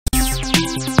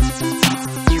Hey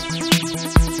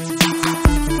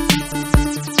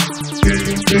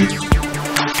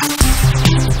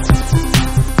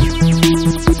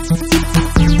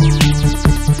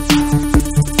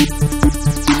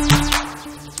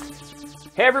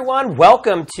everyone,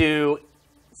 welcome to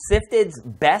Sifted's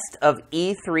Best of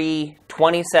E3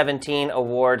 2017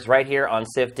 Awards right here on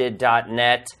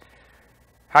Sifted.net.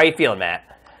 How are you feeling, Matt?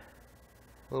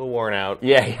 A little worn out.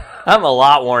 Yeah, I'm a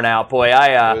lot worn out, boy.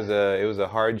 It was a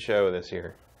hard show this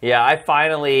year. Yeah, I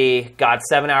finally got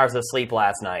 7 hours of sleep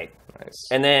last night. Nice.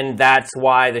 And then that's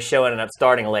why the show ended up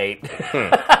starting late.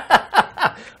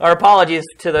 Our apologies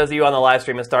to those of you on the live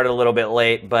stream. It started a little bit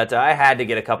late, but I had to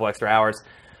get a couple extra hours.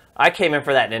 I came in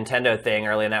for that Nintendo thing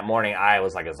early in that morning. I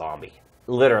was like a zombie.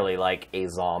 Literally like a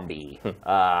zombie.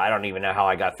 I don't even know how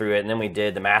I got through it. And then we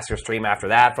did the master stream after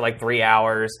that for like 3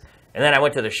 hours. And then I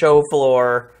went to the show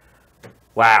floor.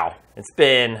 Wow. It's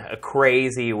been a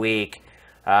crazy week.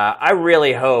 I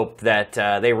really hope that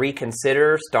they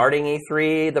reconsider starting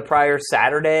E3 the prior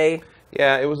Saturday.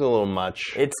 Yeah, it was a little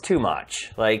much. It's too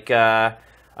much. Like, I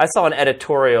saw an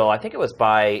editorial, I think it was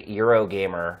by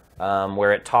Eurogamer,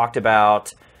 where it talked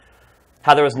about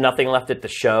how there was nothing left at the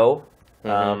show.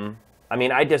 I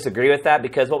mean, I disagree with that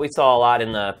because what we saw a lot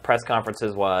in the press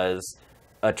conferences was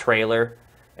a trailer.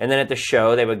 And then at the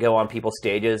show, they would go on people's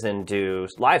stages and do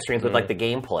live streams with, like, the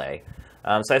gameplay.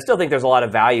 So I still think there's a lot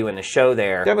of value in the show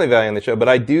there. Definitely value in the show, but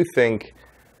I do think,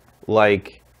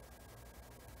 like,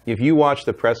 if you watch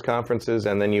the press conferences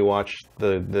and then you watch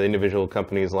the individual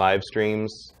companies' live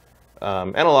streams,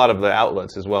 and a lot of the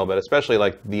outlets as well, but especially,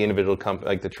 like, the individual company,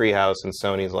 like the Treehouse and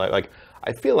Sony's live, like,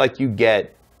 I feel like you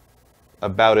get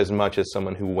about as much as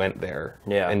someone who went there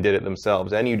and did it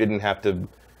themselves, and you didn't have to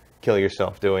kill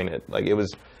yourself doing it. Like, it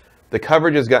was, the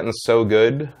coverage has gotten so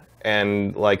good,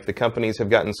 and like the companies have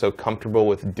gotten so comfortable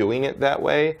with doing it that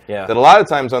way that a lot of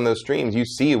times on those streams you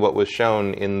see what was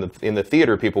shown in the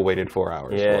theater people waited 4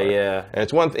 hours for.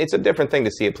 And it's a different thing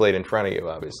to see it played in front of you,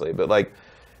 obviously, but like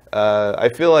I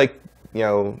feel like, you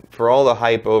know, for all the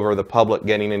hype over the public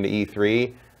getting into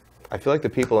E3, I feel like the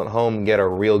people at home get a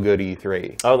real good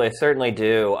E3. Oh, they certainly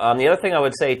do. The other thing I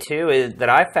would say, too, is that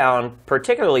I found,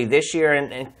 particularly this year,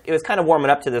 and it was kind of warming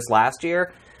up to this last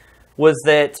year, was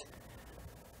that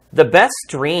the best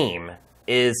stream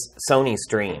is Sony's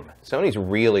stream. Sony's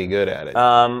really good at it.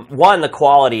 One, the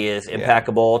quality is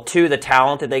impeccable. Two, the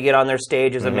talent that they get on their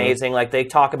stage is amazing. Like, they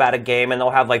talk about a game, and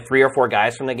they'll have, like, 3 or 4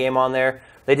 guys from the game on there.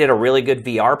 They did a really good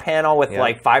VR panel with,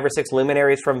 like, 5 or 6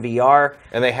 luminaries from VR.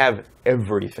 And they have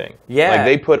everything. Yeah. Like,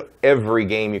 they put every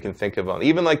game you can think of on.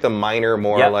 Even, like, the minor,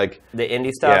 more, like... the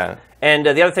indie stuff. And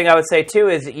the other thing I would say, too,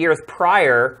 is years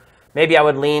prior, maybe I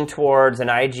would lean towards an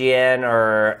IGN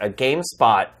or a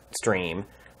GameSpot stream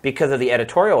because of the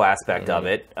editorial aspect of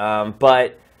it.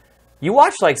 But you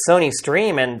watch, like, Sony's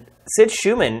stream, and Sid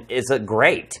Schumann is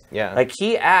great. Yeah. Like,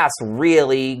 he asks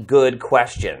really good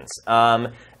questions.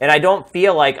 And I don't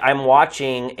feel like I'm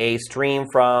watching a stream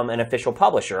from an official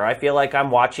publisher. I feel like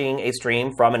I'm watching a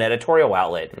stream from an editorial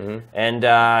outlet. And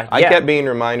I kept being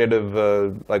reminded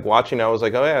of, like, watching, I was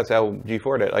like, oh, yeah, that's how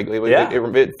G4 did. Like,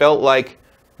 it felt like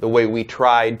the way we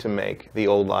tried to make the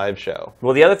old live show.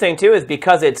 Well, the other thing, too, is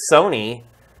because it's Sony,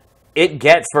 it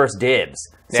gets first dibs.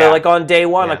 So, like, on day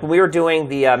one, like, when we were doing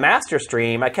the master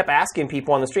stream, I kept asking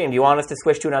people on the stream, do you want us to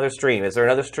switch to another stream? Is there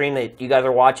another stream that you guys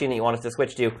are watching that you want us to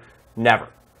switch to? Never.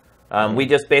 We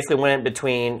just basically went in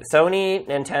between Sony,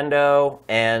 Nintendo,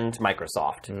 and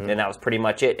Microsoft. And that was pretty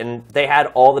much it. And they had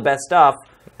all the best stuff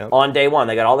on day one.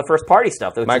 They got all the first-party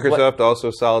stuff. Microsoft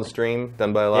also solid stream,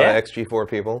 done by a lot of XG4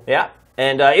 people. Yeah.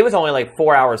 And it was only, like,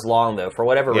 4 hours long, though. For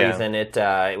whatever reason, it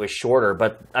was shorter.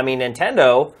 But, I mean,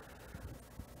 Nintendo...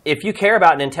 If you care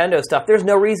about Nintendo stuff, there's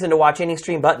no reason to watch any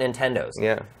stream but Nintendo's.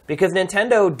 Yeah. Because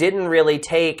Nintendo didn't really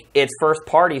take its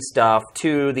first-party stuff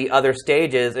to the other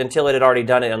stages until it had already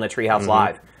done it on the Treehouse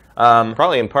Live.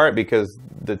 Probably in part because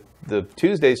the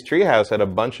Tuesday's Treehouse had a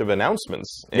bunch of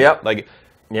announcements. Like,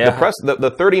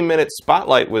 the 30-minute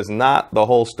spotlight was not the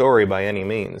whole story by any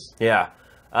means. Yeah.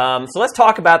 So let's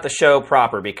talk about the show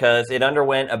proper because it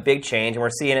underwent a big change, and we're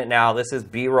seeing it now. This is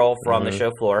B-roll from the show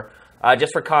floor.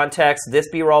 Just for context, this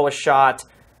B-roll was shot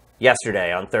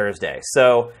yesterday on Thursday.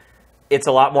 So it's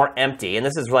a lot more empty. And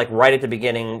this is like right at the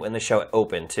beginning when the show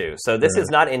opened, too. So this is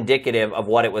not indicative of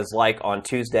what it was like on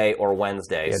Tuesday or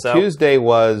Wednesday. Yeah, so Tuesday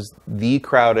was the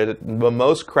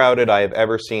most crowded I have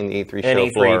ever seen the E3 show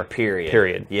floor.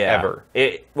 Period. Yeah. Ever.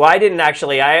 Well, I didn't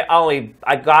actually.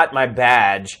 I got my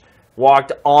badge,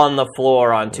 walked on the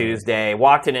floor on Tuesday,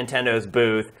 walked to Nintendo's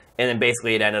booth, and then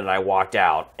basically it ended and I walked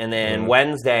out. And then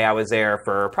Wednesday I was there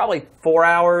for probably 4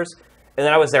 hours, and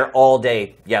then I was there all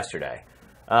day yesterday.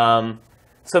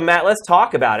 So Matt, let's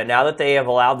talk about it. Now that they have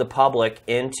allowed the public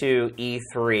into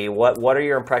E3, what are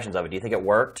your impressions of it? Do you think it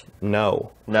worked?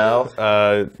 No. No?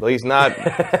 At least not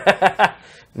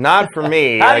not for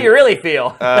me. How do you really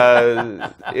feel?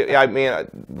 I mean,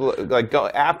 like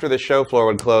after the show floor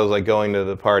would close, like going to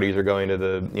the parties or going to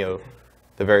the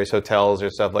the various hotels or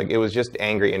stuff, like it was just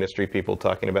angry industry people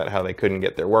talking about how they couldn't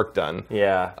get their work done.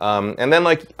 Yeah. And then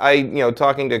like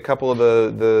talking to a couple of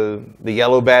the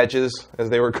yellow badges,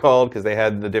 as they were called, because they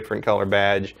had the different color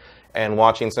badge, and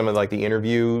watching some of like the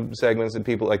interview segments of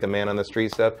people, like the man on the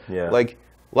street stuff. Yeah. Like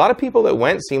a lot of people that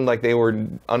went seemed like they were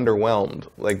underwhelmed.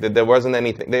 Like that there wasn't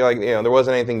anything. They there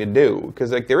wasn't anything to do,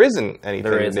 because like there isn't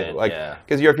anything to do. Like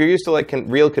because if you're used to like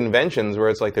real conventions where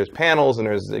it's like there's panels and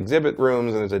there's exhibit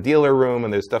rooms and there's a dealer room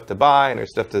and there's stuff to buy and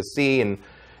there's stuff to see and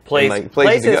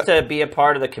places to be a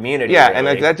part of the community. Yeah, really. and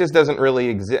like, that just doesn't really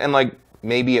exist. And like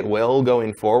maybe it will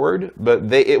going forward, but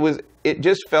it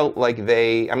just felt like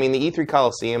the E3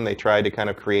 Coliseum, they tried to kind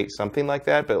of create something like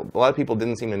that, but a lot of people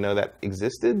didn't seem to know that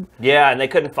existed. Yeah, and they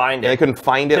couldn't find it. And they couldn't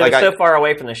find it. Like so far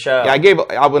away from the show.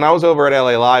 Yeah, when I was over at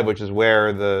LA Live, which is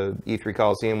where the E3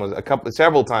 Coliseum was,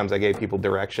 several times I gave people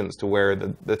directions to where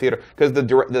the theater, because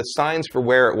the signs for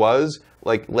where it was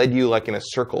like led you like in a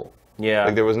circle. Yeah.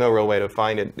 Like there was no real way to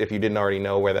find it if you didn't already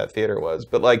know where that theater was.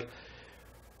 But like,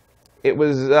 it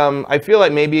was, I feel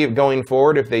like maybe going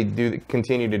forward, if they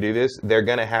continue to do this, they're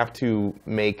going to have to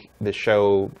make the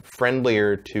show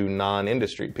friendlier to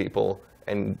non-industry people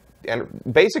and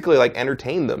basically like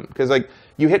entertain them. Because like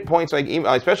you hit points like,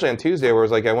 especially on Tuesday, where it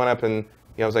was like I went up and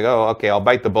I was like, oh, okay, I'll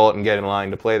bite the bullet and get in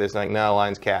line to play this. And like, no,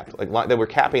 line's capped. Like they were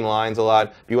capping lines a lot.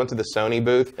 If you went to the Sony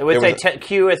booth, it would say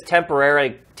queue is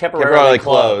temporarily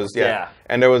closed. Yeah.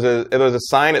 And there was a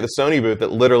sign at the Sony booth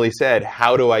that literally said,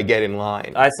 "How do I get in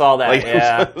line?" I saw that. Like,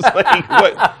 yeah. It was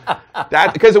like,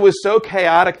 that because it was so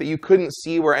chaotic that you couldn't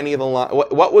see where any of the line,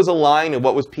 what was a line and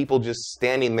what was people just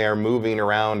standing there moving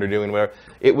around or doing whatever.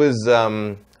 It was.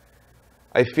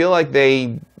 I feel like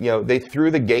they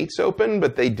threw the gates open,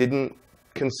 but they didn't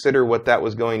consider what that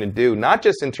was going to do. Not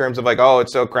just in terms of like, oh,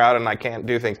 it's so crowded and I can't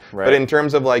do things, right. But in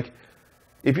terms of like,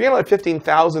 if you're gonna let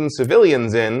 15,000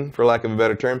 civilians in, for lack of a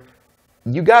better term,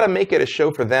 you got to make it a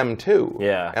show for them too.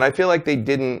 Yeah. And I feel like they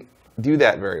didn't do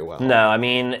that very well. No, I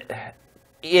mean,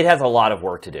 it has a lot of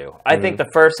work to do. I think the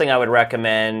first thing I would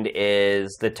recommend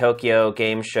is the Tokyo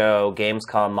Game Show,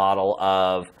 Gamescom model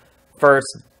of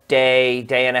first day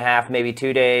and a half, maybe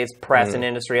 2 days, press and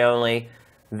industry only,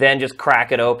 then just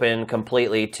crack it open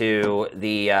completely to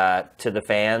the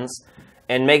fans,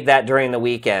 and make that during the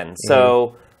weekend.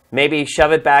 So maybe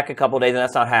shove it back a couple days, and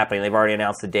that's not happening. They've already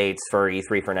announced the dates for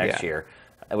E3 for next year,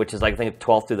 which is like I think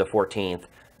 12th through the 14th.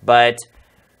 But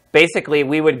basically,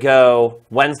 we would go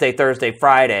Wednesday, Thursday,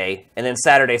 Friday, and then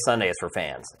Saturday, Sunday is for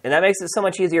fans. And that makes it so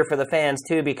much easier for the fans,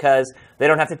 too, because they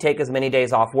don't have to take as many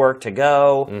days off work to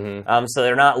go. So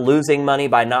they're not losing money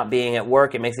by not being at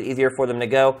work. It makes it easier for them to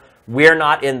go. We're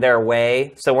not in their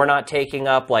way, so we're not taking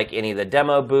up like any of the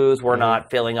demo booths. We're not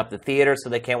filling up the theater so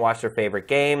they can't watch their favorite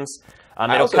games.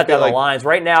 It'll cut down the lines.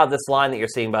 Right now, this line that you're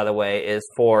seeing, by the way, is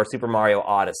for Super Mario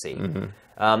Odyssey.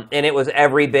 And it was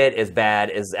every bit as bad,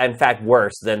 in fact,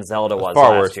 worse than Zelda was last year.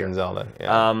 Far worse than Zelda,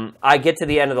 yeah. I get to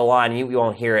the end of the line, you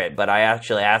won't hear it, but I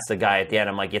actually asked the guy at the end,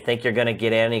 I'm like, you think you're going to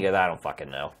get in? He goes, I don't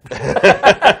fucking know.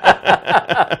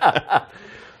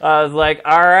 I was like,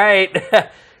 all right.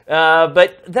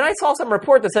 But then I saw some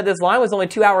report that said this line was only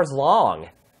 2 hours long,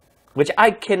 which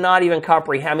I cannot even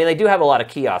comprehend. I mean, they do have a lot of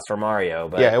kiosks for Mario,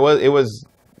 but yeah, it was.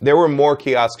 There were more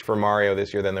kiosks for Mario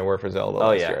this year than there were for Zelda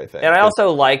last year, I think. And I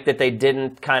also like that they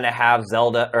didn't kind of have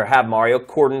Zelda or have Mario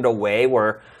cordoned away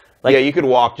where, like, you could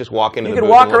just walk into the booth. You could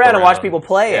walk around and watch people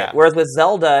play it. Whereas with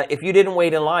Zelda, if you didn't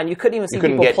wait in line, you couldn't even see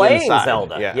people playing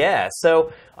Zelda. Yeah.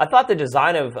 So I thought the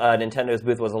design of Nintendo's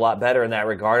booth was a lot better in that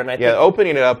regard. And I think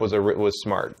opening it up was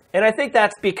smart. And I think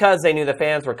that's because they knew the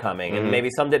fans were coming, and maybe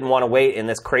some didn't want to wait in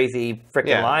this crazy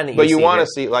freaking line that you see. But you want to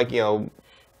see,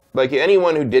 like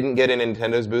anyone who didn't get in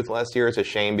Nintendo's booth last year, it's a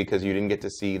shame because you didn't get to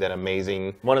see that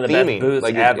amazing one of the theming. Best booths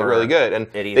ever. Really good, and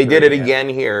they did it again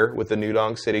here with the New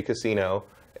Donk City Casino.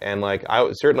 And like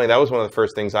certainly that was one of the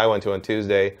first things I went to on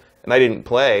Tuesday, and I didn't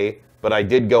play, but I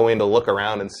did go in to look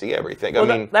around and see everything. Well,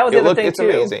 I mean, that was the other thing it's too.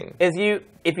 Amazing. Is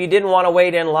if you didn't want to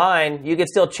wait in line, you could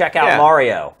still check out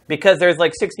Mario because there's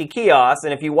like 60 kiosks,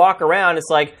 and if you walk around, it's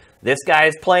like this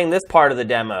guy's playing this part of the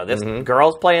demo, this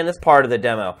girl's playing this part of the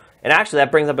demo. And actually, that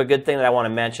brings up a good thing that I want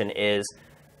to mention is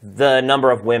the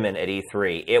number of women at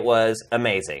E3. It was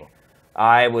amazing.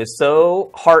 I was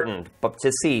so heartened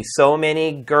to see so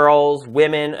many girls,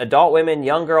 women, adult women,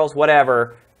 young girls,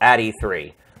 whatever, at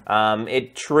E3.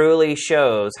 It truly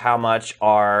shows how much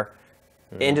our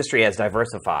industry has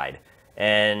diversified,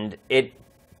 and it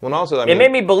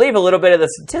made me believe a little bit of the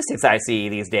statistics I see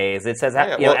these days. It says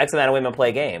X amount of women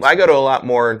play games. I go to a lot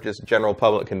more just general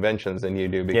public conventions than you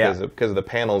do because of the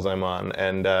panels I'm on,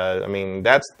 and I mean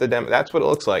that's what it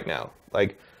looks like now.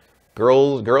 Like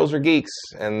girls are geeks,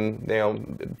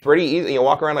 and pretty easy.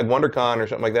 Walk around like WonderCon or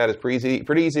something like that. It's pretty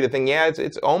easy to think. Yeah,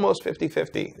 it's almost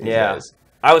 50-50 these days.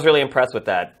 I was really impressed with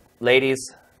that, ladies.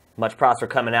 Much props for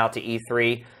coming out to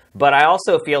E3. But I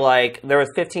also feel like there was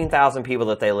 15,000 people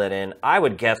that they let in. I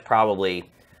would guess probably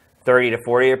 30 to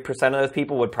 40% of those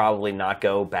people would probably not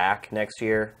go back next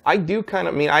year. I do kind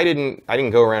of. I mean, I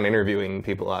didn't go around interviewing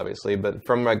people, obviously, but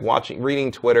from like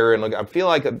reading Twitter and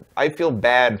I feel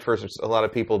bad for a lot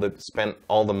of people that spent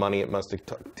all the money it must have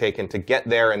taken to get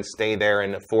there and stay there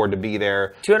and afford to be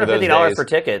there. $250 for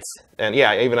tickets. And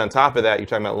yeah, even on top of that, you're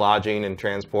talking about lodging and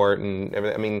transport and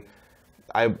everything. I mean.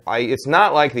 It's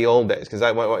not like the old days because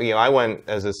I went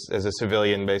as a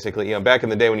civilian basically. Back in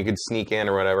the day when you could sneak in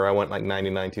or whatever. I went like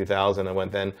 99, 2000. I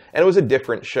went then, and it was a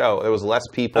different show. There was less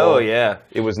people. Oh yeah.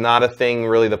 It was not a thing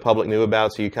really the public knew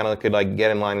about, so you kind of could like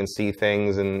get in line and see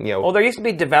things and Well, there used to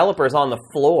be developers on the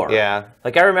floor. Yeah.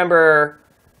 Like I remember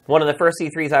one of the first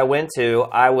E3s I went to.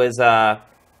 I was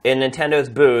in Nintendo's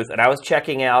booth and I was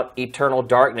checking out Eternal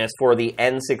Darkness for the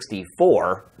N64.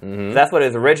 Mm-hmm. That's what it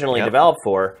was originally developed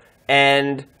for.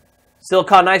 And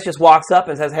Silicon Knights just walks up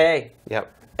and says, "Hey." Yep.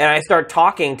 And I start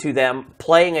talking to them,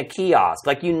 playing a kiosk.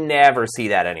 Like you never see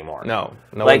that anymore. No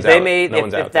like one's they out. may, no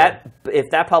one's if out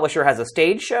that publisher has a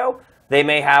stage show, they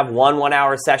may have 1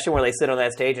 hour session where they sit on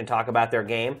that stage and talk about their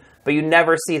game. But you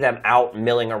never see them out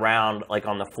milling around like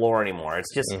on the floor anymore.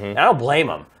 It's just I don't blame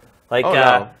them. Like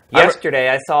yesterday,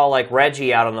 I saw like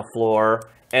Reggie out on the floor.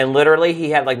 And literally, he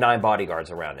had like 9 bodyguards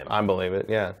around him. I believe it,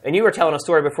 yeah. And you were telling a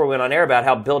story before we went on air about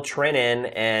how Bill Trinan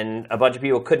and a bunch of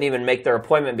people couldn't even make their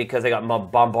appointment because they got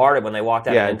bombarded when they walked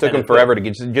out. Yeah, it took them forever to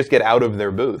just get out of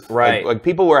their booth. Right. Like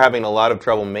people were having a lot of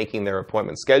trouble making their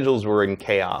appointments. Schedules were in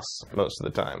chaos most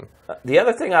of the time. The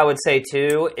other thing I would say,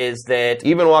 too, is that...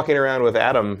 Even walking around with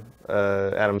Adam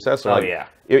Sessler. Oh, yeah.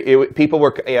 People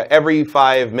were every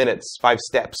 5 minutes, 5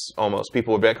 steps almost.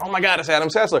 People would be like, "Oh my God, it's Adam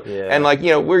Sessler!" Yeah. And like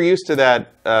we're used to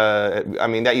that. I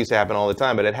mean, that used to happen all the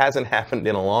time, but it hasn't happened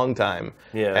in a long time.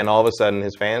 Yeah. And all of a sudden,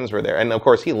 his fans were there, and of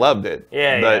course, he loved it.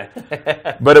 Yeah.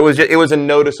 But it was a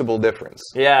noticeable difference.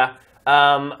 Yeah.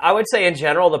 I would say in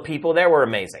general, the people there were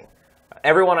amazing.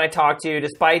 Everyone I talked to,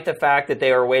 despite the fact that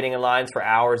they were waiting in lines for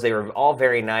hours, they were all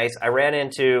very nice. I ran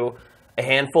into a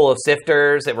handful of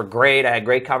sifters that were great. I had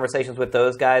great conversations with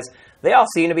those guys. They all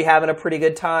seemed to be having a pretty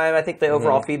good time. I think the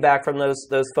overall feedback from those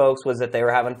folks was that they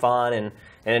were having fun and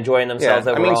enjoying themselves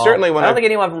overall. I mean, certainly I don't think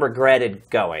anyone of them regretted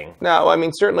going. No, I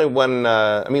mean, certainly when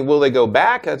will they go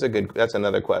back? That's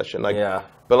another question.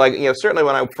 But certainly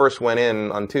when I first went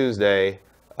in on Tuesday,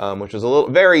 which was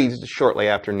very shortly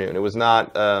afternoon. It was not.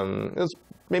 It was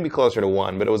maybe closer to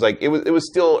 1, but it was it was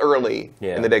still early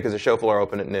in the day because the show floor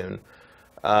opened at noon.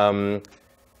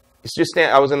 It's just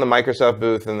I was in the Microsoft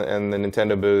booth and the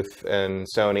Nintendo booth and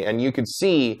Sony, and you could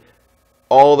see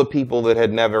all the people that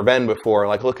had never been before,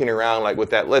 like looking around, like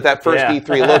with that first E3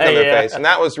 look on their face, and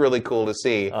that was really cool to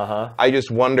see. I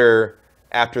just wonder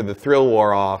after the thrill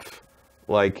wore off,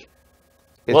 like.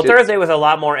 Thursday was a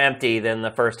lot more empty than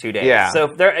the first 2 days. Yeah. So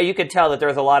you could tell that there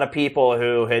was a lot of people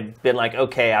who had been like,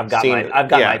 "Okay, I've got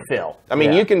my fill." I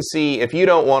mean, you can see if you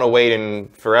don't want to wait in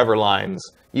forever lines.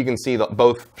 You can see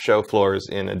both show floors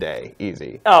in a day,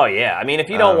 easy. Oh, yeah. I mean, if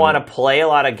you don't want to play a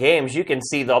lot of games, you can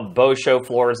see both show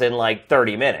floors in,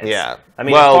 30 minutes. Yeah. I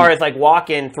mean, as far as,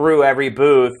 walking through every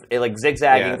booth,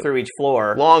 zigzagging through each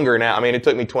floor. Longer now. I mean, it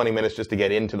took me 20 minutes just to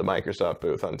get into the Microsoft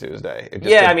booth on Tuesday. I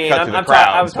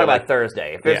was talking about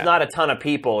Thursday. If there's not a ton of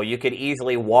people, you could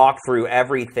easily walk through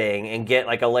everything and get,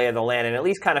 a lay of the land and at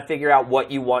least kind of figure out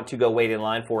what you want to go wait in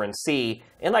line for and see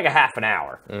in, a half an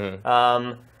hour.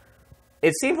 Mm-hmm.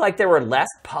 It seemed like there were less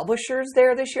publishers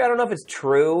there this year. I don't know if it's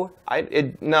true.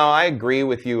 I agree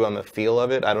with you on the feel of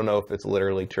it. I don't know if it's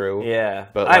literally true. Yeah,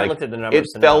 but I haven't looked at the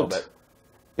numbers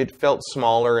it felt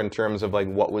smaller in terms of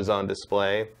what was on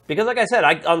display. Because like I said,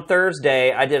 on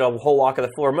Thursday I did a whole walk of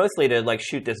the floor, mostly to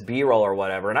shoot this B-roll or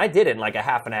whatever, and I did it in a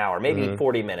half an hour, maybe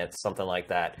 40 minutes, something like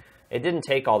that. It didn't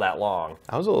take all that long.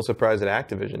 I was a little surprised that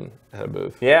Activision had a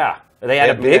booth. Yeah, they had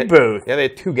a big booth. Yeah, they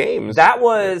had 2 games. That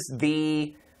was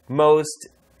the most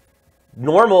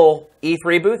normal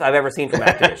E3 booth I've ever seen from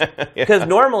Activision. Because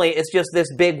normally it's just this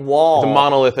big wall. It's a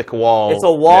monolithic wall. It's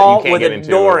a wall with a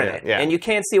door in it. it. Yeah. And you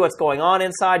can't see what's going on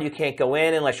inside. You can't go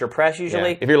in unless you're press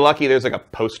usually. Yeah. If you're lucky, there's like a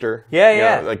poster.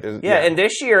 Yeah. And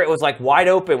this year it was like wide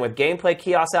open with gameplay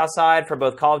kiosks outside for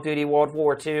both Call of Duty World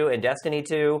War II and Destiny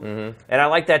 2. Mm-hmm. And I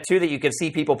like that too, that you could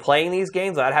see people playing these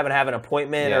games without having to have an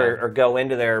appointment or go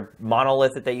into their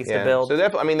monolith that they used to build. So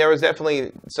there was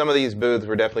definitely, some of these booths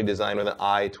were definitely designed with an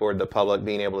eye toward the public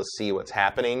being able to see what's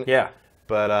happening. Yeah.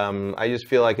 But I just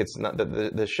feel like it's not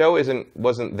the show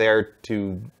wasn't there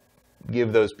to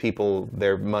give those people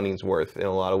their money's worth in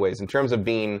a lot of ways in terms of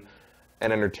being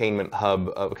an entertainment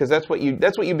hub, because that's what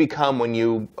you become when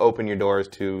you open your doors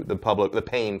to the public, the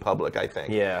paying public. I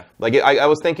think. Yeah. Like I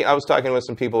was talking with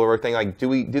some people who were thinking like,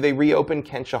 do they reopen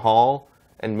Kensha Hall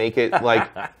and make it like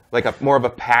a more of a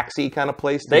PAX-y kind of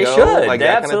place to go? They should. Like they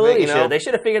that absolutely kind of thing, you know? should. They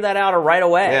should have figured that out right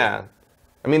away. Yeah.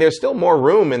 I mean, there's still more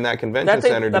room in that convention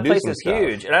center to do some stuff. That place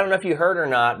is huge. And I don't know if you heard or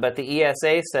not, but the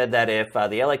ESA said that if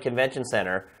the LA Convention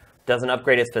Center doesn't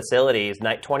upgrade its facilities,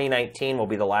 2019 will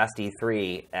be the last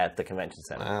E3 at the convention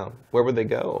center. Wow. Where would they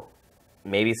go?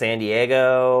 Maybe San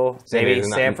Diego, maybe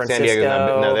San Francisco. San Diego's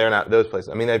not, no, they're not those places.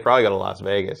 I mean, they probably go to Las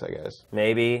Vegas, I guess.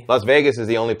 Maybe. Las Vegas is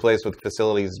the only place with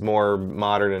facilities more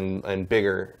modern and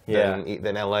bigger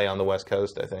than LA on the West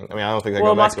Coast, I think. I mean, I don't think they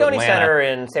go back to Atlanta. Moscone Center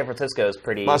in San Francisco is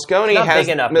pretty... Moscone's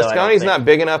not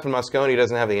big enough, and Moscone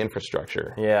doesn't have the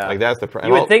infrastructure. Yeah. Like, that's the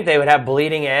You would think they would have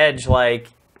bleeding edge, like,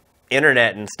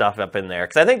 internet and stuff up in there.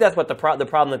 Because I think that's what the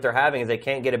problem that they're having is they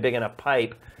can't get a big enough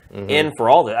pipe in for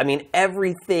all the... I mean,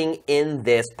 everything in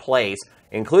this place,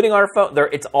 including our phone,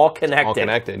 it's all connected. All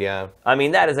connected, yeah. I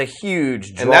mean, that is a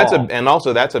huge draw. And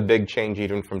also that's a big change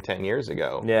even from 10 years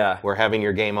ago. Yeah. Where having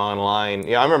your game online...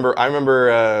 Yeah, I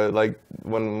remember like,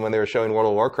 when they were showing World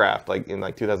of Warcraft, like, in,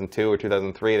 like, 2002 or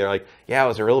 2003, they're like, yeah, it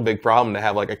was a real big problem to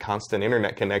have, like, a constant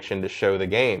internet connection to show the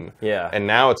game. Yeah. And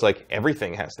now it's like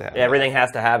everything has to have it. Everything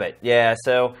has to have it. Yeah,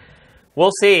 so...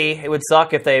 We'll see. It would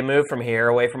suck if they moved from here,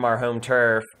 away from our home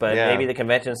turf, but maybe the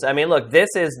conventions... I mean, look, this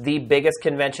is the biggest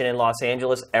convention in Los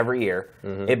Angeles every year.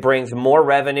 Mm-hmm. It brings more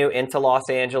revenue into Los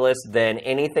Angeles than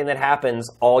anything that happens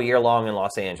all year long in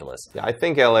Los Angeles. Yeah, I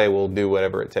think LA will do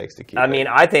whatever it takes to keep it. I mean,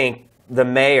 I think the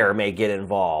mayor may get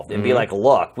involved and be like,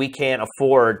 look, we can't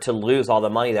afford to lose all the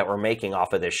money that we're making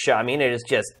off of this show. I mean, it is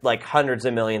just like hundreds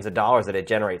of millions of dollars that it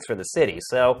generates for the city.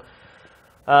 So,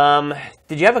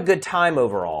 did you have a good time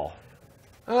overall?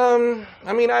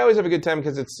 I mean, I always have a good time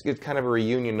because it's kind of a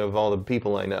reunion of all the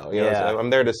people I know. You know, so I'm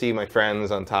there to see my friends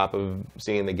on top of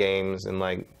seeing the games, and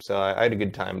so I had a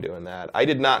good time doing that. I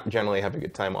did not generally have a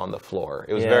good time on the floor.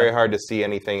 It was very hard to see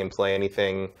anything and play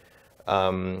anything.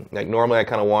 Like normally, I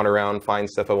kind of wander around, find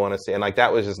stuff I want to see, and like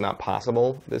that was just not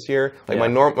possible this year. Like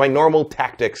my normal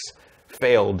tactics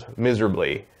failed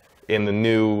miserably in the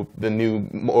new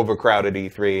overcrowded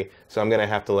E3, so I'm gonna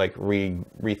have to like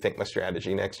rethink my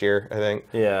strategy next year, I think.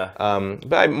 Yeah.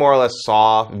 But I more or less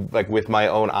saw like with my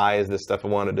own eyes the stuff I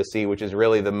wanted to see, which is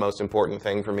really the most important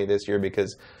thing for me this year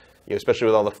because, you know, especially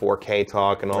with all the 4K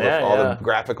talk and all the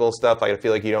graphical stuff, I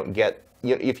feel like you don't get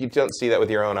if you don't see that with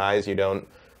your own eyes, you don't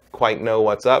quite know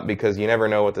what's up because you never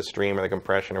know what the stream or the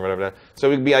compression or whatever.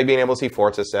 So being able to see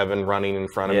Forza 7 running in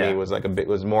front of me was like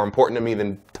was more important to me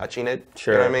than touching it.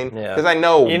 Sure. You know what I mean? Yeah. Because I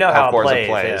know how Forza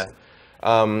plays.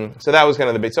 Yeah. So that was kind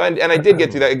of the big. So and I did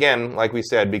get to that again, like we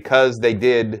said, because they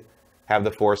did have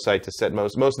the foresight to set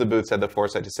most of the booths had the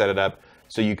foresight to set it up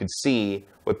so you could see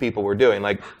what people were doing.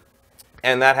 Like,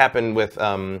 and that happened with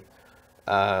like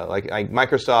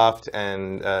Microsoft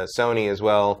and Sony as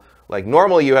well. Like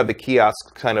normally you have the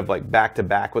kiosks kind of like back to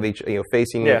back with each,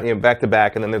 facing back to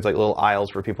back, and then there's like little aisles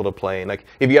for people to play. And like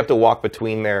if you have to walk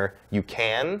between there, you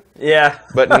can. Yeah.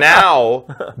 But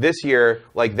now this year,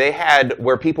 like they had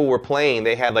where people were playing,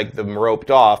 they had like them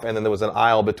roped off, and then there was an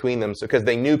aisle between them, so because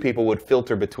they knew people would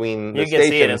filter between the stations. You can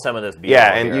see it in some of this.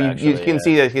 Yeah, and you can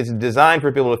see that it's designed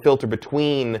for people to filter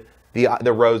between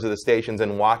the rows of the stations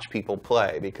and watch people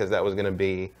play, because that was going to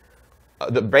be.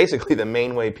 Basically the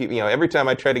main way people, every time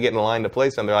I try to get in a line to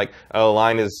play something, they're like, oh,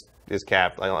 line is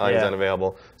capped, line is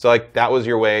unavailable. So like that was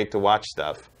your way to watch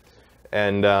stuff,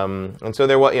 and so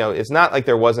there was, it's not like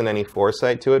there wasn't any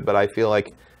foresight to it, but I feel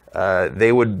like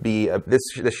they would be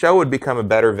the show would become a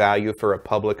better value for a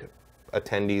public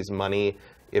attendee's money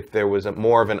if there was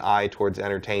more of an eye towards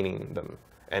entertaining them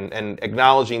and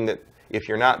acknowledging that if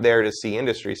you're not there to see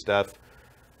industry stuff,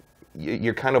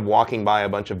 you're kind of walking by a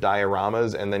bunch of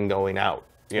dioramas and then going out.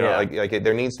 Like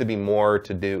there needs to be more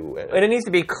to do. And it needs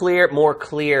to be more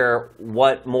clear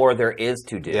what more there is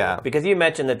to do. Yeah. Because you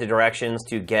mentioned that the directions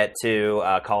to get to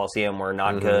Coliseum were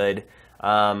not good.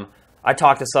 I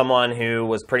talked to someone who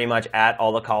was pretty much at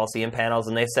all the Coliseum panels,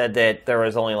 and they said that there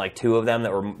was only like 2 of them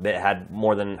that had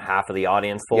more than half of the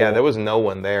audience full. Yeah, there was no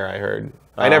one there, I heard.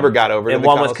 I never got over to the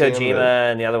Coliseum. And one was Coliseum,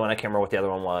 Kojima, and the other one, I can't remember what the other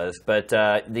one was. But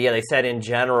yeah, they said in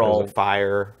general... There was a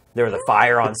fire. There was a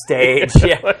fire on stage.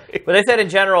 Yeah. But they said in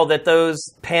general that those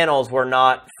panels were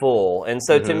not full. And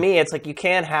so to me, it's like you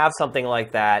can't have something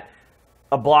like that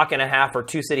a block and a half or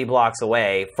 2 city blocks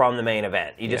away from the main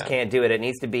event. You just can't do it. It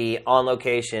needs to be on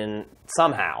location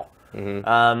somehow.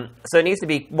 So it needs to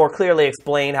be more clearly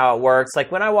explained how it works.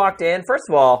 Like when I walked in, first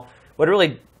of all, what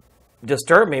really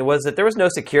disturbed me was that there was no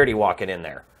security walking in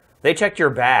there. They checked your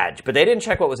badge, but they didn't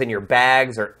check what was in your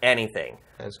bags or anything.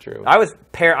 That's true.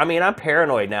 I'm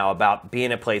paranoid now about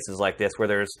being at places like this where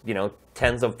there's,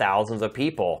 tens of thousands of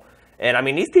people. And, I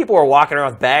mean, these people were walking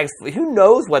around with bags. Who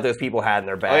knows what those people had in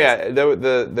their bags? Oh,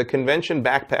 yeah. The convention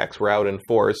backpacks were out in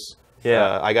force.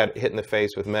 Yeah. I got hit in the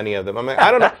face with many of them. I mean,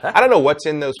 I don't know what's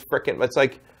in those frickin'... It's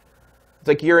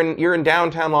like you're in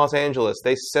downtown Los Angeles.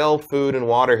 They sell food and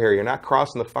water here. You're not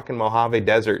crossing the fucking Mojave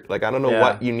Desert. Like, I don't know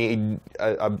what you need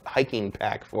a hiking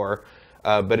pack for.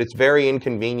 But it's very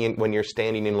inconvenient when you're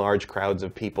standing in large crowds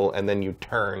of people and then you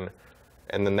turn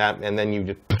and then you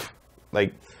just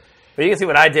like... But you can see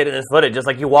what I did in this footage. Just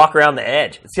like you walk around the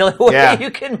edge. It's the only way you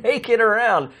can make it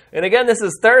around. And again, this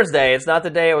is Thursday. It's not the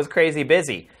day it was crazy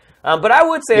busy. But I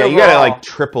would say overall, you gotta like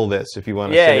triple this if you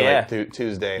want to simulate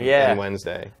Tuesday and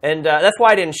Wednesday. And that's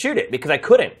why I didn't shoot it, because I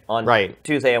couldn't on Right.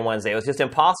 Tuesday and Wednesday. It was just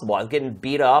impossible. I was getting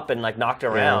beat up and like knocked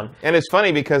around. Yeah. And it's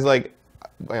funny because like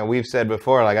we've said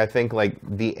before, like I think like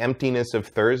the emptiness of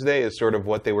Thursday is sort of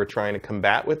what they were trying to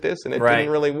combat with this, and it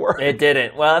didn't really work. It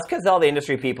didn't. Well, that's because all the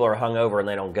industry people are hungover and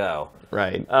they don't go.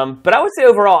 Right. But I would say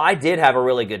overall, I did have a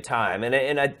really good time, and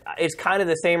it's kind of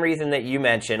the same reason that you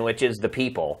mentioned, which is the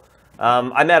people.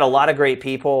 I met a lot of great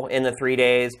people in the 3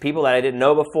 days, people that I didn't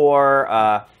know before.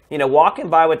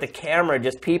 Walking by with the camera,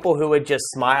 just people who would just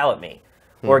smile at me.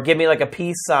 Or give me like a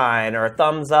peace sign or a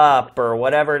thumbs up or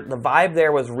whatever. The vibe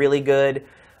there was really good.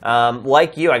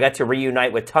 Like you, I got to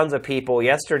reunite with tons of people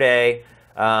yesterday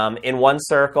in one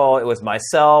circle. It was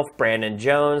myself, Brandon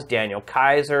Jones, Daniel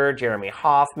Kaiser, Jeremy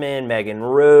Hoffman, Megan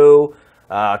Rue.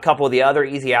 A couple of the other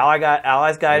Easy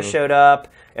Allies guys showed up.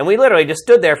 And we literally just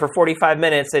stood there for 45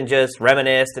 minutes and just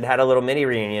reminisced and had a little mini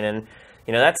reunion. And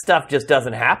that stuff just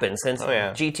doesn't happen since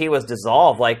GT was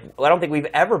dissolved. Like, I don't think we've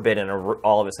ever been in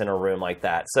all of us in a room like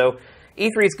that. So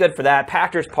E3 is good for that.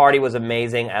 Pachters Party was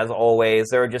amazing, as always.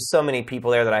 There were just so many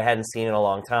people there that I hadn't seen in a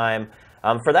long time.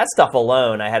 For that stuff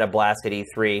alone, I had a blast at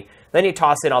E3. Then you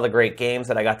toss in all the great games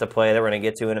that I got to play that we're going to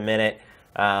get to in a minute.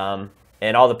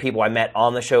 And all the people I met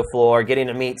on the show floor, getting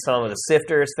to meet some of the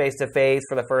sifters face-to-face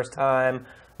for the first time,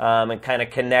 and kind of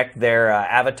connect their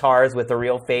avatars with the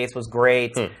real face was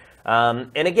great.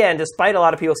 And again, despite a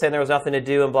lot of people saying there was nothing to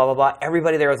do and blah, blah, blah,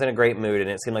 everybody there was in a great mood, and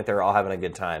it seemed like they were all having a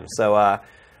good time. So I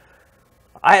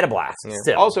had a blast.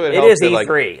 Still. Also, it is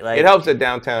E3. It helps that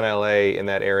downtown LA in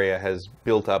that area has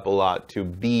built up a lot to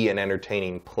be an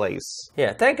entertaining place.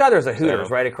 Yeah, thank God there's a Hooters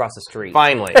right across the street.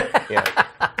 Finally.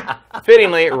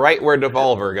 Fittingly, right where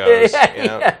Devolver goes.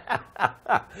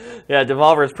 Yeah,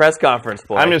 Devolver's press conference.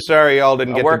 Boy. I'm just sorry y'all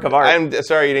didn't get work of art. I'm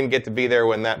sorry you didn't get to be there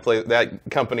when that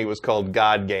company was called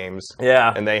God Games.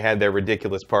 Yeah. And they had their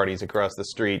ridiculous parties across the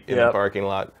street in the parking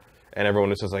lot. And everyone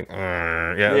was just like,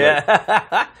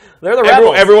 yeah. They're the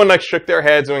rebels. Everyone like shook their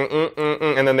heads and went,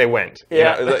 and then they went.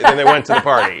 And they went to the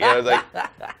party. It was like,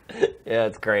 yeah,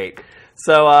 it's great.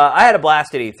 So I had a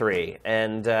blast at E3,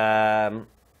 and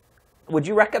would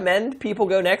you recommend people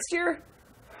go next year?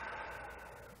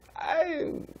 I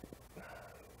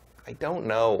don't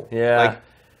know. Yeah.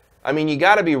 You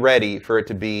got to be ready for it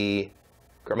to be.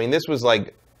 This was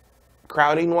like.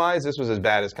 Crowding-wise, this was as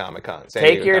bad as Comic-Con.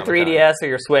 Take your 3DS or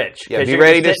your Switch. Yeah, be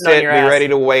ready to sit, be ready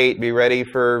to wait, be ready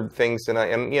for things tonight.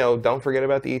 And, don't forget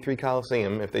about the E3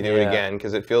 Coliseum if they do it again,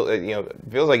 because it feels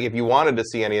like if you wanted to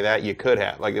see any of that, you could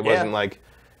have. Like, it wasn't like,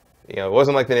 it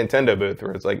wasn't like the Nintendo booth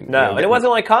where it's like... No, and it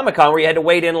wasn't like Comic-Con where you had to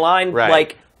wait in line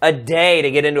like a day to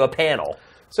get into a panel.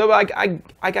 So,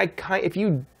 if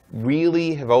you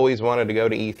really have always wanted to go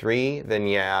to E3, then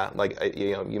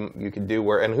you could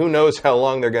do and who knows how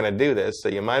long they're going to do this, so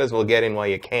you might as well get in while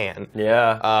you can.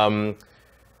 Yeah.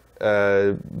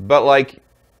 But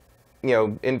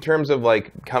in terms of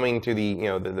coming to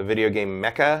the video game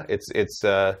mecca, it's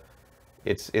a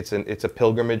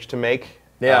pilgrimage to make.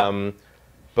 Yeah.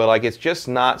 But it's just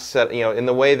not set, in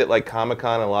the way that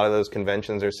Comic-Con and a lot of those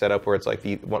conventions are set up, where it's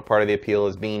one part of the appeal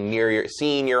is being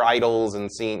seeing your idols and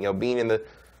being in the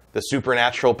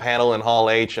Supernatural panel in Hall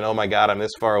H, and oh my God, I'm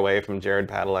this far away from Jared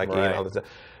Padalecki and all this stuff.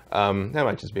 That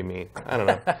might just be me. I don't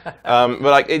know. But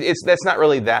like, that's not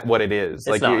really what it is.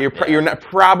 Like you're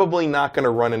probably not going to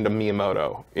run into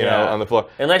Miyamoto, you know, on the floor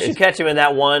unless you catch him in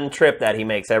that one trip that he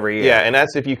makes every year. Yeah, and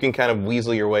that's if you can kind of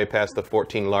weasel your way past the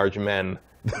 14 large men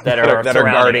that are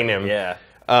guarding him. Yeah.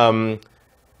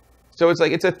 So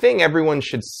it's a thing everyone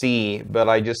should see, but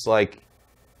I just I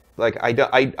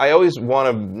always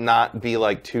want to not be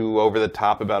like too over the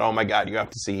top about, oh my God, you have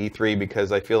to see E3,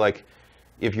 because I feel like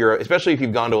especially if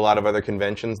you've gone to a lot of other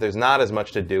conventions, there's not as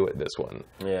much to do at this one.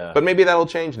 Yeah. But maybe that'll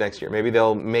change next year. Maybe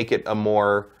they'll make it a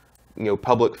more,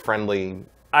 public friendly.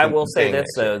 I will say this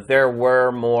though, there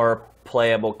were more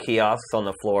playable kiosks on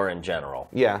the floor in general.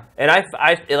 Yeah. And I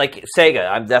like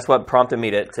Sega. That's what prompted me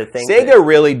to think. Sega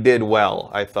really did well,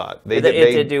 I thought. It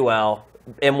did do well.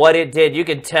 And what it did, you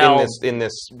could tell in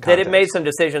this context, that it made some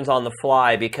decisions on the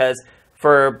fly, because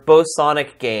for both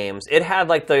Sonic games, it had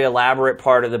like the elaborate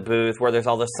part of the booth where there's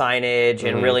all the signage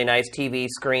and really nice TV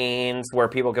screens where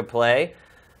people could play.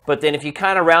 But then if you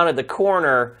kind of rounded the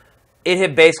corner, it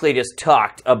had basically just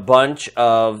tucked a bunch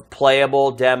of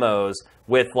playable demos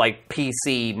with like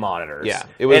PC monitors. Yeah,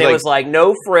 it was like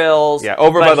no frills. Yeah,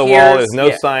 over by the wall, there's no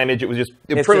signage. It was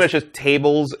pretty much just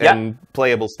tables and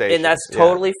playable stations. And that's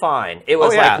totally fine. It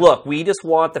was look, we just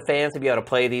want the fans to be able to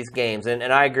play these games. And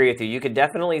I agree with you. You could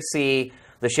definitely see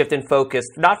the shift in focus,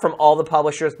 not from all the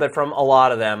publishers, but from a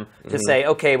lot of them, to say,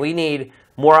 okay, we need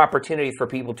more opportunities for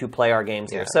people to play our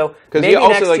games here. So maybe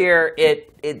next year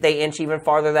they inch even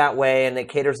farther that way, and it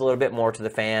caters a little bit more to the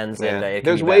fans. Yeah. And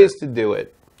there's ways to do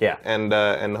it. Yeah,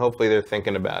 and hopefully they're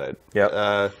thinking about it. Yep.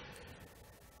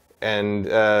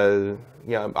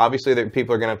 Obviously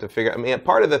people are going to have to figure. I mean,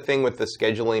 part of the thing with the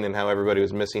scheduling and how everybody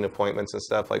was missing appointments and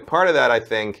stuff, like part of that I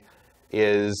think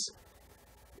is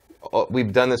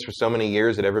we've done this for so many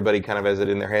years that everybody kind of has it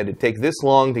in their head. It takes this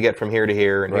long to get from here to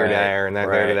here and here to there and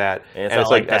there to that, and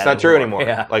it's like that's not true anymore.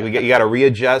 Yeah. Like you got to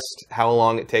readjust how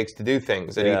long it takes to do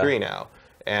things at E3 now,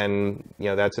 and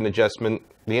that's an adjustment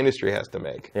the industry has to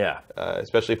make. Yeah.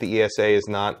 Especially if the ESA is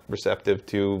not receptive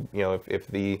to, if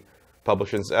the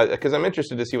publishers, because I'm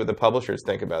interested to see what the publishers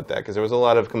think about that, because there was a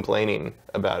lot of complaining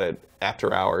about it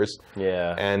after hours.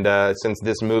 Yeah. And since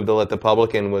this move to let the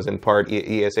public in was in part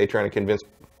ESA trying to convince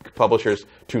publishers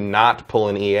to not pull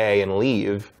an EA and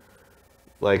leave,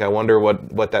 I wonder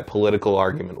what that political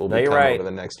argument will become over the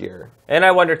next year. And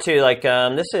I wonder too,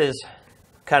 this is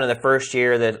kind of the first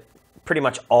year that pretty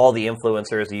much all the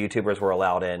influencers, the YouTubers, were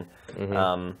allowed in.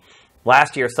 Mm-hmm.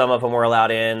 Last year, some of them were allowed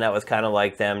in. That was kind of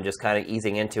like them just kind of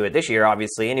easing into it. This year,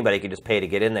 obviously, anybody could just pay to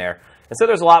get in there. And so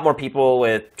there's a lot more people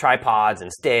with tripods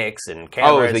and sticks and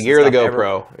cameras. Oh, it was the year of the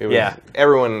GoPro. It was,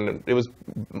 everyone, it was...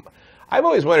 I've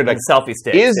always wondered, selfie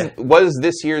sticks. Was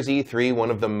this year's E3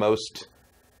 one of the most,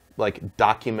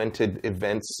 documented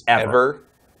events ever?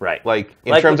 Right.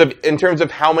 In terms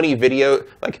of how many videos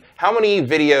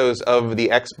of the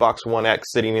Xbox One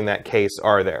X sitting in that case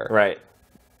are there? Right.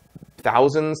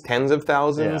 Thousands, tens of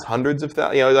thousands, hundreds of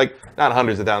thousands. Not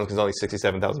hundreds of thousands because only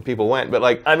 67,000 people went, but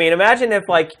I mean, imagine if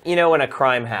when a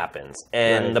crime happens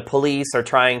and the police are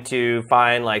trying to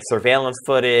find surveillance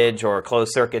footage or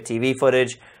closed circuit TV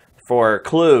footage for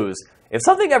clues. If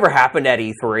something ever happened at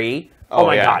E3, oh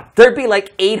my God, there'd be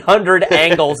 800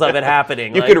 angles of it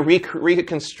happening. You could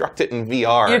reconstruct it in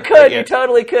VR. You could, you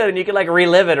totally could, and you could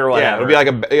relive it or whatever. Yeah, it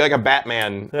would be like a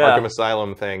Batman Arkham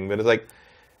Asylum thing. But it's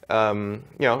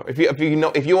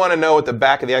if you want to know what the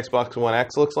back of the Xbox One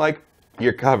X looks like,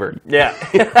 you're covered. Yeah,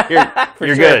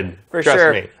 you're good.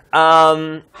 Trust me.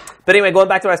 But anyway, going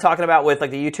back to what I was talking about with the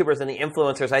YouTubers and the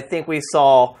influencers, I think we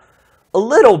saw a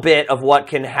little bit of what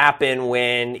can happen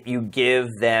when you give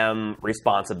them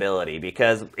responsibility.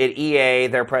 Because at EA,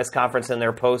 their press conference and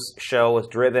their post-show was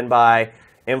driven by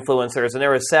influencers, and there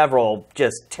were several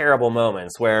just terrible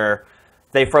moments where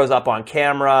they froze up on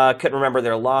camera, couldn't remember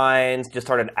their lines, just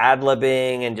started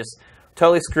ad-libbing, and just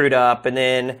totally screwed up. And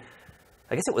then,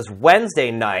 I guess it was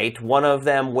Wednesday night, one of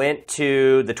them went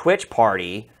to the Twitch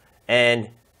party and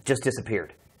just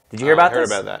disappeared. Did you hear about this?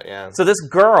 I heard about that, yeah. So this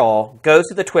girl goes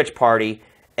to the Twitch party,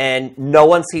 and no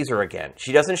one sees her again.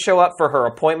 She doesn't show up for her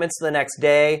appointments the next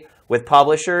day with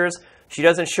publishers. She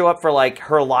doesn't show up for,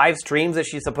 her live streams that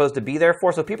she's supposed to be there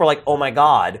for. So people are like, oh my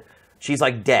God, she's,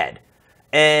 dead.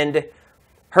 And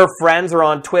her friends are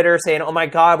on Twitter saying, oh my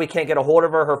God, we can't get a hold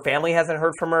of her. Her family hasn't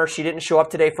heard from her. She didn't show up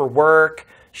today for work.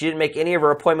 She didn't make any of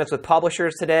her appointments with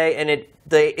publishers today. And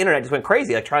the internet just went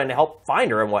crazy, trying to help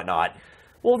find her and whatnot.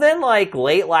 Well, then,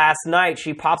 late last night,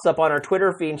 she pops up on her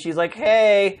Twitter feed, and she's like,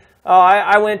 hey,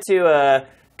 I went to a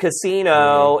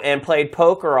casino and played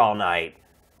poker all night.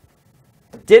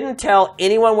 Didn't tell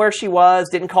anyone where she was.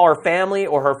 Didn't call her family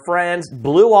or her friends.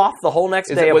 Blew off the whole next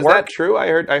day of work. Was that true? I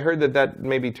heard that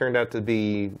maybe turned out to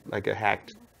be like a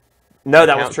hacked. No,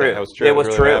 that was true. That was true. It was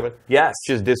really true. Yes.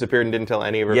 She just disappeared and didn't tell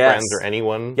any of her friends or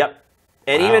anyone. Yep.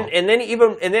 And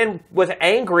wow. then was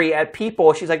angry at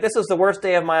people. She's like, "This is the worst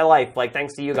day of my life. Like,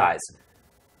 thanks to you guys."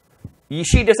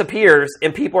 She disappears,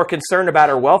 and people are concerned about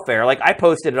her welfare. Like, I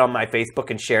posted it on my Facebook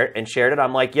and shared it.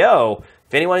 I'm like, "Yo,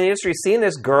 if anyone in the industry's seen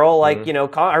this girl, like,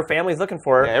 her family's looking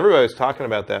for her." Yeah, everybody was talking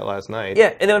about that last night.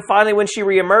 Yeah, and then finally, when she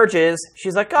reemerges,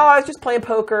 she's like, "Oh, I was just playing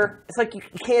poker." It's like, you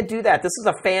can't do that. This is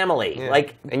a family. Yeah.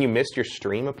 Like, and you missed your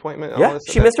stream appointment. Yeah,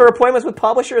 she missed her appointments with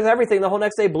publishers, everything. The whole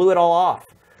next day, blew it all off.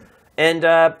 And,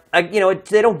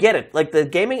 they don't get it. Like, the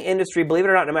gaming industry, believe it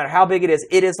or not, no matter how big it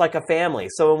is like a family.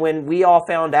 So when we all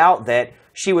found out that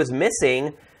she was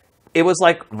missing, it was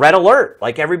like red alert.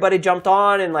 Like, everybody jumped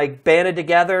on and, like, banded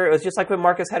together. It was just like when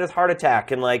Marcus had his heart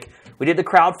attack. And, like, we did the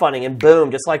crowdfunding, and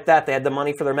boom, just like that, they had the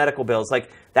money for their medical bills.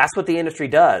 Like, that's what the industry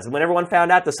does. And when everyone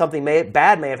found out that something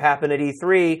bad may have happened at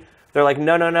E3, they're like,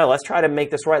 no, let's try to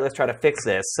make this right. Let's try to fix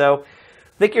this. So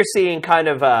I think you're seeing kind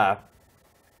of...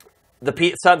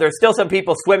 there's still some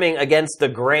people swimming against the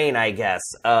grain, I guess,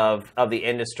 of the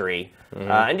industry.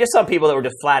 And just some people that were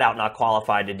just flat out not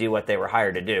qualified to do what they were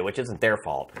hired to do, which isn't their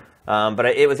fault. But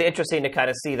it was interesting to kind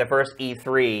of see the first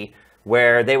E3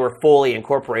 where they were fully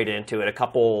incorporated into it. A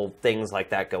couple things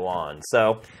like that go on.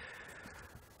 So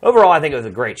overall, I think it was a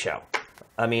great show.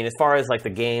 I mean, as far as like the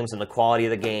games and the quality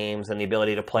of the games and the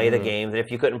ability to play the games, and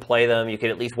if you couldn't play them, you could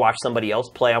at least watch somebody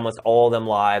else play almost all of them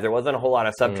live. There wasn't a whole lot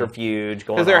of subterfuge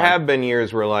going on. Because there have been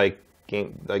years where like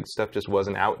stuff just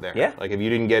wasn't out there. Yeah. Like if you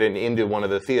didn't get it into one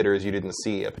of the theaters, you didn't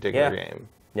see a particular game.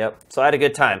 Yep. So I had a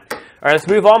good time. All right, let's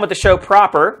move on with the show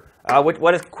proper.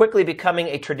 What is quickly becoming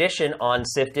a tradition on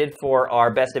Sifted for our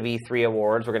Best of E3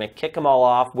 awards. We're going to kick them all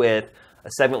off with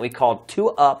a segment we called 2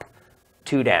 Up,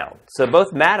 2 Down. So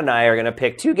both Matt and I are going to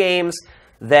pick 2 games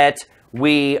that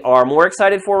we are more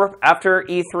excited for after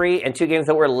E3 and 2 games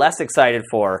that we're less excited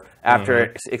for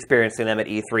after experiencing them at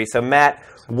E3. So Matt,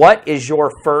 what is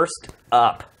your first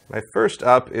up? My first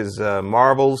up is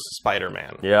Marvel's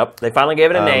Spider-Man. Yep. They finally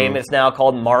gave it a name. It's now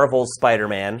called Marvel's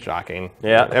Spider-Man. Shocking.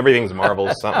 Yeah. Everything's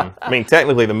Marvel's something. I mean,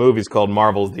 technically the movie's called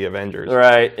Marvel's The Avengers.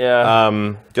 Right,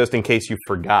 yeah. Just in case you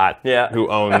forgot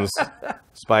who owns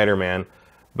Spider-Man.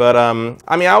 But I'm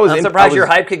surprised your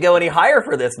hype could go any higher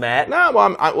for this, Matt. No,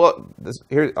 well,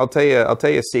 I'll tell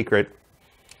you a secret.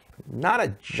 Not a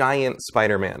giant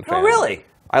Spider-Man fan. Oh, really?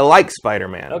 I like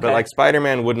Spider-Man, Okay. but like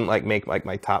Spider-Man wouldn't like make like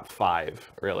my top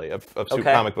 5 really of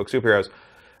comic book superheroes.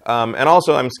 And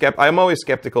also, I'm always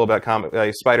skeptical about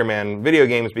Spider-Man video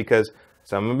games because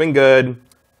some have been good,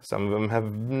 some of them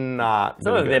have not.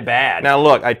 Some have been bad. Now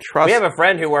look, I trust. We have a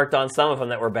friend who worked on some of them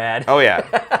that were bad. Oh yeah,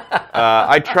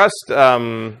 I trust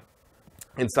Insomniac.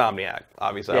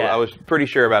 Obviously, Yeah. I was pretty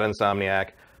sure about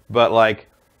Insomniac, but like,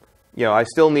 I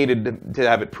still needed to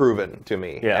have it proven to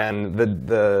me. Yeah. And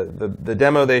the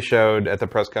demo they showed at the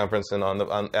press conference and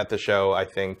at the show, I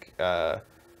think,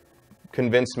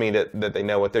 convinced me that they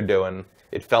know what they're doing.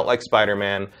 It felt like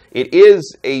Spider-Man. It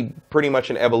is pretty much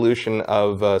an evolution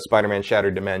of Spider-Man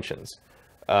Shattered Dimensions.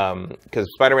 Because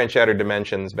Spider-Man Shattered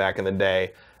Dimensions back in the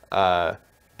day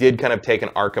did kind of take an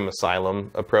Arkham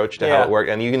Asylum approach to how it worked.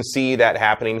 And you can see that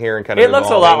happening here and kind of It looks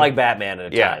a lot like Batman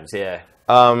at times, yeah.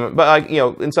 But like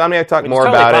Insomniac talked more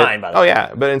totally about fine, it. by the way. Oh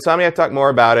yeah, but Insomniac talked more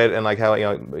about it and like how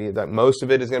that most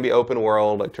of it is going to be open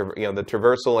world. Like the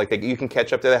traversal, like you can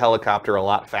catch up to the helicopter a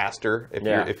lot faster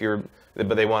if you're.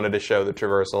 But they wanted to show the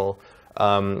traversal.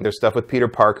 There's stuff with Peter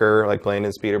Parker, like playing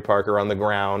as Peter Parker on the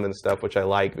ground and stuff, which I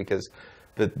like because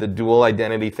the dual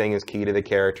identity thing is key to the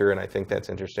character, and I think that's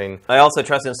interesting. I also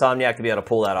trust Insomniac to be able to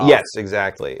pull that off. Yes,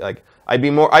 exactly. Like I'd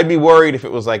be worried if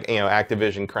it was like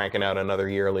Activision cranking out another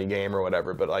yearly game or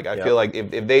whatever. But like I feel like if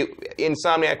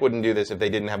Insomniac wouldn't do this if they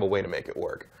didn't have a way to make it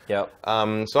work. Yep.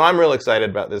 So I'm real excited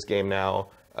about this game now.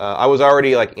 I was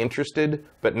already like interested,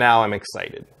 but now I'm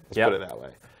excited. Let's put it that way.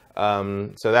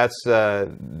 So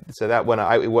that one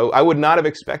I would not have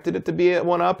expected it to be a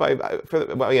 1-up.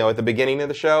 At the beginning of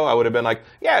the show, I would have been like,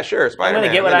 yeah, sure, Spider-Man. I'm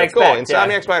gonna get what I cool. expect.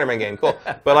 Insomniac Spider-Man game, cool.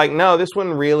 But like, no, this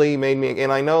one really made me.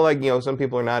 And I know like some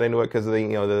people are not into it because of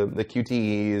the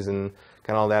QTEs and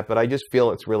kind of all that. But I just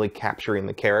feel it's really capturing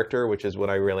the character, which is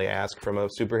what I really ask from a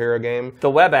superhero game.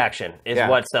 The web action is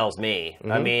what sells me.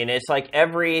 Mm-hmm. I mean, it's like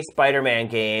every Spider-Man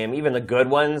game, even the good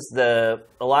ones, a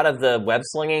lot of the web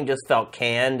slinging just felt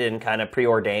canned and kind of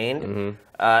preordained.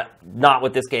 Mm-hmm. Not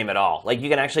with this game at all. Like, you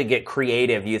can actually get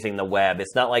creative using the web.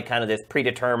 It's not like kind of this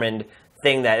predetermined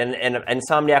thing that... And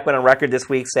Insomniac went on record this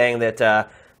week saying that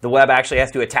The web actually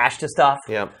has to attach to stuff.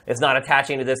 Yep. It's not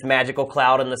attaching to this magical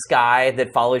cloud in the sky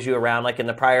that follows you around like in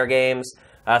the prior games.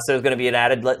 So there's going to be an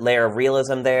added layer of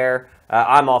realism there.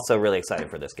 I'm also really excited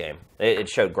for this game. It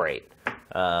showed great.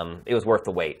 It was worth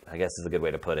the wait, I guess is a good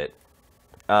way to put it.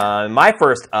 My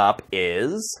first up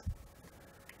is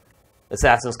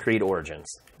Assassin's Creed Origins.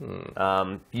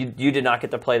 You did not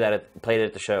get to play it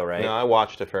at the show, right? No, I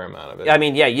watched a fair amount of it. I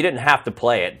mean, yeah, you didn't have to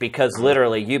play it because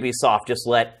literally Ubisoft just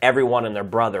let everyone and their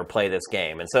brother play this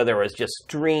game. And so there was just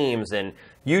streams and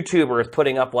YouTubers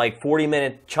putting up like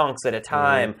 40-minute chunks at a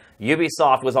time.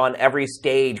 Ubisoft was on every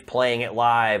stage playing it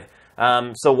live.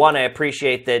 So one, I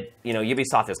appreciate that,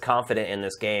 Ubisoft is confident in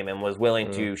this game and was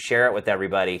willing to share it with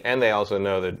everybody. And they also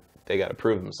know that they got to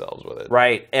prove themselves with it.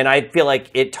 Right, and I feel like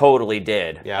it totally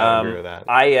did. Yeah, I agree with that.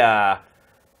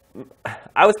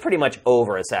 I was pretty much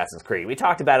over Assassin's Creed. We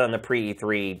talked about it on the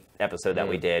pre-E3 episode that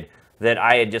we did, that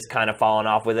I had just kind of fallen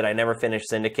off with it. I never finished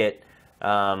Syndicate.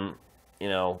 The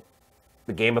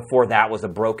game before that was a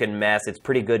broken mess. It's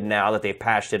pretty good now that they've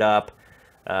patched it up.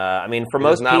 For most people...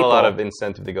 There's not a lot of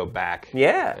incentive to go back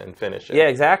and finish it. Yeah,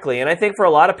 exactly. And I think for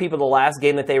a lot of people, the last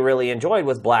game that they really enjoyed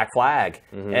was Black Flag.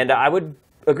 And I would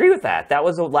agree with that. That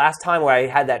was the last time where I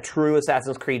had that true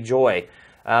Assassin's Creed joy.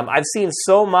 I've seen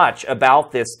so much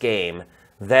about this game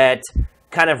that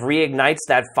kind of reignites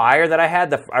that fire that I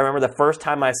had. I remember the first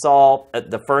time I saw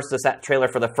the first trailer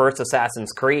for the first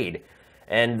Assassin's Creed,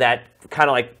 and that kind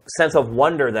of like sense of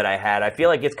wonder that I had. I feel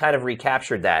like it's kind of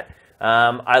recaptured that.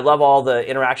 I love all the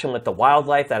interaction with the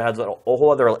wildlife. That has a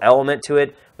whole other element to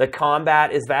it. The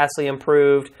combat is vastly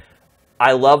improved.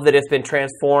 I love that it's been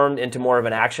transformed into more of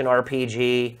an action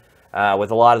RPG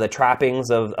with a lot of the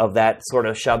trappings of that sort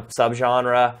of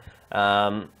subgenre.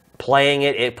 Playing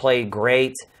it played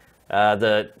great.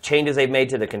 The changes they've made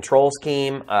to the control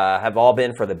scheme have all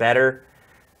been for the better.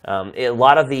 A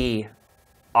lot of the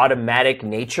automatic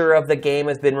nature of the game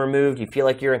has been removed. You feel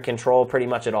like you're in control pretty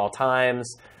much at all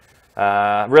times.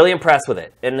 Really impressed with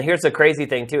it. And here's the crazy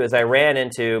thing, too, is I ran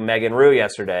into Megan Rue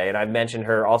yesterday, and I mentioned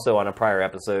her also on a prior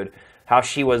episode, how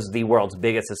she was the world's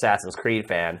biggest Assassin's Creed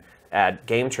fan at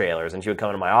game trailers. And she would come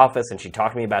into my office, and she'd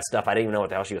talk to me about stuff I didn't even know what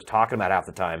the hell she was talking about half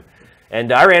the time.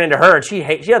 And I ran into her, and she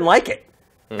doesn't like it.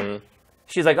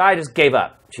 She's like, I just gave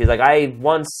up. She's like,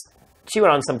 she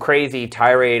went on some crazy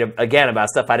tirade, again, about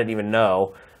stuff I didn't even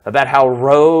know, about how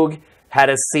Rogue had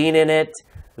a scene in it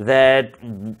that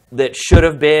should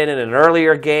have been in an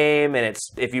earlier game, and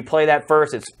if you play that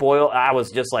first, it's spoiled. I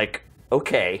was just like,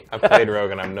 okay. I played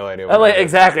Rogue, and I have no idea what I'm like,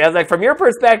 exactly. I was like, from your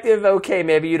perspective, okay,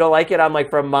 maybe you don't like it. I'm like,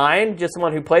 from mine, just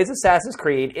someone who plays Assassin's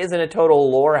Creed, isn't a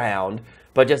total lore hound,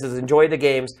 but just has enjoyed the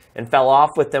games and fell off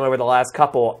with them over the last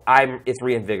couple, it's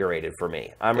reinvigorated for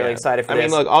me. I'm really excited for this. I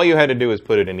mean, look, all you had to do was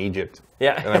put it in Egypt.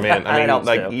 Yeah. And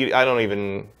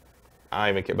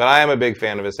but I am a big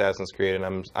fan of Assassin's Creed,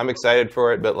 and I'm excited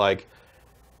for it. But like,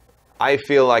 I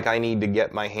feel like I need to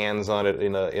get my hands on it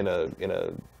in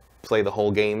a play the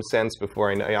whole game sense before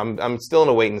I know. I'm still in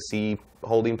a wait and see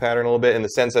holding pattern a little bit, in the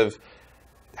sense of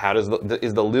is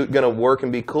the loot going to work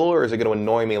and be cool, or is it going to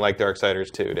annoy me like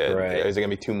Darksiders 2 did? Right. Is it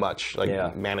going to be too much,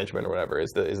 management or whatever?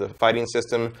 Is the fighting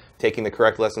system taking the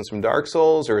correct lessons from Dark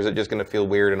Souls, or is it just going to feel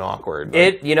weird and awkward?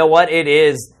 You know what? It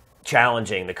is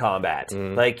challenging, the combat.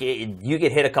 Like, you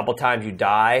get hit a couple times, you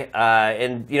die.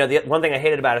 And, the one thing I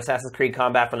hated about Assassin's Creed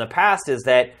combat from the past is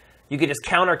that you could just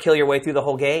counter kill your way through the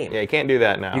whole game. Yeah, you can't do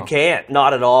that now. You can't,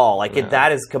 not at all. Like,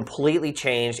 that is completely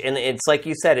changed. And it's like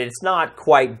you said, it's not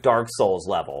quite Dark Souls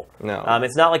level. No.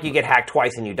 It's not like you get hacked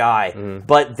twice and you die.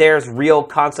 But there's real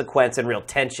consequence and real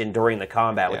tension during the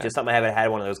combat, which is something I haven't had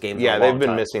in one of those games in a long they've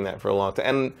been missing that for a long time.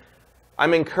 And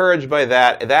I'm encouraged by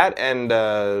that. That and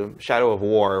Shadow of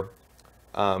War,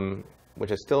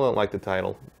 which I still don't like the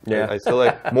title. Yeah. I still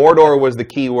like Mordor was the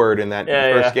key word in that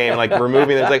first game. Like,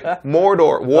 removing it's like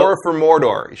Mordor, War for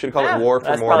Mordor. You should call it War for Mordor.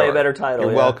 That's probably a better title.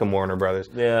 You're welcome, Warner Brothers.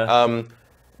 Yeah.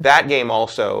 That game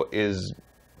also is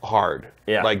hard.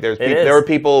 Yeah. Like, there were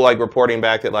people like reporting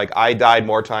back that like I died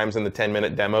more times in the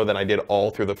 10-minute demo than I did all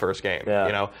through the first game.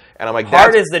 Yeah. And I'm like,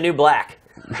 hard is the new black.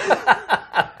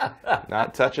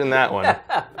 Not touching that one.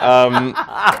 Oh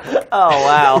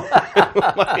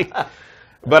wow.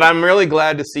 But I'm really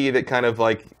glad to see that kind of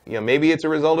like, maybe it's a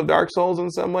result of Dark Souls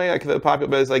in some way. Like,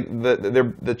 but it's like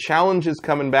the challenge is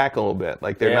coming back a little bit.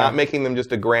 Like, they're not making them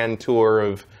just a grand tour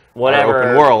of whatever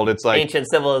open world. It's like ancient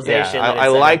civilization. Yeah, I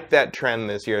like that trend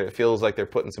this year. It feels like they're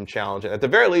putting some challenge in. At the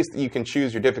very least, you can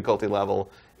choose your difficulty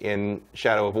level in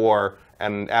Shadow of War.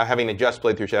 And having just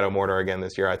played through Shadow of Mordor again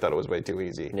this year, I thought it was way too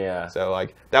easy. Yeah. So,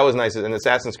 like, that was nice. And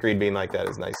Assassin's Creed being like that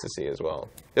is nice to see as well.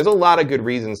 There's a lot of good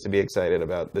reasons to be excited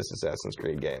about this Assassin's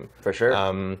Creed game. For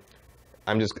sure.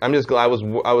 I'm just glad I'm just glad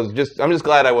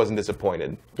I wasn't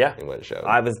disappointed. Yeah, in what it showed.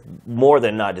 I was more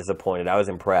than not disappointed. I was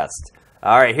impressed.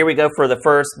 All right, here we go for the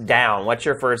first down. What's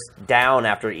your first down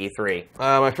after E3?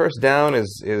 My first down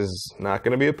is not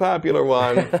going to be a popular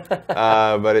one,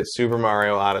 but it's Super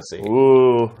Mario Odyssey.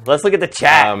 Ooh, let's look at the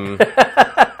chat. Look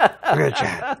at the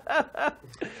chat.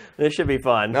 This should be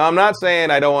fun. No, I'm not saying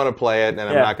I don't want to play it, and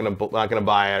I'm not gonna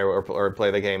buy it or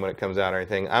play the game when it comes out or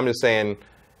anything. I'm just saying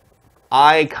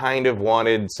I kind of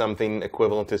wanted something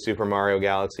equivalent to Super Mario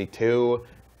Galaxy 2,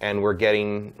 and we're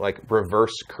getting like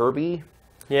reverse Kirby.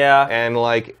 Yeah. And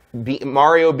like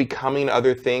Mario becoming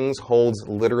other things holds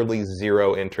literally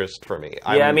zero interest for me.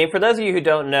 I mean, for those of you who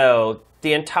don't know,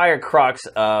 the entire crux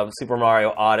of Super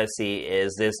Mario Odyssey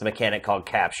is this mechanic called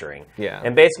capturing. Yeah.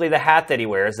 And basically the hat that he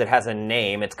wears, it has a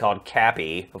name. It's called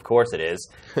Cappy. Of course it is.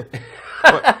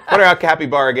 Wonder how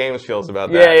Capybara Games feels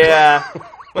about that. Yeah.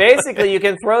 Basically, you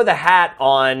can throw the hat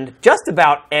on just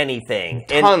about anything.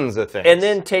 Tons of things. And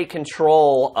then take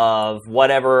control of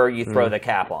whatever you throw the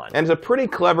cap on. And it's a pretty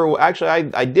clever... Actually,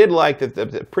 I did like that.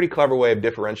 It's a pretty clever way of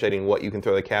differentiating what you can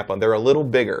throw the cap on. They're a little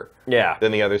bigger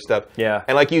than the other stuff. Yeah.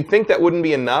 And like you'd think that wouldn't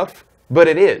be enough, but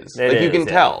it is. You can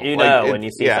tell. You know when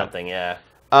you see something,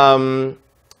 And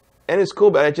it's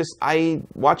cool, but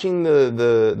watching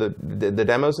the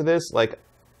demos of this, like,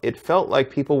 it felt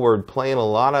like people were playing a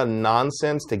lot of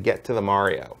nonsense to get to the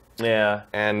Mario. Yeah.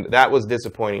 And that was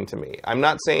disappointing to me. I'm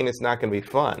not saying it's not going to be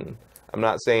fun. I'm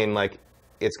not saying, like,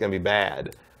 it's going to be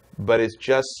bad. But it's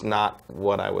just not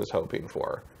what I was hoping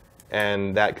for.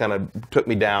 And that kind of took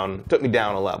me down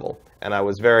a level. And I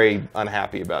was very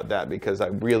unhappy about that because I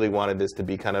really wanted this to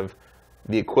be kind of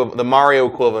the Mario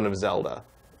equivalent of Zelda,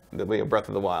 Breath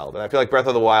of the Wild. And I feel like Breath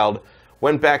of the Wild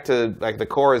went back to like the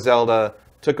core of Zelda,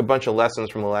 took a bunch of lessons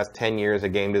from the last 10 years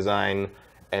of game design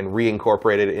and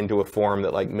reincorporated it into a form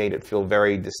that like made it feel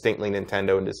very distinctly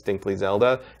Nintendo and distinctly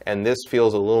Zelda. And this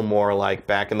feels a little more like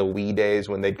back in the Wii days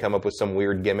when they'd come up with some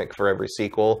weird gimmick for every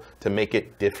sequel to make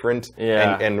it different.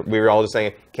 Yeah. And we were all just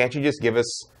saying, can't you just give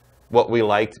us what we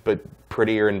liked but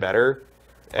prettier and better?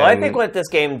 Well, I think what this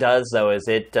game does, though, is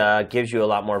it gives you a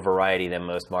lot more variety than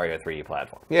most Mario 3D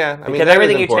platforms. Yeah, I mean, because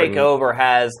everything you take over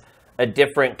has a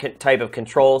different type of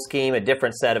control scheme, a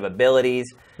different set of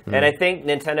abilities. And I think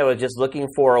Nintendo is just looking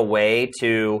for a way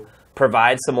to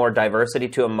provide some more diversity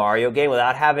to a Mario game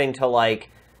without having to, like,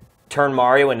 turn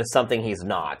Mario into something he's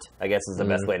not, I guess is the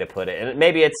best way to put it. And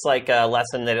maybe it's like a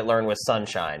lesson that it learned with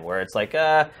Sunshine, where it's like,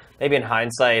 maybe in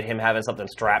hindsight, him having something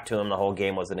strapped to him the whole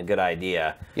game wasn't a good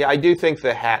idea. Yeah, I do think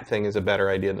the hat thing is a better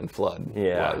idea than Flood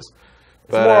was.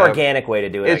 It's a more organic way to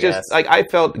do it, it's I guess. Just, like, I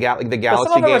felt the Galaxy games...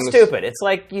 But some of them are stupid. It's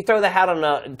like you throw the hat on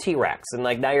a T-Rex, and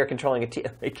like now you're controlling a T...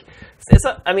 Like,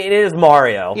 I mean, it is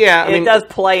Mario. Yeah, I mean... It does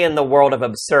play in the world of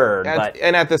absurd, but...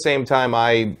 And at the same time,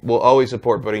 I will always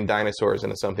support putting dinosaurs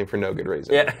into something for no good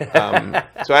reason. Yeah.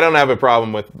 So I don't have a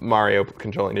problem with Mario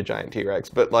controlling a giant T-Rex,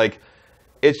 but like...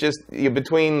 It's just,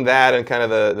 between that and kind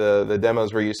of the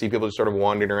demos where you see people just sort of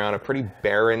wandering around a pretty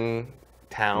barren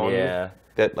town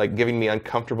that, like, giving me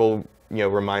uncomfortable,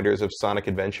 reminders of Sonic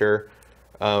Adventure.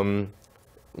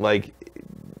 Like,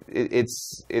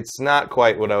 it's not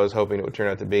quite what I was hoping it would turn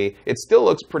out to be. It still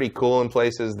looks pretty cool in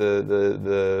places. Like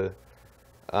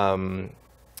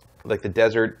the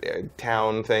desert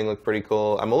town thing looked pretty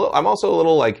cool. I'm also a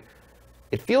little like...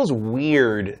 It feels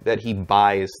weird that he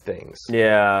buys things.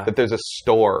 Yeah. That there's a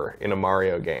store in a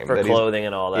Mario game. For clothing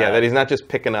and all that. Yeah, that he's not just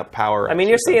picking up power. I mean,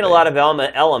 you're seeing a lot of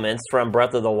elements from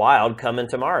Breath of the Wild come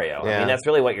into Mario. Yeah. I mean, that's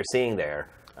really what you're seeing there.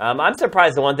 I'm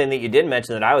surprised the one thing that you did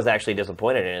mention that I was actually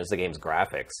disappointed in is the game's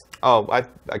graphics. Oh, I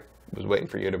was waiting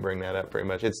for you to bring that up pretty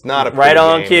much. It's not a right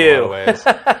on game cue. In a lot of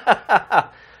ways.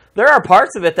 There are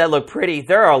parts of it that look pretty.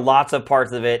 There are lots of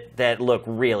parts of it that look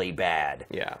really bad.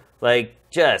 Yeah. Like,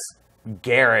 just...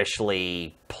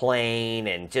 garishly plain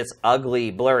and just ugly,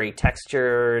 blurry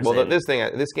textures. Well, this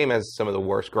game has some of the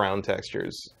worst ground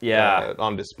textures.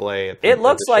 On display. It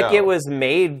looks like it was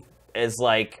made as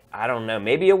like, I don't know,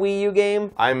 maybe a Wii U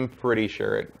game. I'm pretty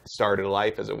sure it started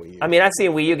life as a Wii U. I mean, I've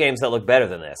seen Wii U games that look better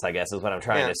than this, I guess is what I'm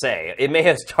trying to say. It may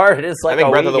have started as like I think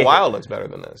a Breath Wii of the game. Wild looks better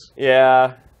than this.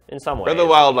 Yeah, in some ways. Breath of the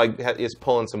Wild is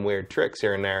pulling some weird tricks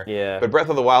here and there. Yeah. But Breath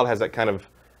of the Wild has that kind of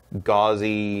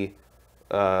gauzy,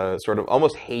 sort of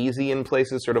almost hazy in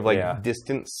places, sort of like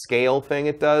distant scale thing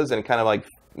it does, and it kind of like,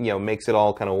 makes it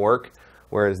all kind of work.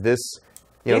 Whereas this...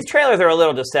 These trailers are a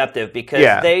little deceptive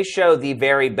because they show the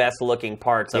very best looking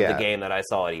parts of the game that I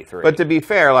saw at E3. But to be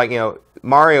fair, like,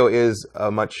 Mario is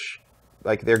a much...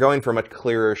 Like, they're going for a much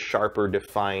clearer, sharper,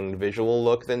 defined visual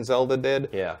look than Zelda did.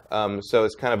 Yeah. So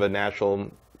it's kind of a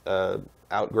natural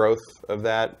outgrowth of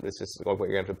that. It's just what you're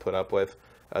going to have to put up with.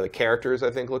 The characters,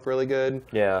 I think, look really good.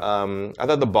 Yeah. I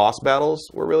thought the boss battles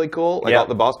were really cool. Like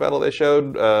the boss battle they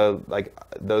showed, like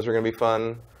those are going to be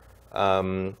fun.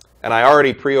 And I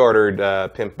already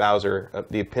pre-ordered Pimp Bowser,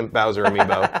 the Pimp Bowser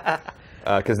amiibo,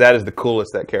 because that is the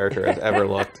coolest that character has ever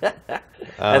looked.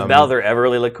 Has Bowser ever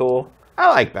really looked cool? I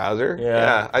like Bowser.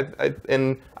 Yeah.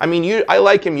 I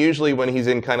like him usually when he's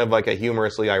in kind of like a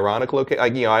humorously ironic location.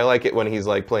 Like, I like it when he's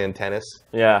like playing tennis.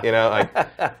 Yeah.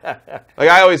 Like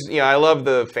I always, I love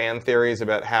the fan theories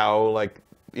about how like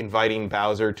inviting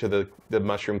Bowser to the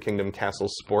Mushroom Kingdom Castle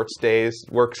sports days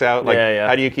works out. Like,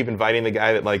 how do you keep inviting the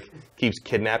guy that like keeps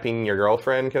kidnapping your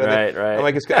girlfriend? Kind of thing? Right. I'm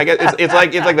like, I guess it's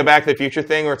like the Back to the Future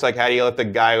thing where it's like, how do you let the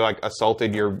guy who like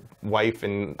assaulted your wife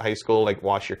in high school like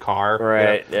wash your car?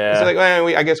 Right. Yeah. It's like, well,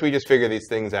 I guess we just figure these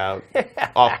things out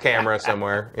off camera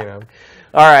somewhere.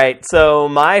 All right. So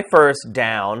my first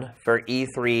down for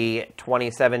E3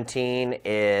 2017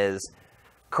 is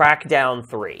Crackdown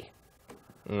 3.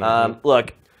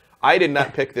 Look. I did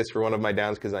not pick this for one of my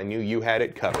downs because I knew you had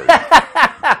it covered.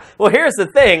 Well, here's the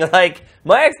thing. Like,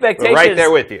 my expectations... We're right there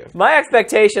with you. My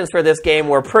expectations for this game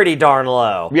were pretty darn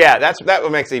low. Yeah, that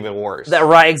what makes it even worse.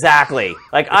 Right, exactly.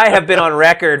 Like, I have been on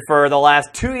record for the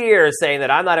last 2 years saying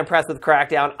that I'm not impressed with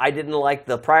Crackdown. I didn't like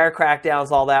the prior Crackdowns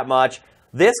all that much.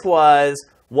 This was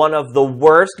one of the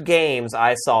worst games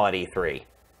I saw at E3.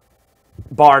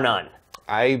 Bar none.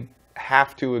 I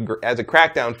have to agree. As a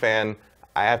Crackdown fan...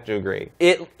 I have to agree.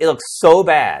 It looks so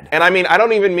bad. And I mean, I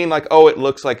don't even mean like, oh, it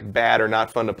looks like bad or not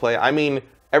fun to play. I mean,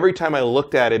 every time I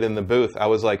looked at it in the booth, I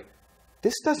was like,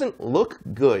 this doesn't look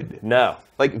good. No.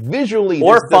 Like, visually,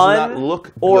 or this fun, does not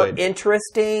look good. Or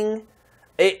interesting.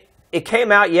 It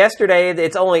came out yesterday.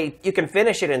 You can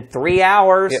finish it in 3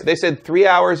 hours. Yeah, they said 3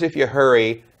 hours if you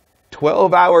hurry,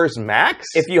 12 hours max?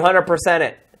 If you 100%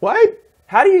 it. What?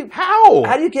 How do you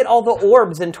get all the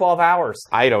orbs in 12 hours?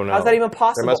 I don't know. How's that even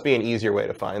possible? There must be an easier way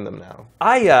to find them now.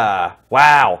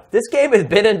 Wow. This game has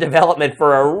been in development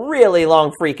for a really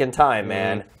long freaking time,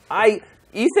 man.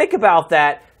 You think about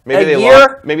that. Maybe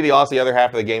they lost the other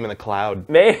half of the game in the cloud.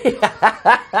 Maybe.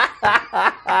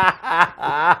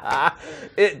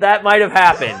 That might have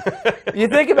happened. You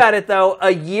think about it, though,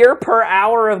 a year per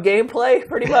hour of gameplay,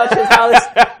 pretty much, is how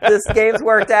this game's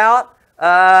worked out.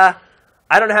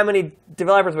 I don't know how many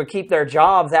developers would keep their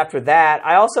jobs after that.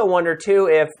 I also wonder, too,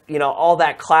 if all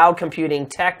that cloud computing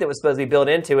tech that was supposed to be built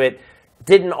into it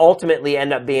didn't ultimately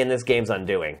end up being this game's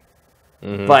undoing.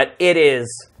 Mm-hmm. But it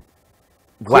is,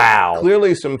 wow.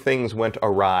 Clearly some things went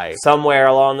awry. Somewhere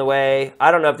along the way.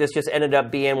 I don't know if this just ended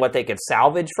up being what they could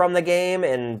salvage from the game,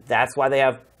 and that's why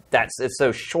it's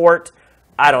so short.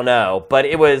 I don't know. But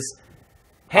it was...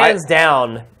 Hands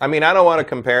down. I mean, I don't want to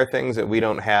compare things that we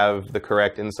don't have the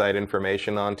correct inside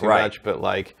information on too much, but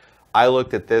like, I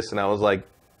looked at this and I was like,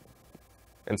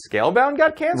 and Scalebound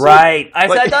got canceled? Right. I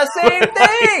said the same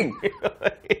thing.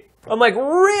 I'm like,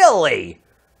 really?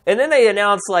 And then they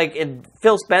announced,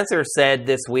 Phil Spencer said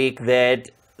this week that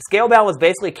Scalebound was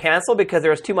basically canceled because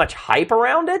there was too much hype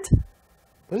around it.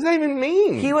 What does that even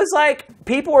mean? He was like,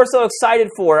 people were so excited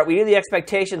for it. We knew the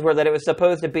expectations were that it was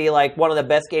supposed to be like one of the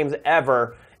best games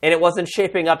ever, and it wasn't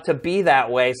shaping up to be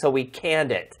that way, so we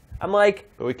canned it. I'm like...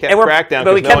 But we kept Crackdown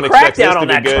because no one expects this to be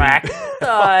good. Track.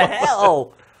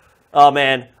 Hell. Oh,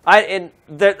 man. And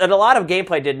a lot of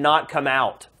gameplay did not come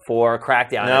out for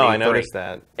Crackdown. No, I noticed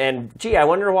that. And, I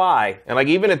wonder why. And,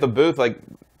 even at the booth,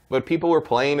 what people were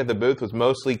playing at the booth was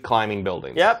mostly climbing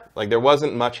buildings. Yep. There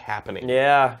wasn't much happening.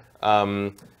 Yeah.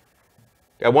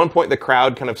 At one point, the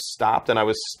crowd kind of stopped, and I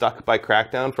was stuck by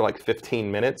Crackdown for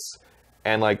 15 minutes.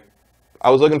 And I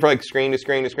was looking for screen to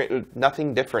screen to screen.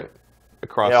 Nothing different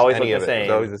across any of it. It was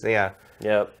always the same. Yeah.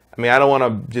 Yep. I mean, I don't want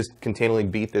to just continually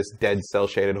beat this dead cell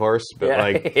shaded horse,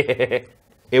 but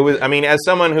it was. I mean, as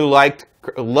someone who loved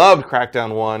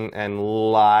Crackdown 1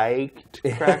 and liked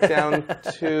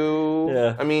Crackdown 2,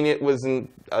 yeah. I mean, it wasn't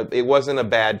a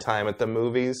bad time at the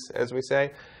movies, as we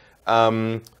say.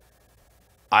 I'm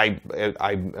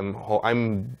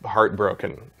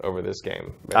heartbroken over this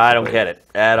game. Basically. I don't get it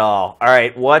at all. All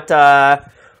right,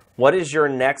 what is your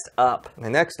next up? My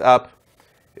next up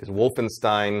is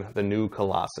Wolfenstein: The New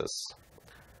Colossus,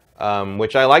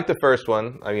 which I like the first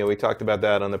one. I mean, we talked about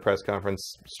that on the press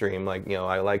conference stream. I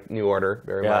like New Order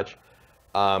very much,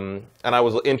 and I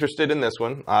was interested in this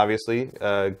one, obviously,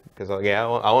 because I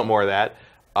want more of that.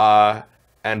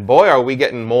 And boy, are we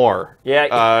getting more!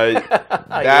 Yeah,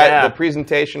 the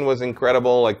presentation was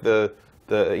incredible. At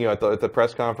the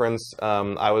press conference,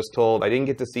 I was told I didn't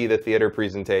get to see the theater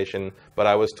presentation, but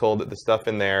I was told that the stuff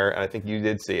in there, and I think you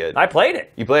did see it. I played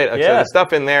it. You played it. Yeah. So the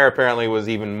stuff in there apparently was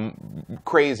even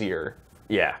crazier.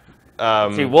 Yeah.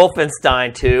 See,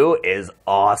 Wolfenstein 2 is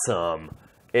awesome.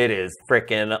 It is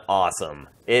freaking awesome.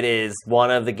 It is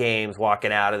one of the games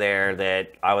walking out of there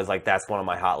that I was like, that's one of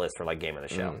my hot lists for like game of the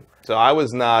show. So I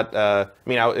was not.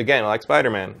 Again, like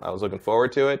Spider-Man, I was looking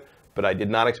forward to it, but I did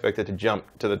not expect it to jump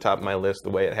to the top of my list the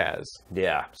way it has.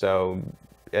 Yeah. So,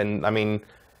 and I mean,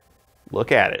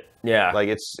 look at it. Yeah. Like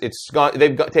it's gone.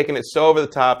 Taken it so over the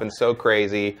top and so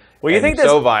crazy. Well, you and think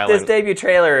so violent. This debut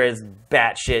trailer is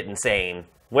batshit insane?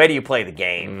 Where do you play the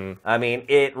game? I mean,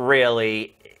 it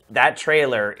really. That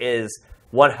trailer is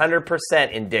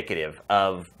 100% indicative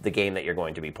of the game that you're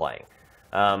going to be playing.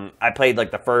 I played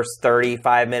like the first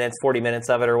 35 minutes, 40 minutes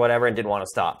of it or whatever and didn't want to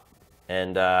stop.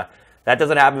 And that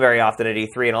doesn't happen very often at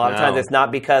E3. And a lot of times it's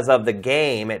not because of the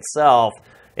game itself.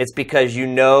 It's because you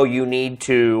know you need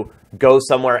to go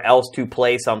somewhere else to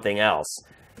play something else.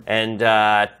 And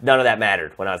none of that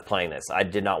mattered when I was playing this. I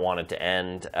did not want it to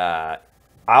end.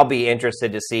 I'll be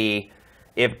interested to see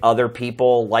if other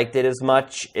people liked it as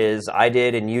much as I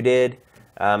did and you did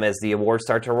as the awards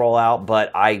start to roll out.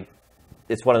 But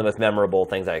it's one of the most memorable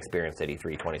things I experienced at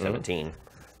E3 2017.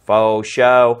 Faux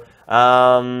show.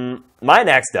 My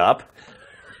next up,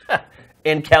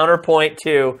 in counterpoint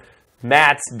to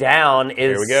Matt's down,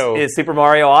 is Super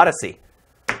Mario Odyssey.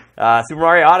 Super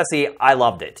Mario Odyssey, I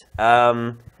loved it.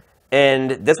 And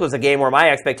this was a game where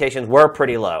my expectations were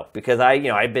pretty low because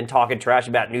I'd been talking trash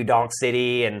about New Donk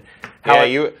City and how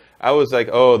I was like,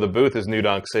 oh, the booth is New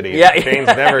Donk City. Yeah, you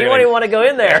wouldn't even want to go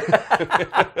in there.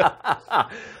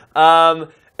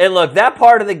 And look, that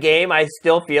part of the game I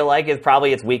still feel like is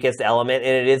probably its weakest element,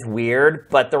 and it is weird.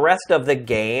 But the rest of the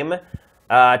game,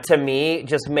 to me,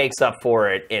 just makes up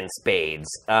for it in spades.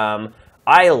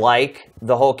 I like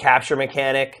the whole capture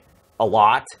mechanic a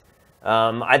lot.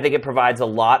 I think it provides a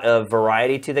lot of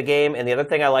variety to the game. And the other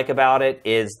thing I like about it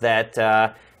is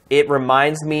that it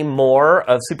reminds me more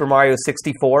of Super Mario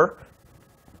 64.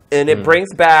 And it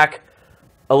brings back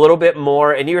a little bit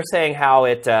more. And you were saying how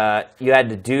you had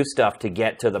to do stuff to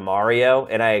get to the Mario.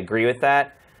 And I agree with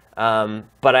that.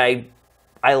 But I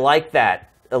like that.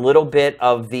 A little bit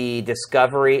of the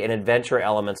discovery and adventure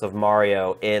elements of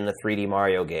Mario in the 3D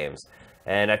Mario games.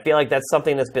 And I feel like that's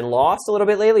something that's been lost a little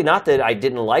bit lately. Not that I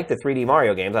didn't like the 3D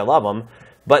Mario games. I love them.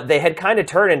 But they had kind of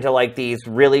turned into like these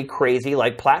really crazy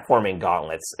like platforming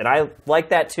gauntlets. And I like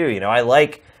that too. I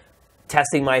like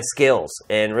testing my skills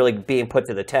and really being put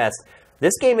to the test.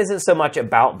 This game isn't so much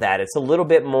about that. It's a little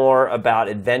bit more about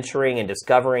adventuring and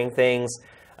discovering things.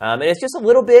 And it's just a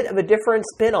little bit of a different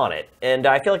spin on it. And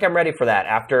I feel like I'm ready for that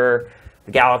after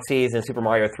the Galaxies and Super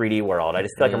Mario 3D World. I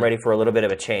just feel like I'm ready for a little bit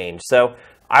of a change. So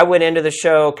I went into the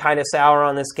show kind of sour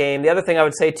on this game. The other thing I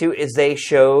would say, too, is they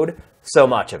showed so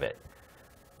much of it.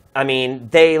 I mean,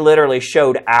 they literally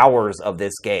showed hours of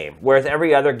this game. Whereas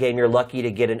every other game, you're lucky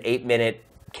to get an 8-minute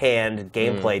canned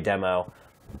gameplay demo.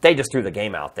 They just threw the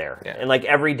game out there. Yeah. And like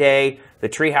every day, the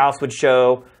Treehouse would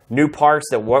show new parts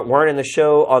that weren't in the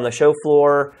show on the show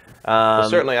floor. Well,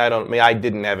 certainly, I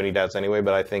didn't have any doubts anyway,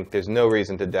 but I think there's no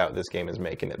reason to doubt this game is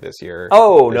making it this year.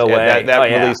 Oh, no way. That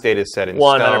release date is set in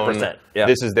 100%. stone. Yeah.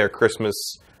 This is their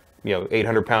Christmas,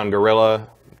 800-pound gorilla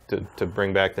to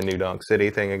bring back the New Donk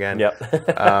City thing again. Yep.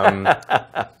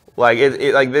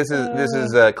 This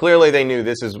is clearly they knew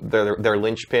this is their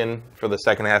linchpin for the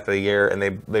second half of the year, and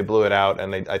they blew it out.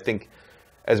 And I think,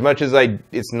 as much as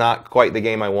it's not quite the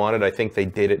game I wanted, I think they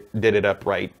did it up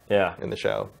right. Yeah. In the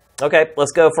show. Okay,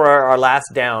 let's go for our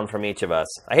last down from each of us.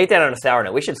 I hate that on a sour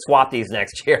note. We should swap these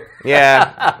next year.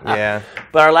 Yeah.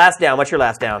 But our last down, what's your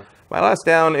last down? My last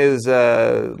down is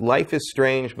Life is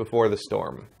Strange Before the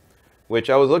Storm, which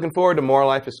I was looking forward to more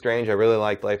Life is Strange. I really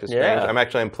liked Life is Strange.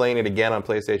 I'm playing it again on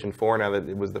PlayStation 4 now that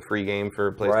it was the free game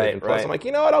for PlayStation Plus. Right. I'm like,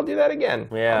 you know what? I'll do that again.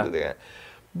 Yeah. I'll do that.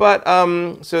 But,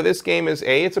 so this game is,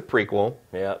 it's a prequel.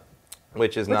 Yep.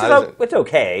 It's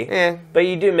okay. But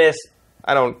you do miss...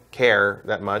 I don't care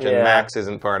that much, and Max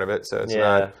isn't part of it, so it's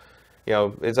not.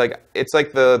 It's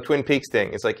like the Twin Peaks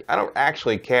thing. It's like I don't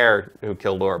actually care who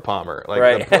killed Laura Palmer.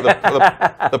 Like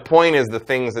the point is the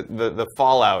things that the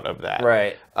fallout of that.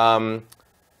 Right.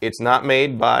 It's not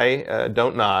made by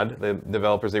Don't Nod, the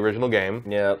developers of the original game.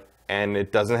 Yep. And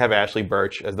it doesn't have Ashley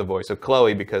Birch as the voice of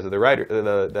Chloe because of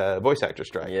the voice actor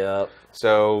strike. Yep.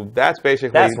 So that's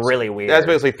really weird. That's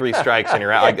basically 3 strikes and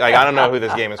you're out. I don't know who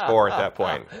this game is for at that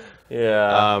point.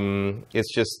 Yeah.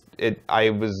 It's just I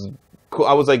was cool.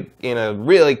 I was like in a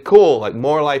really cool, like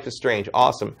more Life is Strange,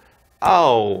 awesome.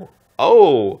 Oh.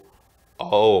 Well,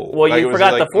 you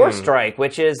forgot the fourth strike,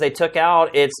 which is they took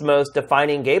out its most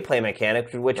defining gameplay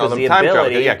mechanic, which was the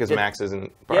ability. Yeah, because Max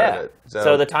isn't part of it.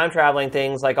 So the time traveling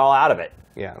thing's like all out of it.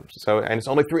 Yeah. And it's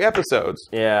only 3 episodes.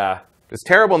 Yeah. It's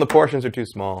terrible and the portions are too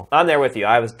small. I'm there with you.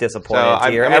 I was disappointed So,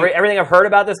 to hear. I mean- Everything I've heard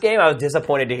about this game, I was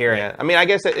disappointed to hear it. Yeah, I mean, I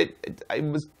guess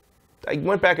I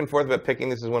went back and forth about picking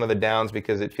this as one of the downs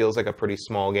because it feels like a pretty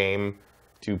small game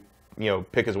to,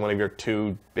 pick as one of your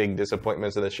 2 big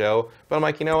disappointments of the show. But I'm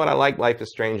like, you know what? I like Life is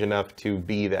Strange enough to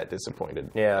be that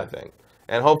disappointed. Yeah. I think.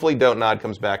 And hopefully Don't Nod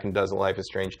comes back and does a Life is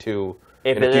Strange 2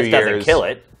 If in a it few just doesn't years. kill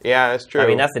it. Yeah, that's true. I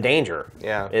mean, that's the danger.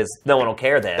 Yeah. Is no one will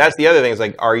care then. That's the other thing. Is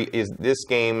like, is this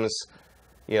game's,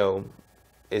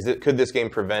 could this game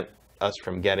prevent us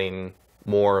from getting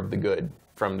more of the good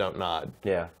from Don't Nod?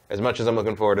 Yeah. As much as I'm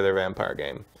looking forward to their vampire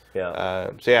game.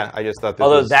 Yeah. So yeah, I just thought this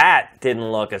Although was, that didn't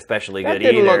look especially that good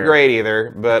didn't either. look great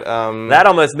either. But That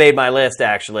almost made my list,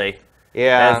 actually.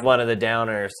 yeah. As one of the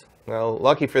downers. Well,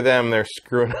 lucky for them, they're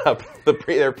screwing up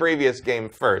their previous game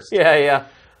first. Yeah,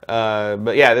 yeah.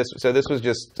 But yeah, this was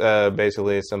just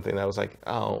basically something that was like,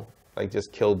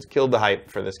 just killed the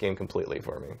hype for this game completely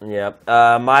for me. Yep.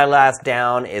 My last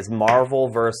down is Marvel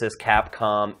vs.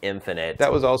 Capcom Infinite.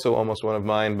 That was also almost one of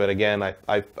mine, but again,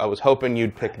 I was hoping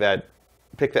you'd pick that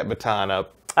baton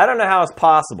up. I don't know how it's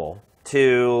possible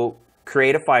to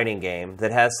create a fighting game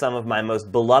that has some of my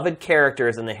most beloved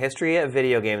characters in the history of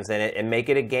video games in it and make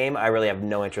it a game I really have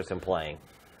no interest in playing.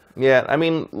 Yeah, I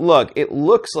mean, look, it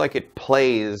looks like it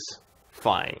plays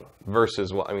fine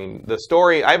versus the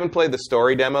story. I haven't played the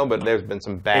story demo, but there's been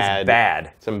some bad. It's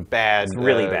bad. Some bad. It's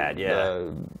really bad,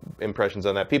 yeah. Impressions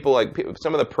on that. People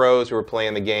some of the pros who were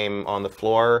playing the game on the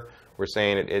floor were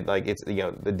saying it's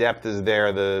the depth is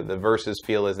there, the versus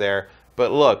feel is there,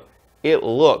 but look, it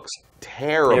looks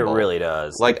terrible. It really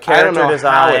does. Like, The I don't know character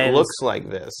how it designs- looks like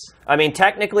this. I mean,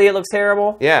 technically it looks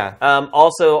terrible. Yeah.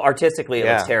 Also, artistically it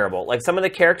looks Yeah. terrible. Like, some of the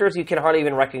characters, you can hardly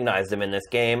even recognize them in this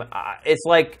game. It's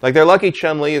like Like, they're lucky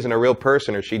Chun-Li isn't a real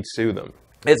person or she'd sue them.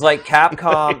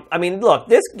 Capcom. I mean, look,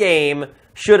 this game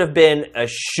should have been a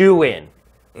shoo-in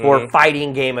for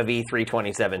fighting game of E3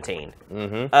 2017.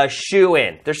 A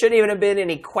shoo-in. There shouldn't even have been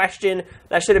any question.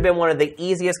 That should have been one of the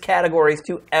easiest categories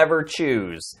to ever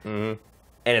choose.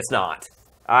 And it's not.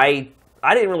 I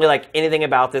didn't really like anything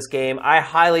about this game. I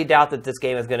highly doubt that this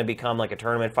game is going to become like a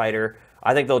tournament fighter.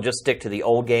 I think they'll just stick to the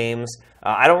old games.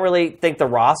 I don't really think the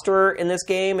roster in this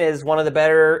game is one of the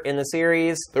better in the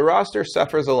series. The roster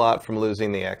suffers a lot from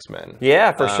losing the X-Men.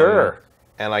 Yeah, for sure.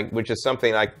 And which is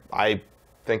something I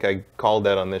think I called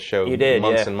that on this show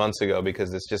months and months ago,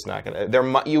 because it's just not going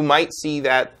to. You might see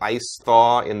that ice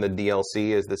thaw in the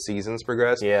DLC as the seasons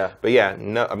progress. Yeah. But yeah,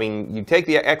 no. I mean, you take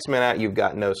the X-Men out, you've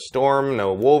got no Storm,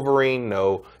 no Wolverine,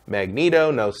 no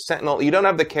Magneto, no Sentinel. You don't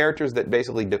have the characters that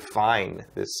basically define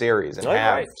this series and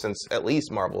have since at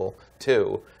least Marvel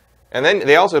 2. And then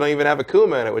they also don't even have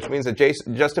Akuma in it, which means that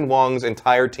Justin Wong's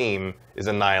entire team is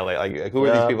annihilated. Like, who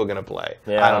are these people going to play?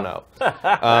 Yeah. I don't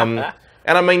know.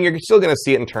 And I mean, you're still going to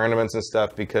see it in tournaments and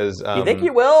stuff because. You think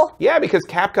you will? Yeah, because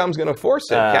Capcom's going to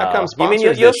force it. Capcom sponsors You mean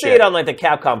you'll this see shit. it on like the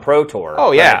Capcom Pro Tour?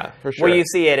 Oh yeah, for sure. Where you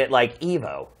see it at like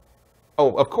Evo.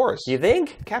 Oh, of course. You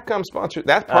think? Capcom sponsors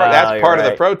that's part of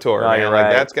the Pro Tour. Oh, Man. you're Like,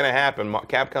 right. that's going to happen.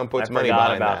 Capcom puts money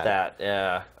Forgot behind about that.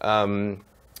 Yeah.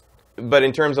 But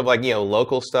in terms of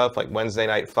local stuff like Wednesday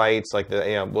night fights, like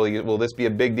will this be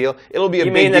a big deal? It'll be a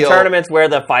You big mean deal. the tournaments where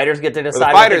the fighters get to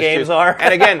decide what the games are?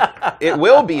 And again, it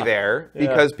will be there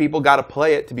because people got to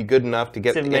play it to be good enough to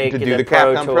get to do the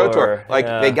Capcom Pro Tour. Like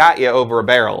they got you over a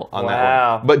barrel on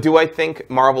that one. But do I think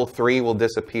Marvel 3 will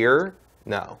disappear?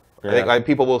 No. I think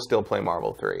people will still play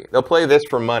Marvel 3. They'll play this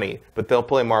for money, but they'll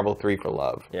play Marvel 3 for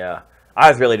love. Yeah. I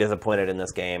was really disappointed in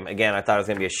this game. Again, I thought it was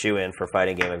going to be a shoo-in for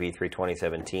fighting game of E3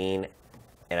 2017,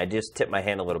 and I just tipped my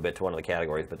hand a little bit to one of the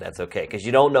categories, but that's okay, because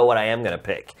you don't know what I am going to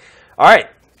pick. All right,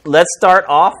 let's start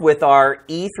off with our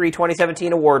E3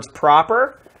 2017 awards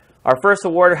proper. Our first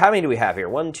award, how many do we have here?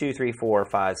 1, 2, 3, 4,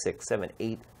 5, 6, 7,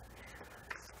 8,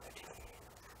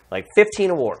 15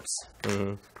 awards.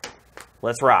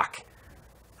 Let's rock.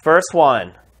 First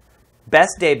one,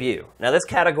 Best Debut. Now, this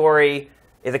category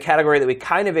is a category that we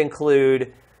kind of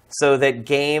include so that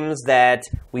games that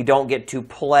we don't get to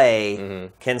play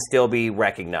can still be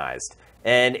recognized.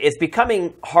 And it's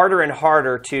becoming harder and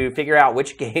harder to figure out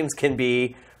which games can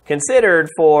be considered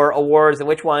for awards and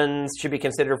which ones should be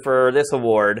considered for this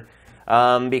award.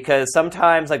 Because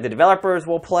sometimes the developers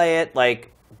will play it,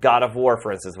 like God of War,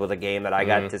 for instance, was a game that I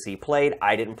got to see played.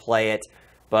 I didn't play it.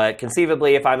 But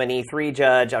conceivably, if I'm an E3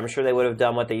 judge, I'm sure they would have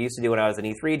done what they used to do when I was an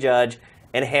E3 judge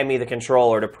and hand me the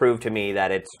controller to prove to me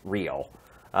that it's real.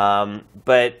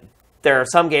 But there are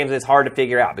some games it's hard to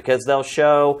figure out because they'll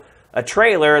show a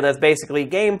trailer that's basically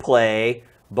gameplay,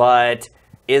 but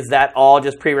is that all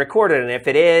just pre-recorded? And if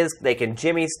it is, they can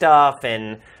jimmy stuff.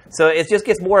 And so it just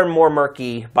gets more and more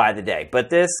murky by the day. But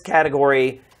this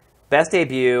category Best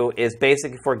debut is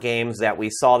basically for games that we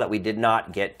saw that we did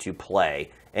not get to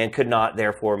play and could not,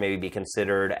 therefore, maybe be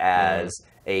considered as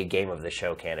a game of the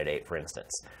show candidate, for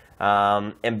instance.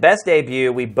 And best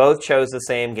debut, we both chose the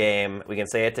same game. We can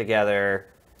say it together.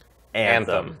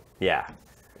 Anthem. Yeah.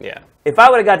 Yeah. If I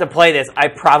would have got to play this, I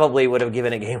probably would have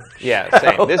given it game of the Yeah,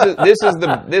 show. same.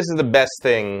 This is the best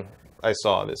thing I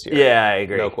saw this year. Yeah, I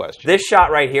agree. No question. This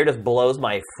shot right here just blows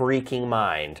my freaking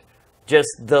mind. Just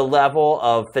the level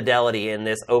of fidelity in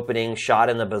this opening shot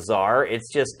in the bazaar,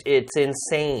 it's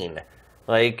insane.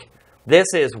 Like, this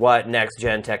is what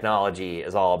next-gen technology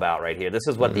is all about right here. This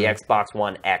is what the Xbox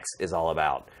One X is all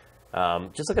about.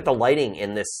 Just look at the lighting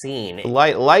in this scene.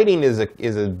 Lighting is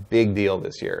a big deal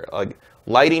this year. Like,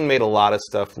 lighting made a lot of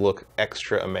stuff look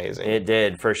extra amazing. It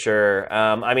did, for sure.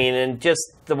 I mean, and just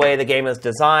the way the game is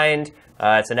designed,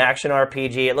 it's an action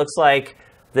RPG. It looks like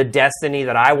the Destiny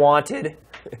that I wanted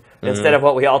instead of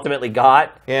what we ultimately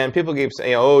got. Yeah, and people keep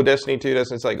saying, "Oh, Destiny 2,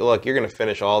 Destiny." It's like, look, you're going to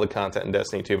finish all the content in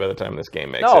Destiny 2 by the time this game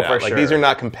makes it out. For Like, sure. these are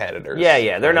not competitors.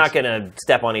 Yeah, they're not going to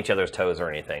step on each other's toes or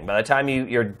anything. By the time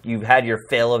you've had your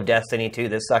fill of Destiny 2,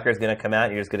 this sucker's going to come out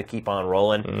and you're just going to keep on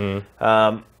rolling.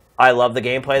 I love the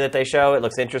gameplay that they show. It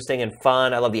looks interesting and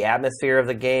fun. I love the atmosphere of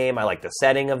the game. I like the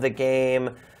setting of the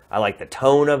game. I like the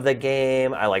tone of the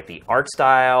game. I like the art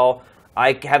style.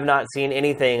 I have not seen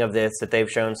anything of this that they've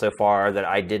shown so far that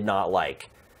I did not like.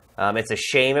 It's a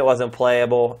shame it wasn't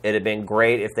playable. It had been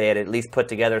great if they had at least put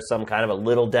together some kind of a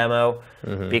little demo,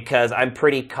 because I'm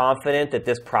pretty confident that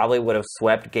this probably would have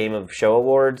swept Game of Show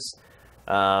Awards.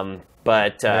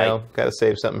 But got to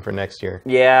save something for next year.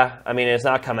 yeah, I mean, it's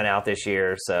not coming out this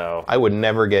year, so I would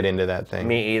never get into that thing.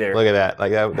 Me either. Look at that.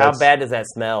 Like how that's, bad does that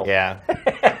smell? Yeah.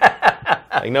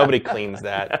 Like, nobody cleans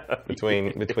that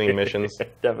between missions.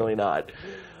 Definitely not.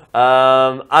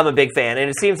 I'm a big fan,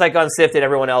 and it seems like on Sifted,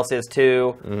 everyone else is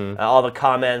too. All the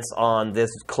comments on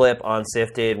this clip on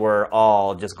Sifted were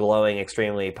all just glowing,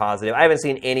 extremely positive. I haven't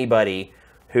seen anybody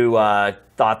who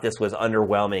thought this was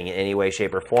underwhelming in any way,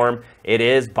 shape, or form. It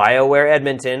is BioWare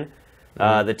Edmonton,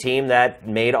 the team that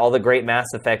made all the great Mass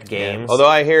Effect games. Although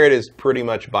I hear it is pretty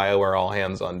much BioWare all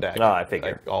hands on deck. Oh, I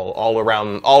figure. Like all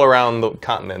around the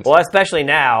continent. Well, especially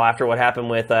now after what happened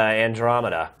with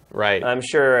Andromeda. Right. I'm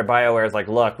sure BioWare is like,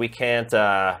 look, we can't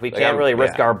really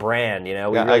risk our brand. You know,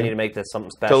 we really need to make this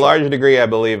something special. To a large degree, I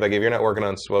believe, like, if you're not working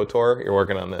on SWTOR, you're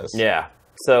working on this. Yeah.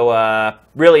 So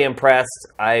really impressed.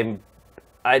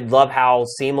 I love how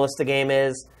seamless the game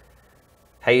is.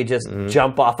 How you just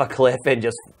jump off a cliff and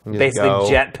just basically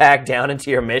jetpack down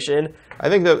into your mission. I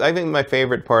think my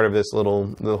favorite part of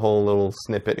the whole little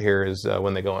snippet here is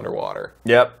when they go underwater.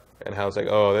 Yep. And how it's like,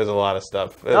 oh, there's a lot of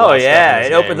stuff. It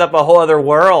opens up a whole other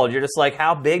world. You're just like,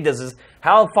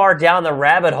 how far down the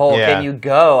rabbit hole can you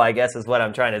go, I guess is what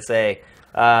I'm trying to say.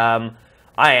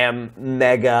 I am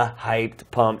mega hyped,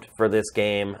 pumped for this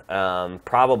game.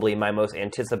 Probably my most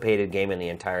anticipated game in the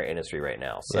entire industry right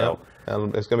now. So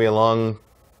it's going to be a long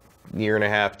year and a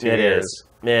half, 2 years. Is.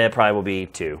 It probably will be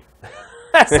 2.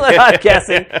 That's what I'm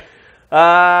guessing.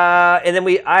 And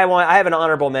then I have an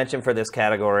honorable mention for this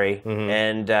category,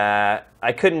 and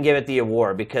I couldn't give it the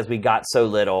award because we got so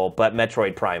little, but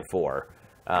Metroid Prime 4.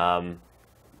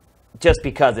 Just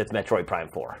because it's Metroid Prime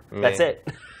 4. That's it.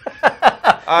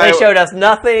 They showed us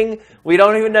nothing. We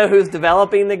don't even know who's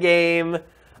developing the game.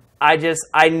 I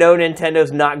know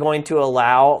Nintendo's not going to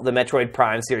allow the Metroid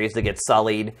Prime series to get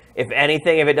sullied. If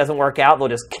anything, if it doesn't work out, they'll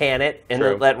just can it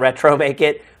and let Retro make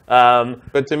it.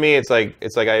 But to me, it's like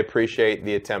I appreciate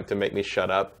the attempt to make me shut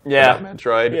up about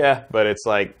Metroid. Yeah. But it's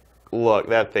like, look,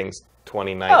 that thing's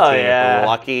 2019. Oh, yeah. If we're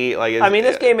lucky. Like,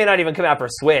 this game may not even come out for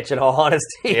Switch, in all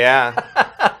honesty. Yeah.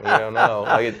 You don't know.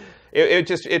 Like,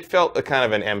 it felt a kind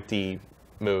of an empty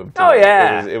move. Oh,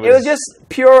 yeah. It was just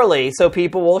purely so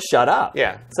people will shut up.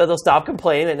 Yeah. So they'll stop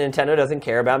complaining that Nintendo doesn't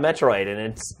care about Metroid, and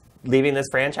it's leaving this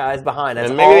franchise behind. That's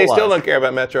and maybe they still don't care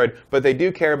about Metroid, but they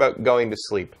do care about going to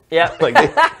sleep. Yeah. Like,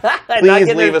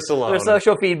 please leave us alone. Their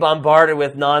social feed bombarded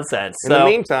with nonsense. In the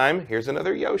meantime, here's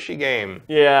another Yoshi game.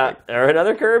 Yeah, or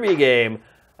another Kirby game.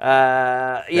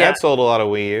 That sold a lot of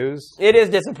Wii U's. It is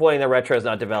disappointing that Retro's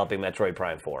not developing Metroid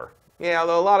Prime 4. Yeah,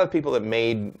 although a lot of people that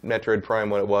made Metroid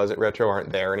Prime when it was at Retro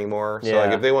aren't there anymore. So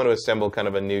like, if they want to assemble kind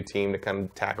of a new team to kind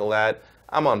of tackle that,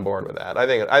 I'm on board with that. I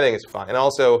think it's fine. And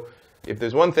also, if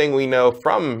there's one thing we know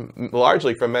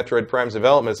largely from Metroid Prime's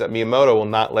development, is that Miyamoto will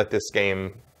not let this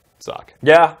game suck.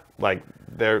 Yeah. Like,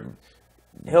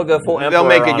 he'll go full Emperor they'll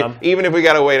make it, on him. even if we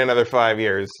got to wait another 5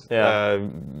 years. Yeah.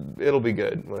 It'll be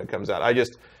good when it comes out.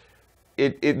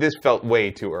 This felt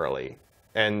way too early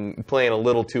and playing a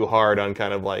little too hard on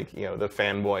kind of like, the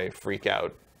fanboy freak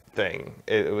out thing.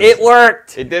 It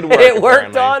worked. It did work. It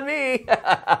worked apparently. on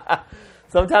me.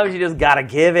 Sometimes you just gotta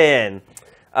give in.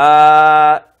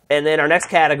 And then our next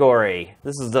category.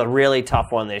 This is a really tough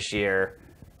one this year.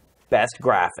 Best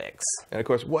graphics. And of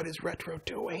course, what is Retro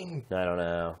doing? I don't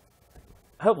know.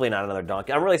 Hopefully not another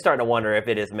Donkey. I'm really starting to wonder if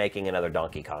it is making another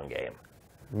Donkey Kong game.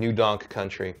 New Donk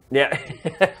Country. Yeah.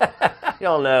 I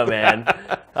don't know, man.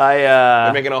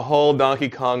 They're making a whole Donkey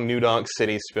Kong New Donk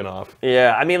City spinoff.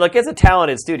 Yeah, I mean, look, it's a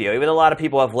talented studio. Even a lot of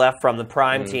people have left from the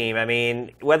Prime team. I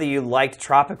mean, whether you liked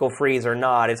Tropical Freeze or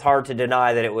not, it's hard to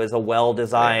deny that it was a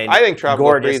well-designed, I think Tropical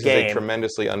gorgeous Freeze game. is a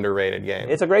tremendously underrated game.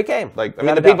 It's a great game. Like, I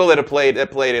mean, the people that have played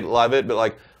it love it, but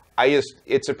like,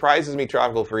 it surprises me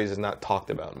Tropical Freeze is not talked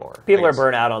about more. People are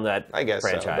burnt out on that I guess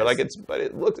franchise. so, but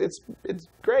it's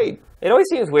great. It always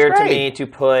seems weird to me to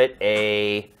put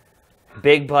a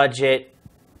big budget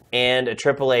and a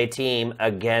AAA team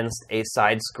against a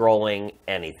side-scrolling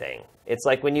anything. It's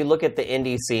like when you look at the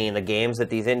indie scene, the games that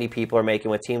these indie people are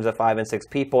making with teams of 5 and 6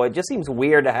 people, it just seems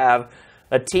weird to have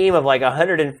a team of like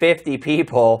 150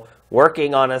 people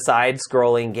working on a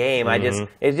side-scrolling game.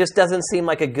 It just doesn't seem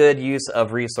like a good use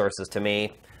of resources to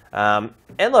me. And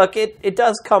look, it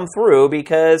does come through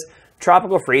because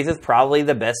Tropical Freeze is probably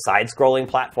the best side-scrolling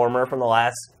platformer from the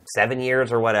last 7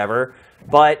 years or whatever.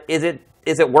 But is it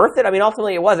worth it? I mean,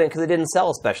 ultimately it wasn't because it didn't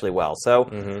sell especially well.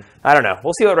 So, I don't know.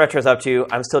 We'll see what Retro's up to.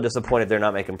 I'm still disappointed they're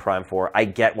not making Prime 4. I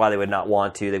get why they would not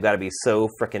want to. They've got to be so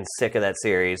freaking sick of that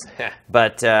series.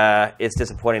 But it's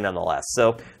disappointing nonetheless.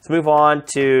 So, let's move on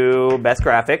to Best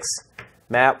Graphics.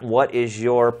 Matt, what is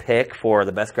your pick for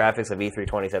the Best Graphics of E3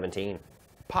 2017?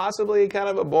 Possibly kind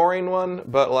of a boring one,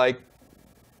 but like,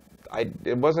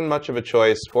 it wasn't much of a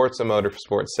choice. Forza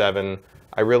Motorsport 7.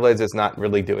 I realize it's not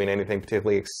really doing anything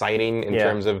particularly exciting in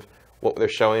terms of what they're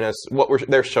showing us,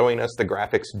 they're showing us the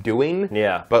graphics doing.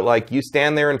 Yeah. But like, you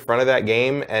stand there in front of that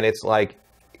game, and it's like,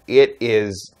 it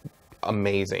is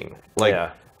amazing.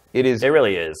 Like, it is. It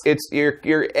really is. It's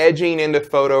you're edging into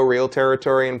photoreal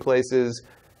territory in places.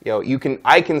 You know,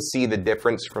 I can see the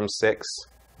difference from 6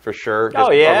 for sure. Just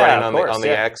running on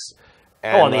the X.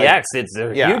 And on the X, it's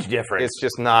a huge difference. It's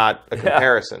just not a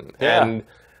comparison. And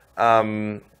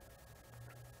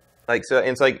like, so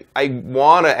it's like, I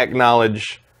want to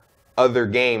acknowledge other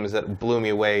games that blew me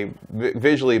away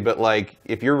visually, but like,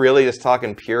 if you're really just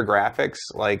talking pure graphics,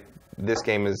 like, this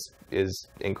game is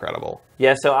incredible.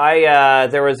 Yeah, so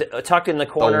there was tucked in the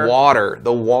corner.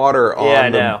 The water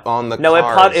on the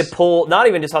cars. It pulled, not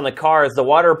even just on the cars, the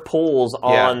water pools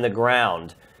on the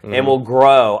ground and will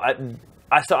grow.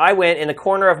 So I went in the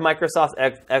corner of Microsoft's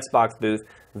Xbox booth.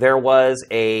 There was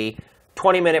a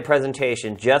 20-minute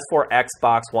presentation just for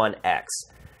Xbox One X.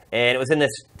 And it was in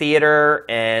this theater,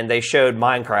 and they showed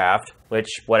Minecraft, which,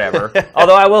 whatever.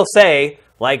 Although I will say,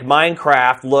 like,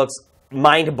 Minecraft looks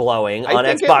mind-blowing on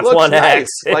Xbox One X.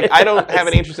 Like, I don't have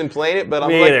any interest in playing it, but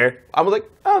I was like,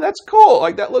 oh, that's cool.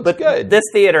 Like, that looks good. This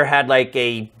theater had, like,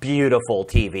 a beautiful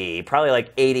TV, probably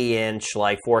like 80-inch,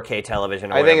 like 4K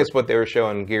television. I think it's what they were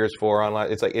showing Gears 4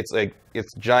 online.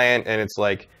 It's giant, and it's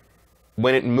like,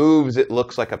 when it moves, it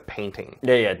looks like a painting.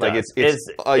 Yeah, it does. Like,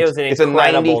 it's a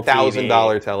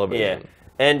 $90,000 television. Yeah.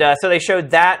 And so they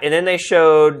showed that, and then they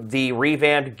showed the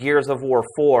revamped Gears of War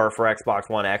 4 for Xbox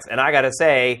One X. And I got to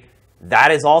say,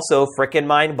 that is also freaking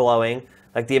mind-blowing,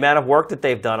 like the amount of work that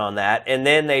they've done on that. And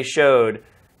then they showed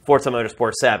Forza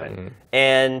Motorsport 7.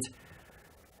 And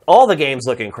all the games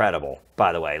look incredible,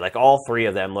 by the way. Like, all 3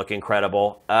 of them look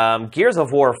incredible. Gears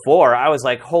of War 4, I was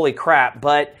like, holy crap.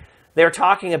 But they were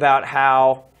talking about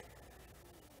how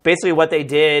basically what they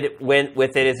did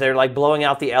with it is they're like blowing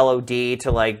out the LOD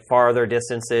to like farther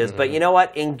distances. But you know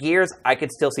what? In Gears, I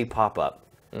could still see pop-up.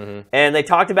 And they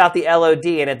talked about the LOD,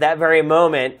 and at that very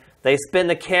moment, they spin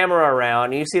the camera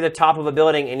around, and you see the top of a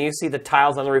building, and you see the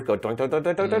tiles on the roof go doink, doink, doink,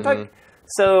 doink, doink, doink.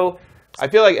 So I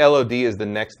feel like LOD is the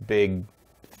next big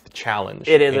challenge.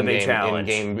 It is a big challenge.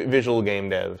 In visual game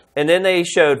dev. And then they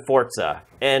showed Forza,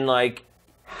 and like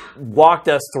walked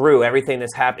us through everything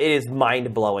that's happened. It is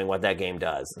mind-blowing what that game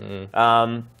does.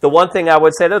 The one thing I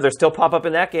would say, though, there's still pop-up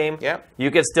in that game. Yeah. You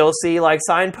could still see like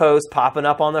signposts popping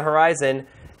up on the horizon.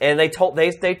 And they told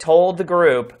the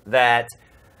group that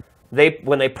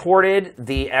when they ported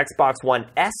the Xbox One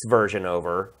S version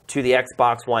over to the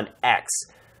Xbox One X,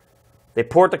 they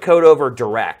port the code over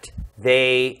direct.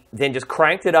 They then just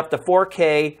cranked it up to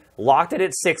 4K, locked it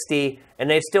at 60, and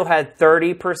they still had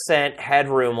 30%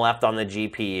 headroom left on the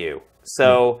GPU.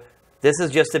 So this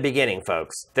is just the beginning,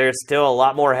 folks. There's still a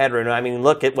lot more headroom. I mean,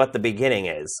 look at what the beginning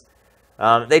is.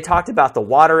 They talked about the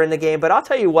water in the game, but I'll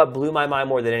tell you what blew my mind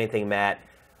more than anything, Matt,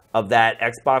 of that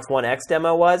Xbox One X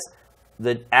demo was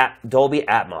Dolby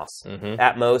Atmos.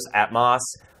 Atmos.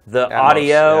 The Atmos,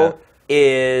 audio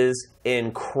is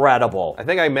incredible. I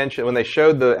think I mentioned when they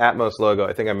showed the Atmos logo.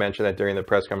 I think I mentioned that during the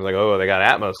press conference. Like, oh, they got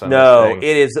Atmos on No, this thing.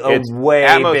 it is a way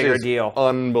Atmos bigger is deal.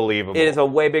 Unbelievable. It is a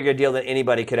way bigger deal than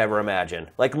anybody could ever imagine.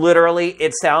 Like, literally,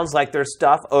 it sounds like there's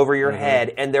stuff over your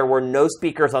head, and there were no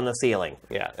speakers on the ceiling.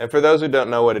 Yeah, and for those who don't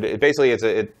know what it is, basically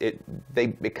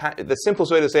the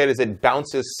simplest way to say it is it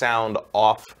bounces sound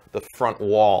off the front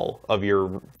wall of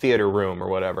your theater room or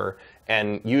whatever,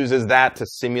 and uses that to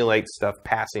simulate stuff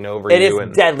passing over It you.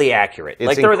 is deadly accurate. It's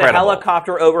like, there was a incredible.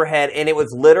 helicopter overhead, and it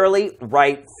was literally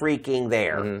right freaking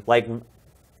there. Like,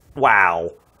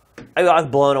 wow. I was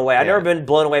blown away. I've never been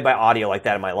blown away by audio like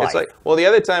that in my life. It's like, well, the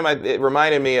other time it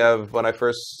reminded me of when I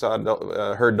first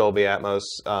heard Dolby Atmos.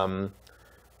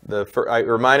 It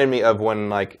reminded me of when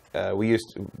we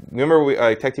used to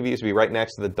remember Tech TV used to be right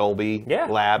next to the Dolby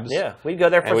Labs. Yeah, we'd go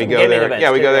there for and some we go gaming there. events.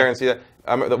 Yeah, we go there and see that.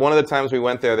 One of the times we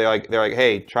went there, they're like,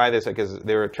 hey, try this because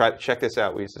check this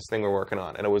out. We use this thing we're working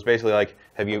on, and it was basically like,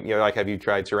 have you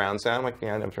tried surround sound? I'm like,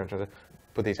 yeah, I'm trying to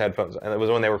put these headphones on. And it was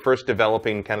when they were first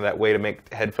developing kind of that way to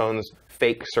make headphones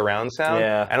fake surround sound.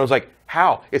 Yeah. And I was like,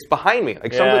 how? It's behind me.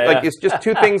 Like like it's just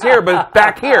two things here, but it's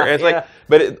back here. And it's like,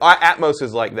 but Atmos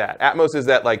is like that. Atmos is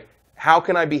that like, how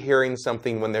can I be hearing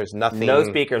something when there's nothing? No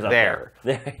speakers there. Up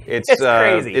there. It's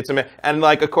crazy. It's and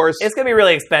like of course it's gonna be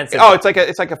really expensive. Oh, it's like a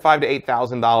 $5,000 to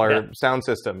 $8,000 sound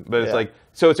system, but it's like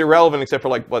so it's irrelevant except for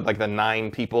like the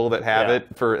 9 people that have it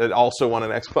for it also want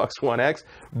an Xbox One X.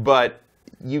 But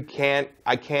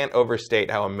I can't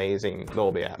overstate how amazing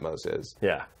Dolby Atmos is.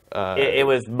 Yeah. It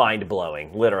was mind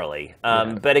blowing, literally.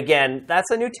 But again,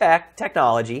 that's a new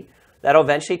technology. That'll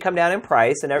eventually come down in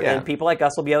price, and people like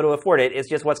us will be able to afford it. It's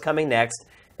just what's coming next,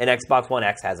 and Xbox One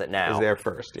X has it now. Is there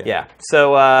first, Yeah.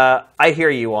 So I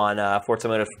hear you on Forza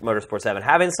Motorsport 7.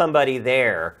 Having somebody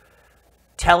there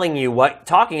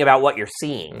talking about what you're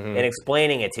seeing and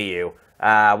explaining it to you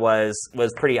was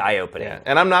pretty eye-opening. Yeah.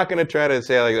 And I'm not going to try to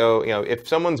say, like, if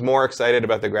someone's more excited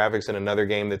about the graphics in another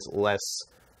game that's less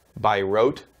by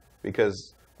rote,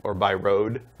 or by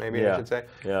road, maybe I should say.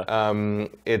 Yeah. I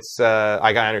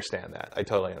understand that. I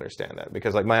totally understand that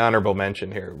because like my honorable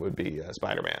mention here would be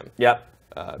Spider-Man. Yep.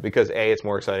 Because A, it's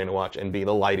more exciting to watch, and B,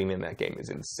 the lighting in that game is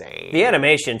insane. The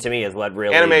animation to me is what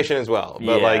really animation as well.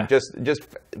 But like just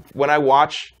when I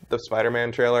watch the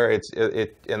Spider-Man trailer, or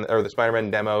the Spider-Man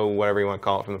demo, whatever you want to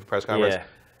call it from the press conference. Yeah.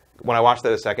 When I watched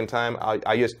that a second time,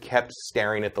 I just kept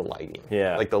staring at the lighting.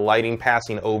 Yeah. Like the lighting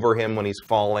passing over him when he's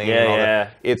falling. Yeah, and all yeah.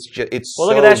 That. It's Well, so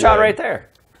look at that shot good. right there.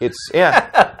 It's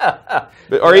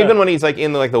or even when he's like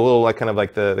in the little like kind of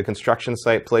like the construction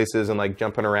site places and like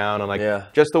jumping around and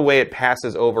like just the way it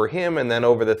passes over him and then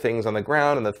over the things on the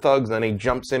ground and the thugs and then he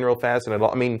jumps in real fast and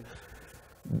I mean,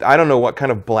 I don't know what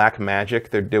kind of black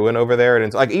magic they're doing over there, and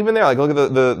it's like even there, like look at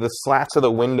the slats of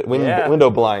the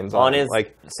window blinds on his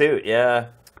like suit. Yeah.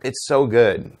 It's so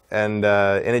good, and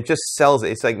it just sells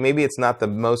it. It's like maybe it's not the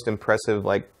most impressive,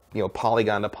 like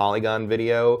polygon to polygon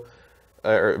video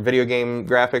or video game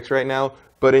graphics right now,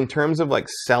 but in terms of like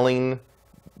selling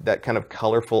that kind of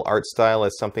colorful art style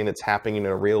as something that's happening in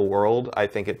a real world, I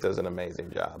think it does an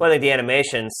amazing job. Well, I think the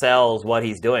animation sells what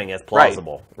he's doing as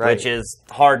plausible, which is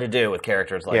hard to do with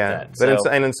characters like that. But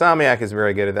and Insomniac is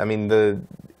very good at that. I mean,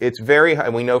 it's very,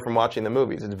 and we know from watching the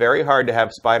movies, it's very hard to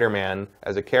have Spider-Man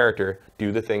as a character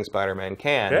do the thing Spider-Man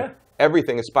can. Yeah.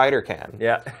 Everything a spider can.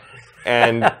 Yeah.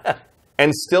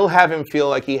 And still have him feel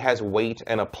like he has weight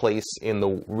and a place in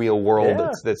the real world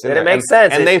that's in there. It makes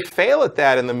sense. And they fail at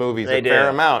that in the movies a fair do.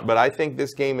 amount, but I think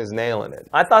this game is nailing it.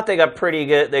 I thought they got pretty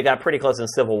good. They got pretty close in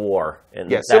Civil War.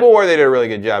 Civil War they did a really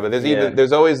good job. But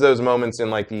there's always those moments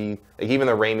in like even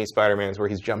the Raimi Spider-Mans where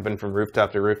he's jumping from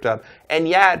rooftop to rooftop. And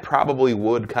it probably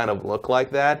would kind of look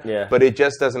like that. Yeah. But it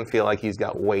just doesn't feel like he's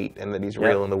got weight and that he's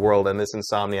real in the world. And this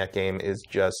Insomniac game is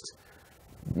just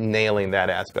nailing that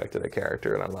aspect of the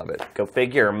character, and I love it. Go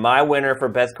figure. My winner for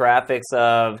best graphics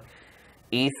of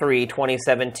E3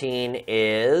 2017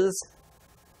 is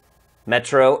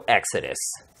Metro Exodus.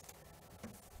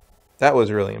 That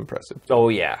was really impressive. Oh,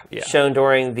 yeah. Shown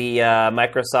during the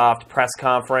Microsoft press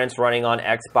conference running on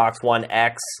Xbox One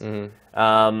X.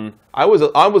 I was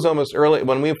almost early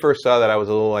when we first saw that. I was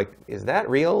a little like, "Is that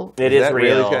real? It is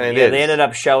real." Really? They ended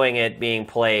up showing it being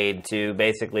played to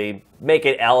basically make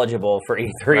it eligible for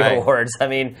E3 awards. I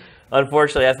mean,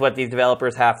 unfortunately, that's what these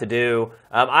developers have to do.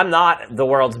 I'm not the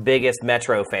world's biggest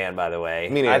Metro fan, by the way.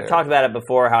 Me neither. I've talked about it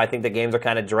before, how I think the games are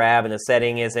kind of drab and the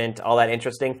setting isn't all that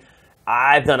interesting.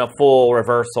 I've done a full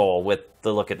reversal with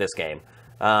the look at this game.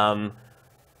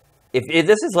 if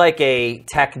this is like a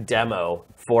tech demo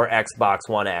for Xbox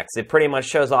One X. It pretty much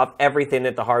shows off everything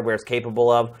that the hardware is capable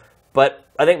of. But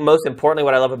I think most importantly,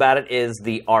 what I love about it is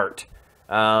the art.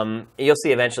 You'll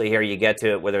see eventually here you get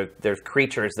to it where there's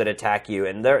creatures that attack you,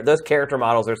 and those character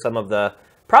models are some of the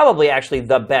probably actually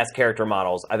the best character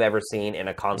models I've ever seen in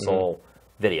a console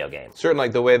video game. Certainly,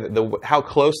 like the way that how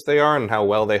close they are and how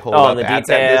well they hold up and the at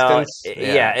detail, that distance.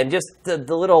 Yeah, and just the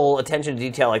little attention to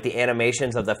detail, like the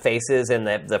animations of the faces and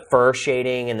the fur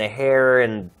shading and the hair,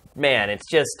 and man, it's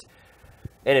just.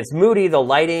 And it's moody, the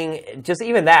lighting, just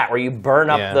even that, where you burn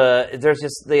up there's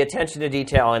just the attention to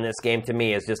detail in this game to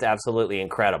me is just absolutely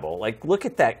incredible. Like, look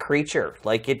at that creature.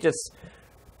 Like, it's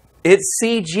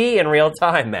CG in real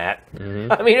time, Matt.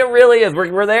 I mean, it really is.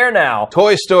 We're there now.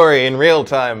 Toy Story in real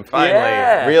time, finally.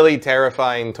 Yeah. Really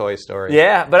terrifying Toy Story.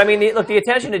 Yeah, but I mean, look, the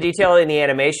attention to detail in the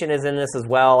animation is in this as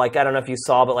well. Like, I don't know if you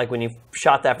saw, but like when you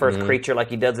shot that first creature, like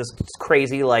he does this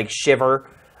crazy, like, shiver.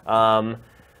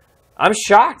 I'm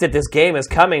shocked that this game is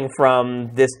coming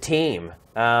from this team.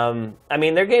 I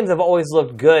mean, their games have always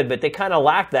looked good, but they kind of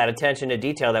lack that attention to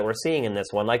detail that we're seeing in this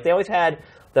one. Like, they always had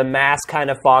the mask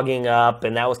kind of fogging up,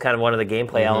 and that was kind of one of the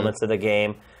gameplay elements of the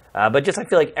game. But just I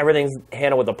feel like everything's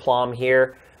handled with aplomb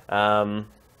here.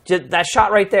 Just that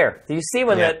shot right there. Do you see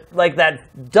when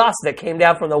that dust that came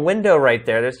down from the window right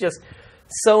there? There's just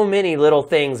so many little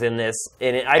things in this.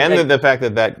 The fact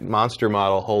that monster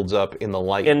model holds up in the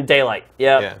light. In daylight,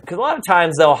 yeah. Because a lot of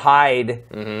times they'll hide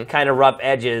kind of rough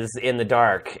edges in the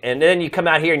dark. And then you come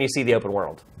out here and you see the open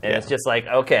world. And it's just like,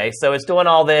 okay, so it's doing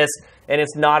all this, and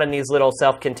it's not in these little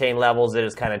self-contained levels. It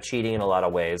is kind of cheating in a lot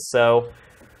of ways. So,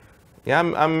 yeah,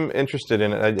 I'm interested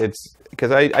in it. It's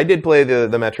because I did play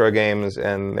the Metro games,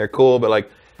 and they're cool, but like,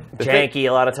 janky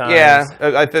a lot of times. Yeah,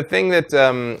 the thing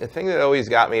that always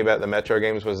got me about the Metro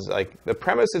games was like the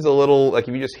premise is a little like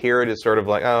if you just hear it, it's sort of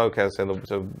like, oh, okay, so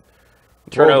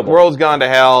Chernobyl. World's gone to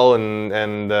hell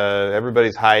and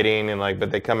everybody's hiding and like, but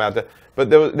they come out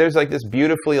but there's like this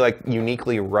beautifully like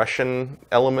uniquely Russian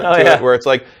element to it where it's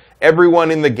like everyone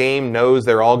in the game knows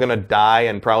they're all gonna die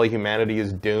and probably humanity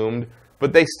is doomed.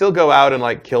 But they still go out and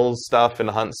like kill stuff and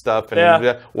hunt stuff.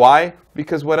 And why?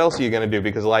 Because what else are you going to do?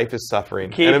 Because life is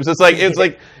suffering. And it's just like it's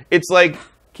like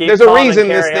there's a reason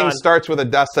this thing starts with a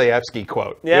Dostoevsky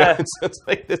quote. Yeah, it's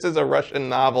like this is a Russian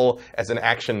novel as an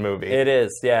action movie. It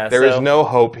is. Yeah, there is no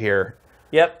hope here.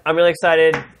 Yep, I'm really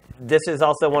excited. This is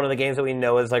also one of the games that we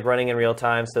know is like running in real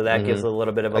time, so that gives a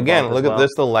little bit of a again. Look at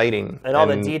this, the lighting and all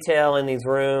the detail in these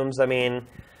rooms. I mean,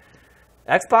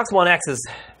 Xbox One X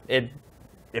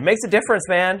It makes a difference,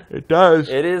 man. It does.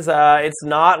 It is. It's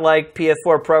not like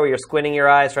PS4 Pro where you're squinting your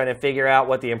eyes trying to figure out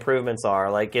what the improvements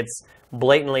are. Like, it's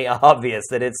blatantly obvious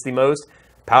that it's the most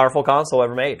powerful console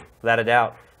ever made, without a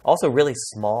doubt. Also, really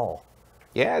small.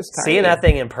 Yeah, it's tiny. Seeing that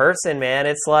thing in person, man,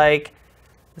 it's like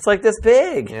this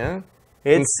big. Yeah.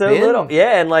 It's so little.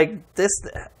 Yeah, and like this.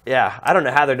 Yeah, I don't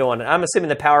know how they're doing it. I'm assuming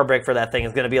the power brick for that thing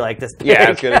is going to be like this big. Yeah,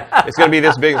 it's going to be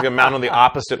this big. It's going to mount on the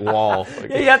opposite wall.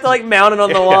 Yeah, you have to like mount it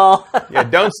on the wall. Yeah,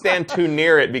 don't stand too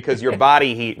near it because your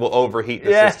body heat will overheat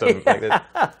the system. Like this.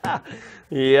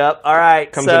 Yep. All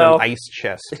right. Comes in an ice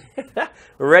chest.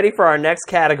 We're ready for our next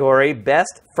category: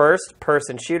 best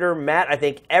first-person shooter. Matt, I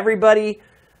think everybody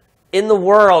in the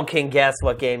world can guess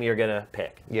what game you're going to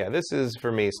pick. Yeah, this is, for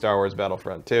me, Star Wars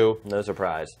Battlefront 2. No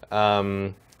surprise.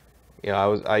 I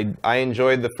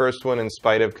enjoyed the first one in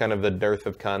spite of kind of the dearth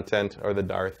of content, or the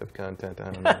Darth of content,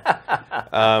 I don't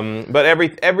know. But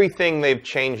everything they've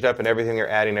changed up and everything they're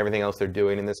adding, everything else they're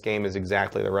doing in this game is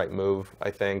exactly the right move,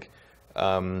 I think.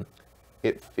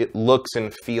 It looks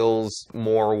and feels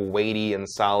more weighty and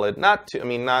solid. Not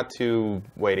too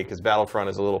weighty, because Battlefront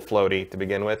is a little floaty to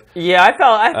begin with. Yeah, I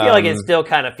feel like it still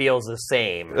kind of feels the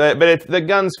same. But the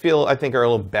guns I think are a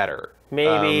little better.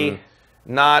 Maybe.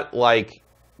 Not like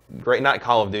great, not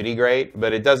Call of Duty great,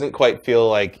 but it doesn't quite feel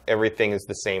like everything is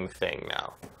the same thing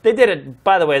now.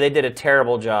 By the way, they did a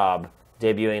terrible job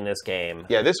debuting this game.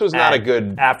 Yeah, this was not a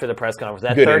good... After the press conference.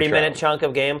 That 30-minute chunk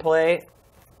of gameplay...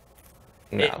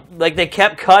 No. They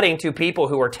kept cutting to people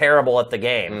who were terrible at the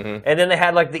game. And then they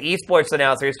had like the esports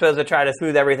announcer who's supposed to try to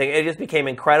smooth everything. It just became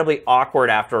incredibly awkward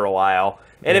after a while.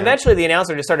 And eventually the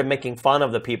announcer just started making fun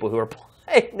of the people who were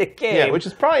playing the game. Yeah, which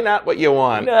is probably not what you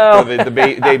want for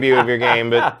the debut of your game.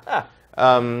 But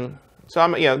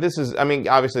this is,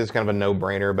 obviously it's kind of a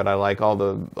no-brainer, but I like all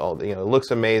the it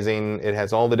looks amazing. It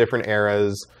has all the different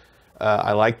eras.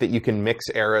 I like that you can mix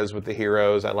eras with the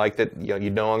heroes. I like that you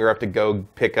no longer have to go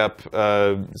pick up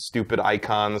stupid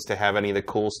icons to have any of the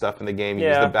cool stuff in the game. You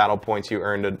use the battle points you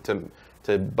earned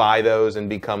to buy those and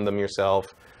become them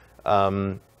yourself.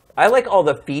 I like all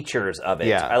the features of it.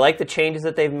 Yeah. I like the changes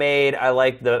that they've made. I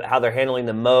like how they're handling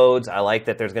the modes. I like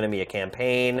that there's going to be a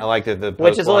campaign. I like that the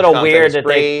which is a post-launch little weird content is that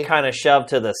free. they kind of shoved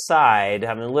to the side.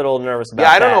 I'm a little nervous about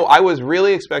Yeah, I don't that. know. I was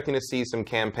really expecting to see some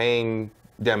campaign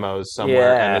demos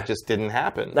somewhere, Yeah. and it just didn't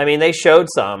happen. I mean, they showed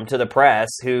some to the press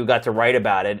who got to write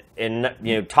about it and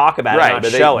talk about it, and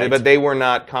not show it. But they were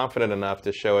not confident enough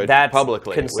to show it That's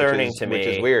publicly. concerning to me. Which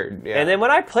is weird. Yeah. And then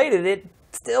when I played it, it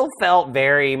still felt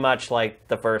very much like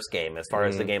the first game as far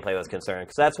as the gameplay was concerned.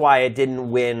 So that's why it didn't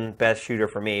win Best Shooter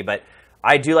for me. But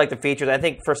I do like the features. I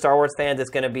think for Star Wars fans, it's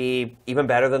going to be even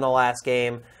better than the last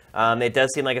game. It does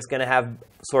seem like it's going to have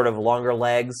sort of longer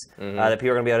legs, that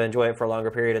people are going to be able to enjoy it for a longer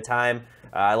period of time.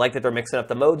 I like that they're mixing up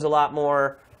the modes a lot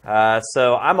more.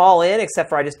 So I'm all in, except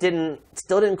for I just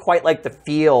still didn't quite like the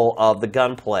feel of the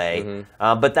gunplay.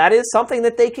 But that is something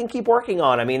that they can keep working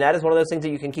on. I mean, that is one of those things that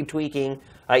you can keep tweaking.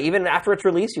 Even after it's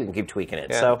released, you can keep tweaking it.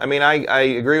 Yeah. So I mean, I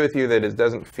agree with you that it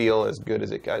doesn't feel as good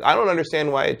as it got. I don't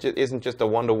understand why it isn't just a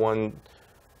one-to-one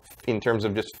in terms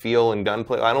of just feel and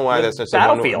gunplay. I don't know why that's just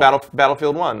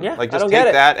Battlefield 1. Yeah, like I just don't take get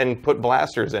it. that and put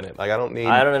blasters in it. Like I don't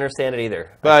understand it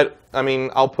either. But I mean,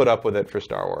 I'll put up with it for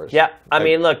Star Wars. Yeah, I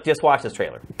mean, look, just watch this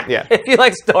trailer. Yeah. If you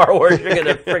like Star Wars, you're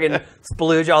gonna friggin'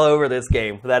 splooge all over this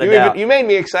game, without a doubt. You made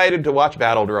me excited to watch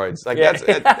Battle Droids. Like Yeah.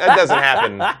 that doesn't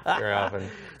happen very often.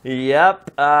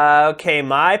 Yep. Okay,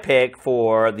 my pick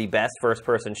for the best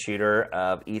first-person shooter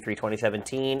of E3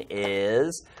 2017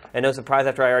 is, and no surprise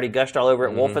after I already gushed all over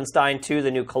it, Wolfenstein 2, the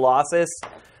new Colossus.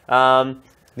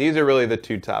 These are really the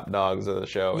two top dogs of the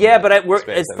show. Yeah, but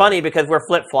it's funny because we're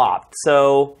flip-flopped.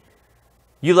 So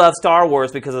you love Star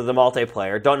Wars because of the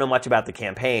multiplayer, don't know much about the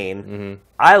campaign.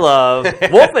 I love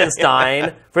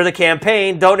Wolfenstein for the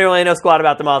campaign, don't really know squat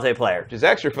about the multiplayer. Which is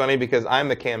extra funny because I'm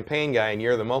the campaign guy and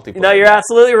you're the multiplayer No, you're guy.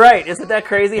 absolutely right. Isn't that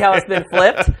crazy how it's been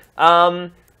flipped?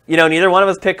 Neither one of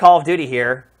us picked Call of Duty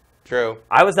here. True.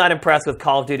 I was not impressed with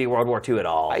Call of Duty World War II at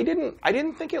all. I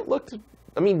didn't think it looked.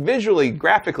 I mean, visually,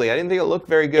 graphically, I didn't think it looked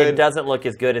very good. It doesn't look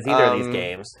as good as either of these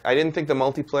games. I didn't think the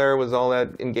multiplayer was all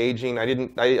that engaging.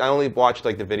 I only watched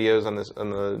like the videos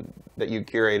that you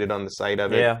curated on the site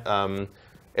of it. Yeah.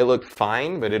 It looked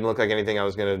fine, but it didn't look like anything I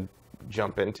was going to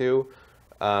jump into.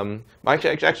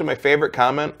 Actually, my favorite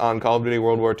comment on Call of Duty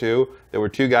World War II, there were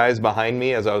two guys behind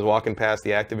me as I was walking past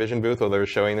the Activision booth while they were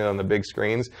showing it on the big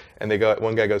screens, and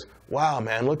one guy goes, "Wow,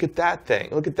 man, look at that thing!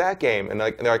 Look at that game!" And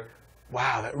they're like,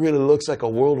 "Wow, that really looks like a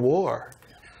world war."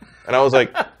 And I was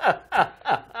like,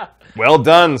 "Well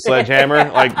done,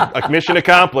 Sledgehammer! like mission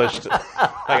accomplished."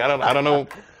 Like I don't know.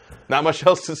 Not much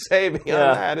else to say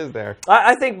beyond that, is there?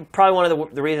 I think probably one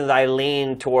of the reasons I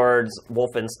lean towards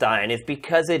Wolfenstein is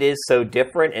because it is so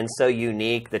different and so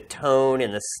unique. The tone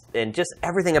and just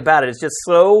everything about it is just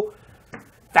so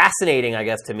fascinating, I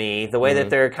guess, to me. The way that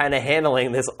they're kind of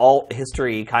handling this alt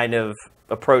history kind of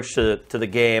approach to the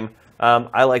game.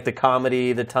 I like the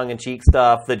comedy, the tongue-in-cheek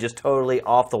stuff, the just totally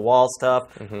off-the-wall stuff.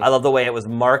 I love the way it was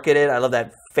marketed. I love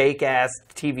that fake-ass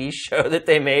TV show that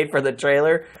they made for the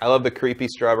trailer. I love the creepy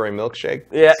strawberry milkshake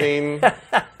scene.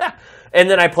 And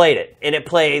then I played it, and it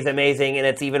plays amazing, and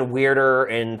it's even weirder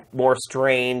and more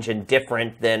strange and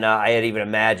different than I had even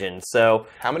imagined. So,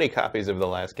 how many copies of the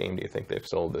last game do you think they've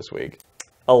sold this week?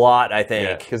 A lot, I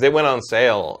think. Because it went on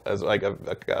sale as like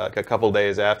a couple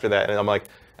days after that, and I'm like,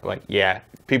 yeah,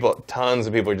 tons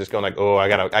of people are just going like, oh, I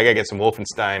gotta get some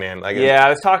Wolfenstein in. I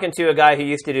was talking to a guy who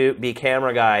used to be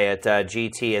camera guy at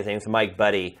GT. His name's Mike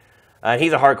Buddy.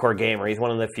 He's a hardcore gamer. He's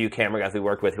one of the few camera guys we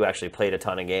worked with who actually played a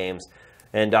ton of games.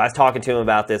 And I was talking to him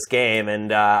about this game,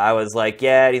 and I was like,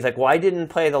 yeah. And he's like, well, I didn't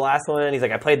play the last one. And he's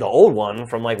like, I played the old one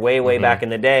from like way back in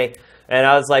the day. And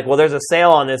I was like, well, there's a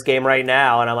sale on this game right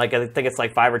now. And I'm like, I think it's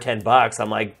like $5 or $10. I'm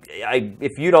like,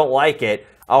 if you don't like it,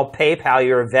 I'll PayPal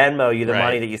you or Venmo you the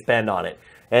money that you spend on it.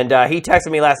 And he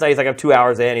texted me last night. He's like, I'm 2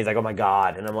 hours in. He's like, oh my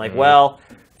God. And I'm like, well,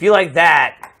 if you like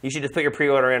that, you should just put your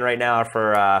pre-order in right now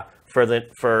for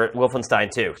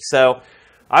Wolfenstein 2. So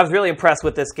I was really impressed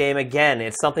with this game. Again,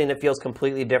 it's something that feels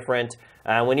completely different.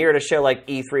 When you're at a show like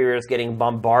E3, you're just getting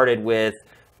bombarded with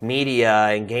media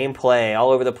and gameplay all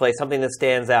over the place. Something that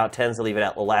stands out tends to leave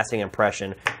a lasting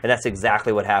impression, and that's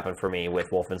exactly what happened for me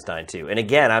with Wolfenstein 2. And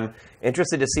again, I'm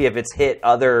interested to see if it's hit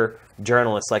other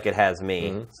journalists like it has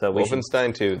me. So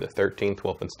Wolfenstein 2, the 13th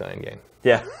Wolfenstein game.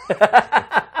 Yeah.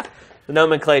 The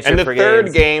nomenclature and the for third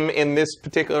games. game in this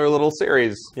particular little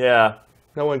series. Yeah.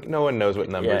 No one knows what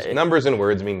numbers. Yeah, Numbers and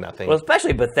words mean nothing. Well,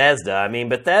 especially Bethesda. I mean,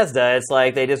 Bethesda, it's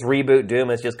like they just reboot Doom.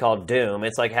 It's just called Doom.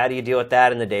 It's like, how do you deal with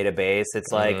that in the database?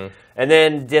 It's like, and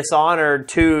then Dishonored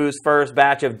 2's first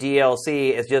batch of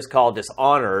DLC is just called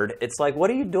Dishonored. It's like, what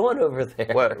are you doing over there?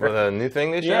 What, with a new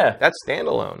thing they showed? Yeah. That's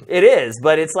standalone. It is,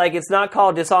 but it's like, it's not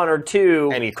called Dishonored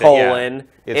 2, Anything, colon.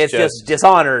 yeah. It's just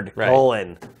Dishonored, right.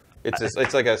 colon.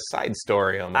 It's like a side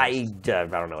story almost. I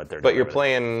don't know what they're doing. But you're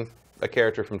playing a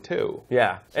character from 2.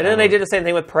 Yeah. And then they did the same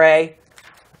thing with Prey.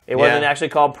 It wasn't actually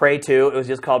called Prey 2. It was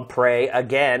just called Prey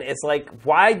again. It's like,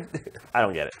 why? I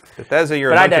don't get it. Bethesda,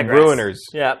 you're But a bunch of ruiners.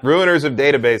 Yeah. Ruiners of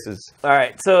databases. All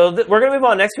right. So we're going to move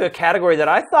on next to a category that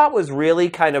I thought was really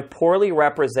kind of poorly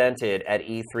represented at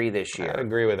E3 this year. I'd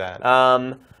agree with that.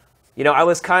 You know, I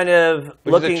was kind of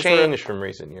Which looking is a change from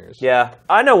recent years. Yeah.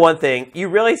 I know one thing. You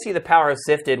really see the power of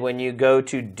Sifted when you go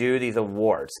to do these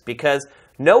awards, because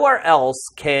nowhere else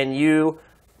can you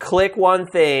click one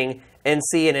thing and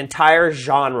see an entire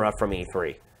genre from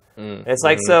E3. It's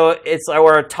like, so it's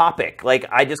or a topic. Like,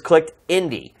 I just clicked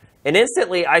indie, and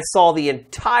instantly I saw the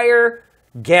entire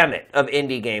gamut of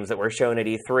indie games that were shown at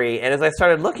E3. And as I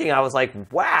started looking, I was like,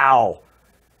 wow,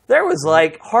 there was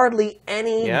like hardly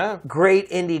any great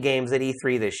indie games at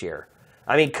E3 this year.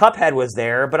 I mean, Cuphead was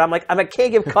there, but I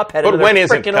can't give Cuphead another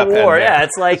freaking award. Yeah,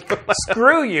 it's like,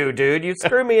 screw you, dude. You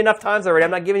screwed me enough times already.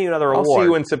 I'm not giving you another award. I'll see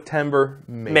you in September,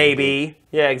 maybe.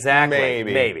 Yeah, exactly.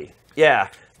 Maybe. Yeah.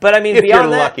 But I mean, if beyond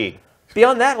you're that, lucky.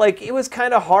 Beyond that, like, it was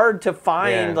kind of hard to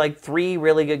find like 3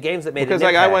 really good games that made because an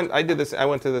impact. I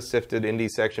went to the Sifted Indie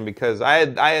section because I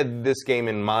had this game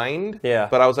in mind. Yeah.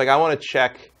 But I was like, I want to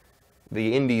check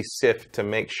the indie sift to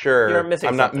make sure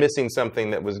I'm not missing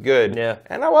something that was good. Yeah.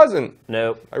 And I wasn't.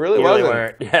 Nope. I really wasn't.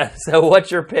 Weren't. Yeah. So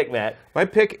what's your pick, Matt? My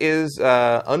pick is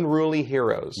Unruly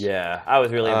Heroes. Yeah. I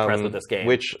was really impressed with this game.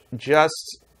 Which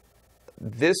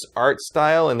this art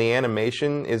style and the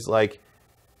animation is like,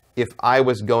 if I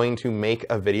was going to make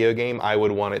a video game, I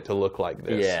would want it to look like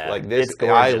this. Yeah. Like this, It's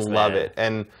gorgeous, I love it.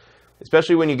 And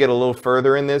especially when you get a little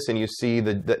further in this and you see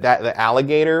the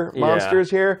alligator monsters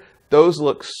here. Those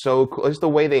look so cool. It's the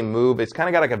way they move. It's kind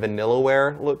of got like a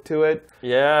Vanillaware look to it.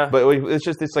 Yeah. But it's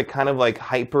just this like kind of like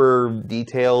hyper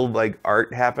detailed like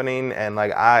art happening, and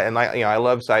I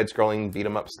love side scrolling beat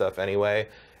 'em up stuff anyway,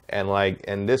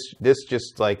 and this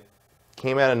just like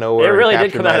came out of nowhere. It really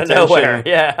did come out of nowhere.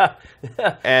 Yeah.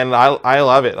 And I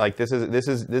love it. Like this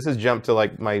is jumped to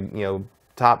like my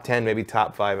top 10, maybe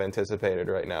top 5 anticipated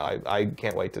right now. I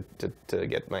can't wait to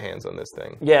get my hands on this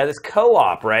thing. Yeah, this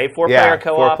co-op, right? 4-player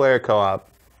co-op. 4-player co-op.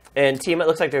 And it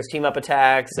looks like there's team up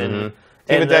attacks and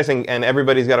team attacks, and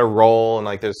everybody's got a role, and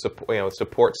like there's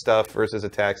support stuff versus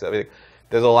attacks. There's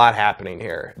a lot happening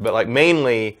here, but like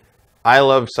mainly, I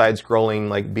love side scrolling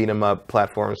like beat 'em up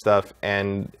platform stuff,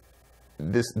 and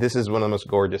this is one of the most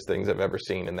gorgeous things I've ever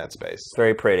seen in that space. It's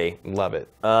very pretty. Love it.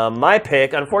 My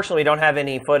pick, unfortunately, we don't have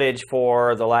any footage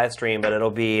for the live stream, but it'll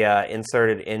be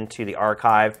inserted into the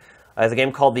archive. Is a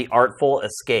game called The Artful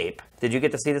Escape. Did you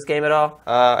get to see this game at all?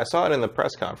 I saw it in the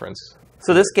press conference.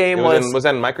 So this game was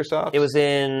that in Microsoft? It was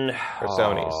in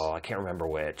Sony's. I can't remember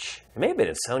which. It may have been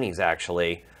in Sony's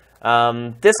actually.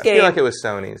 This game. I feel like it was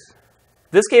Sony's.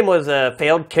 This game was a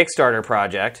failed Kickstarter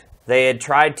project. They had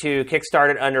tried to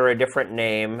kickstart it under a different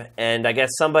name, and I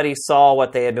guess somebody saw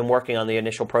what they had been working on, the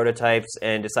initial prototypes,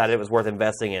 and decided it was worth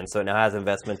investing in, so it now has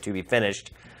investment to be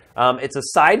finished. It's a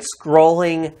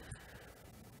side-scrolling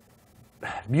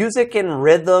music and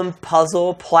rhythm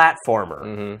puzzle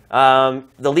platformer.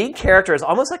 The lead character is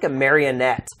almost like a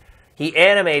marionette. He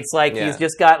animates like he's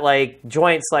just got like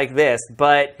joints like this,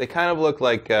 but they kind of look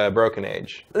like Broken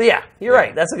Age. Yeah, you're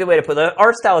right. That's a good way to put it. The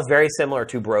art style is very similar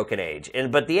to Broken Age,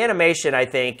 but the animation I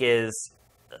think is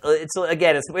it's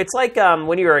like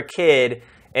when you were a kid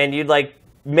and you'd like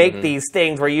make these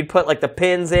things where you'd put like the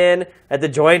pins in at the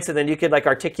joints and then you could like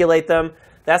articulate them.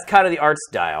 That's kind of the art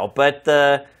style, but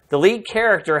the lead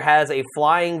character has a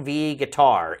flying V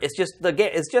guitar. It's just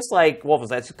like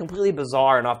Wolfenstein. It's completely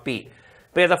bizarre and offbeat.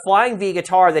 But he has a flying V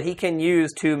guitar that he can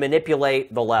use to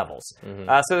manipulate the levels.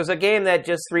 So there's a game that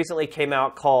just recently came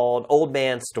out called Old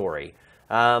Man Story,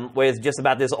 where it's just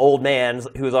about this old man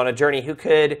who's on a journey who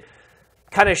could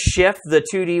kind of shift the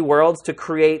 2D worlds to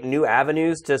create new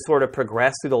avenues to sort of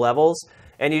progress through the levels.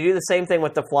 And you do the same thing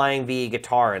with the flying V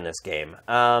guitar in this game.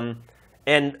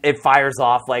 And it fires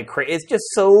off like crazy. It's just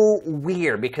so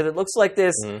weird because it looks like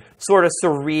this sort of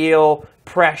surreal,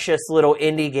 precious little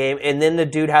indie game, and then the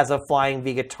dude has a flying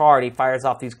V guitar and he fires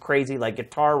off these crazy like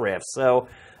guitar riffs. So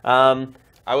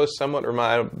I was somewhat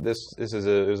reminded. It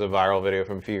was a viral video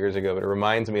from a few years ago, but it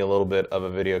reminds me a little bit of a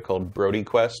video called Brody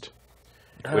Quest.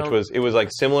 which was like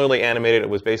similarly animated. It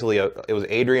was basically it was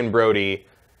Adrian Brody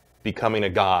becoming a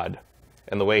god.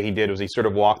 And the way he did was he sort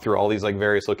of walked through all these like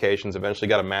various locations, eventually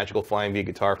got a magical flying V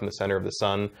guitar from the center of the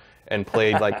sun, and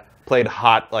played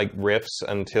hot like riffs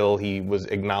until he was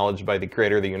acknowledged by the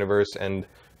creator of the universe, and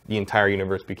the entire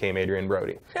universe became Adrian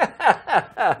Brody.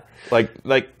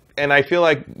 And I feel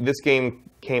like this game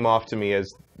came off to me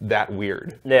as that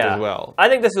weird as well. I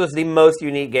think this was the most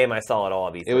unique game I saw at all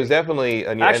of E3. It was definitely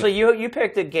actually you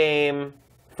picked a game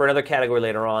for another category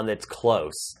later on that's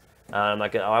close.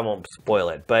 I won't spoil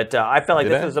it, but I felt like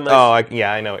this was the most...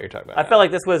 I know what you're talking about. I felt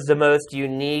like this was the most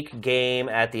unique game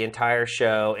at the entire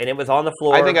show, and it was on the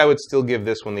floor. I think I would still give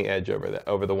this one the edge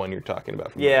over the one you're talking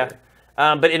about.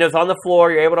 But it was on the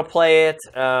floor. You're able to play it.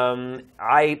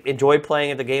 I enjoyed playing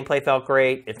it. The gameplay felt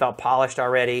great. It felt polished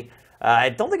already. I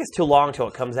don't think it's too long until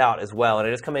it comes out as well, and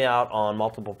it is coming out on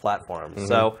multiple platforms. Mm-hmm.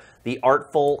 So The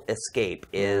Artful Escape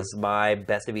is my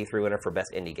Best of E3 winner for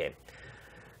Best Indie Game.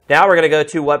 Now we're going to go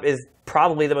to what is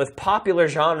probably the most popular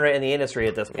genre in the industry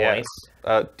at this point.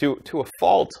 Yes. To a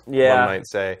fault, one might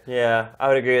say. Yeah, I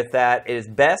would agree with that. It is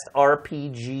Best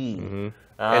RPG. Mm-hmm.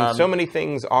 And so many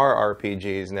things are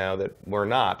RPGs now that were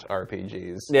not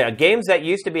RPGs. Yeah, games that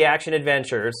used to be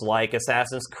action-adventures, like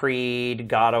Assassin's Creed,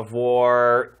 God of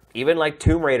War, even like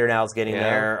Tomb Raider now is getting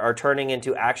there, are turning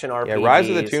into action RPGs. Yeah, Rise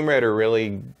of the Tomb Raider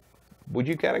really... Would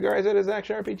you categorize it as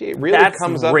action RPG? It really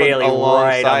comes up really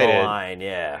alongside right on the line,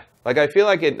 yeah. Like, I feel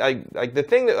like the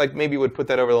thing that like maybe would put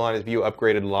that over the line is if you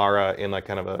upgraded Lara in like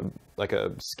kind of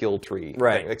a skill tree.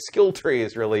 Right. Like skill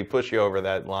trees really push you over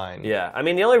that line. Yeah. I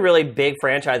mean, the only really big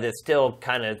franchise that still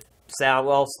kind of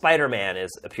Spider-Man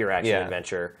is a pure action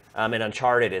adventure. And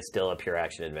Uncharted is still a pure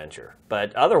action adventure.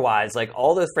 But otherwise, like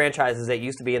all those franchises that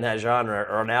used to be in that genre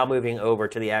are now moving over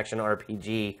to the action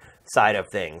RPG side of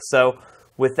things. So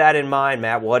with that in mind,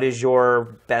 Matt, what is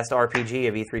your best RPG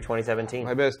of E3 2017?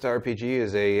 My best RPG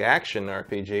is a action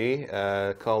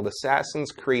RPG called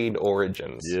Assassin's Creed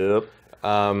Origins. Yep.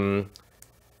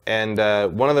 And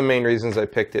one of the main reasons I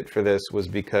picked it for this was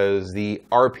because the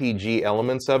RPG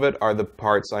elements of it are the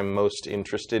parts I'm most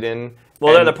interested in.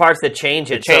 Well, they're the parts that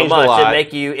change it so much and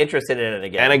make you interested in it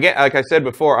again. And again, like I said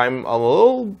before, I'm a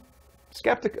little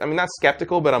skeptical. I mean, not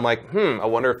skeptical, but I'm like, I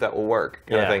wonder if that will work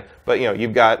kind of thing. But,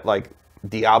 you've got, like,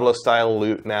 Diablo-style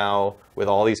loot now with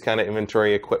all these kind of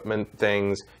inventory equipment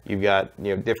things. You've got,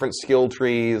 different skill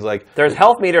trees. Like there's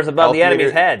health meters above the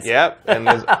enemies' heads. Yep. And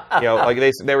there's, like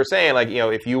they were saying, like,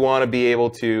 if you want to be able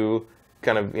to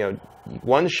kind of,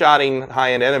 one-shotting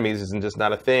high-end enemies isn't just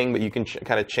not a thing, but you can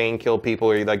kind of chain kill people,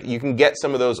 or you can get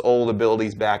some of those old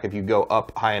abilities back if you go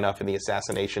up high enough in the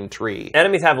assassination tree.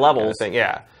 Enemies have levels. Kind of thing.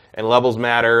 Yeah. And levels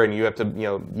matter, and you have to,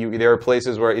 there are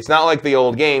places where it's not like the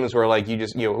old games where, like, you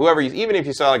just, even if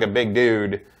you saw like a big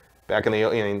dude back in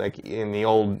the, in the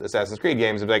old Assassin's Creed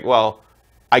games, it'd be like, well,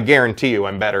 I guarantee you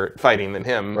I'm better at fighting than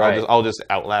him. Right. I'll just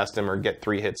outlast him, or get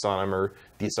 3 hits on him, or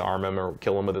disarm him, or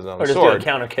kill him with his own sword. Or just do a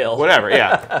counter kill. Whatever,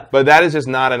 yeah. But that is just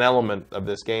not an element of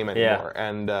this game anymore. Yeah.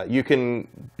 And you can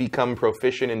become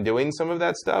proficient in doing some of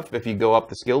that stuff if you go up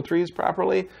the skill trees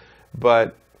properly,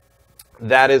 but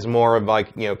that is more of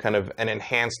like, kind of an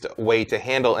enhanced way to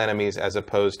handle enemies as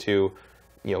opposed to,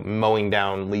 mowing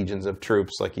down legions of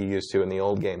troops like you used to in the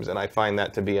old games. And I find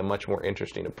that to be a much more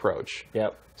interesting approach.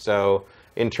 Yep. So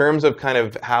in terms of kind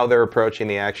of how they're approaching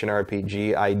the action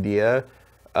RPG idea,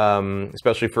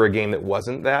 especially for a game that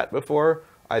wasn't that before,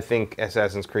 I think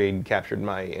Assassin's Creed captured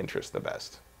my interest the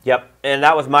best. Yep, and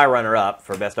that was my runner-up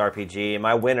for Best RPG.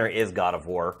 My winner is God of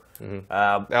War. Mm-hmm.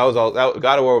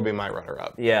 God of War would be my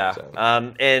runner-up. Yeah, so.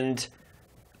 And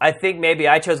I think maybe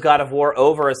I chose God of War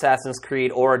over Assassin's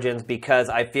Creed Origins because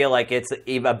I feel like it's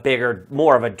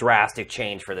more of a drastic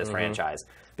change for this franchise.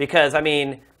 Because, I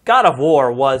mean, God of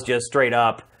War was just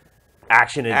straight-up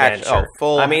action-adventure.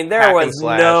 Full there was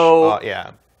no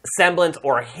semblance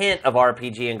or hint of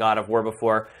RPG in God of War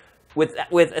before.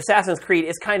 With Assassin's Creed,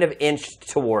 it's kind of inched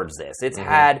towards this. It's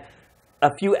had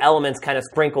a few elements kind of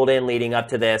sprinkled in leading up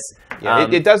to this. Yeah,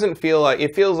 it doesn't feel like...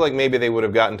 It feels like maybe they would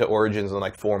have gotten to Origins in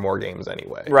like 4 more games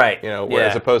anyway. Right.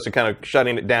 As opposed to kind of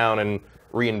shutting it down and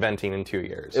reinventing in 2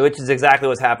 years. Which is exactly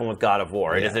what's happened with God of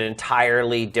War. It is an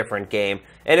entirely different game.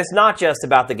 And it's not just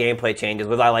about the gameplay changes,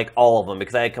 which I like all of them,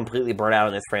 because I had completely burnt out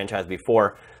on this franchise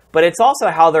before. But it's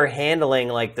also how they're handling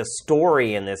like the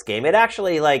story in this game. It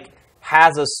actually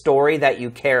has a story that you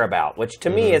care about, which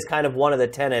to me is kind of one of the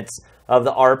tenets of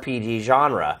the RPG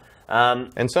genre.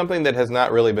 And something that has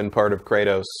not really been part of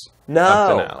Kratos up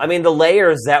to now. I mean, the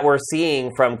layers that we're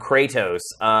seeing from Kratos,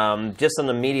 just on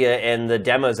the media and the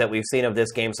demos that we've seen of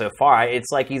this game so far,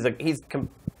 it's like he's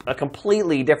a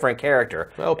completely different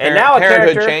character. Well, and now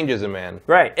parenthood changes a man.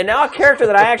 Right. And now a character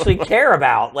that I actually care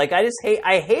about. Like,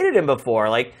 I hated him before.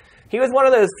 Like, he was one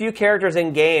of those few characters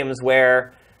in games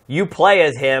where you play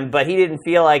as him, but he didn't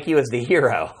feel like he was the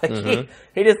hero. Like,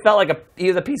 he just felt like he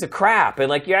was a piece of crap. And,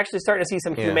 like, you're actually starting to see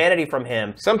some humanity from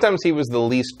him. Sometimes he was the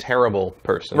least terrible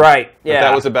person. Right, yeah. But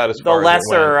that was about as far as it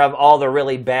the lesser of all the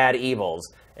really bad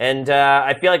evils. And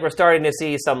I feel like we're starting to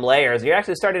see some layers. You're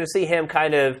actually starting to see him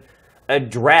kind of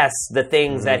address the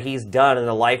things that he's done in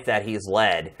the life that he's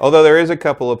led. Although there is a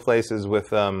couple of places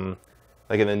with,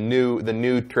 like in the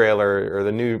new trailer or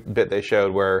the new bit they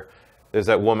showed where there's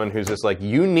that woman who's just like,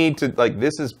 you need to, like,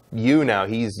 this is you now.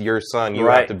 He's your son. You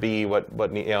have to be what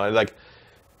you know. Like,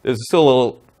 there's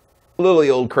still a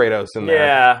little old Kratos in there.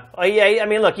 Yeah. Oh, yeah. I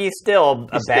mean, look, he's still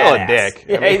a badass. Still a dick.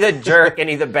 Yeah, he's a jerk and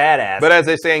he's a badass. But as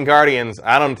they say in Guardians,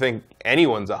 I don't think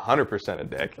anyone's 100% a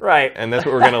dick. Right. And that's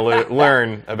what we're going to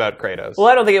learn about Kratos. Well,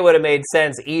 I don't think it would have made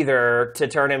sense either to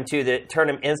turn him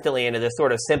instantly into this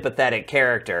sort of sympathetic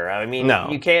character. I mean,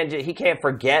 he can't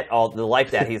forget all the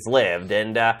life that he's lived.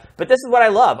 And but this is what I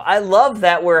love. I love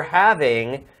that we're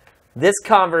having this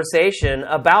conversation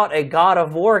about a God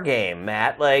of War game,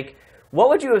 Matt. Like, what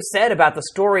would you have said about the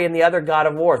story in the other God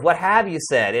of Wars? What have you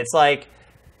said? It's like,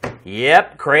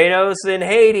 yep, Kratos and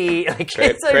Hades. Like,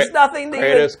 there's nothing.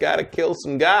 Kratos got to kill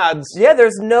some gods. Yeah, there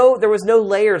was no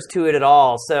layers to it at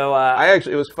all. So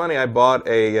it was funny. I bought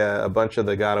a bunch of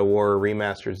the God of War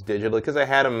remasters digitally because I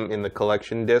had them in the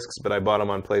collection discs, but I bought them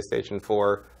on PlayStation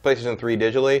 4, PlayStation 3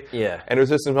 digitally. Yeah, and it was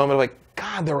just this moment of like,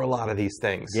 God, there were a lot of these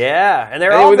things. Yeah, and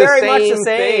they're all very much the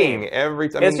same.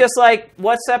 It's just like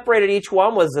what separated each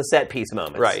one was the set piece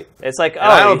moments. Right. It's like,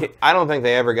 I don't think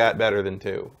they ever got better than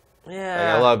 2. Yeah.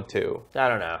 Like, I love 2. I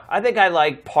don't know. I think I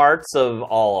like parts of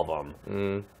all of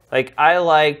them. Like, I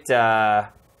liked...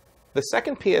 the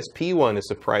second PSP one is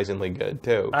surprisingly good,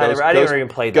 too. I never even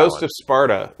played that Ghost one. of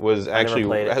Sparta was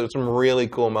actually had some really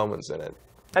cool moments in it.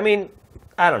 I mean,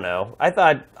 I don't know.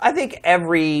 I think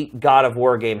every God of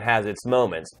War game has its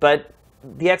moments, but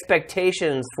the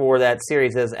expectations for that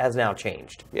series has now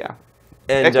changed. Yeah.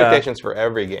 And, expectations for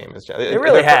every game is changed. It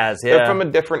really has, yeah. They're from a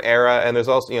different era, and there's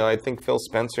also, I think Phil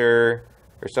Spencer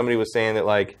or somebody was saying that,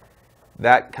 like,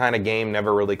 that kind of game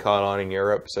never really caught on in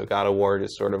Europe, so God of War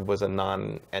just sort of was a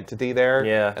non-entity there.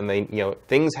 Yeah. And they,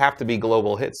 things have to be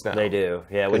global hits now. They do,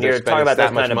 yeah. When you're talking about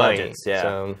those kind of money, budgets,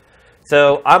 yeah.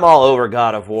 So I'm all over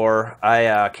God of War.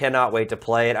 I cannot wait to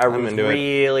play it. I was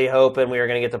really hoping we were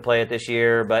going to get to play it this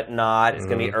year, but not. It's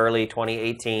going to be early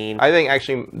 2018. I think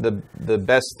actually the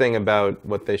best thing about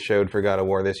what they showed for God of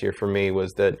War this year for me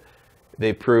was that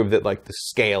they proved that, like, the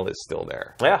scale is still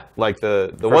there. Yeah. Like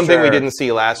the one thing we didn't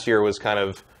see last year was kind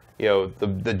of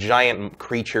the giant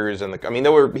creatures and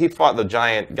he fought the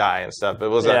giant guy and stuff. But it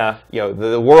was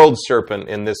the world serpent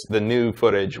in the new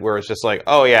footage where it's just like,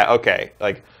 oh yeah, okay,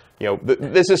 like.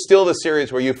 This is still the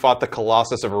series where you fought the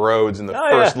Colossus of Rhodes in the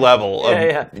first level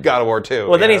of God of War 2.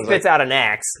 Well, then he spits out an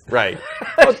axe. Right.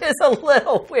 Which is a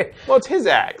little weird. Well, it's his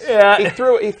axe. Yeah. He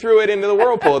threw it into the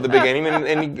whirlpool at the beginning,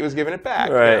 and he was giving it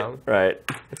back. Right, right.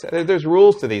 There's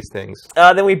rules to these things.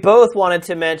 Then we both wanted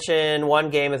to mention one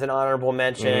game as an honorable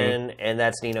mention, and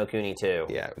that's Ni no Kuni 2.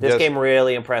 Yeah. This game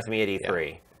really impressed me at E3.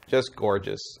 Yeah. Just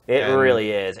gorgeous. It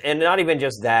really is. And not even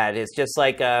just that. It's just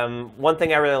like, one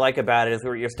thing I really like about it is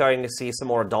you're starting to see some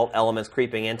more adult elements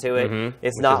creeping into it.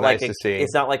 It's not like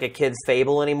it's not like a kid's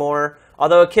fable anymore.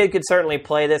 Although a kid could certainly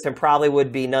play this and probably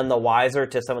would be none the wiser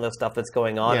to some of the stuff that's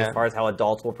going on as far as how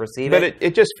adults will perceive it. But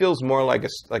it just feels more like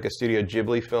a Studio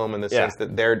Ghibli film in the sense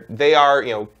that they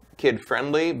are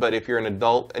kid-friendly, but if you're an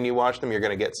adult and you watch them, you're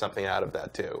going to get something out of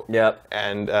that, too. Yep.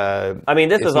 And, I mean,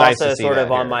 this was also sort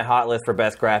of on my hot list for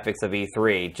best graphics of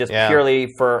E3, just purely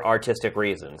for artistic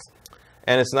reasons.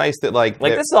 And it's nice that, like...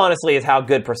 this honestly is how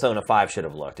good Persona 5 should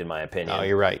have looked, in my opinion. Oh,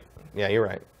 you're right. Yeah, you're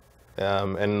right.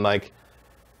 And, like,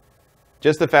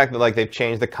 just the fact that, like, they've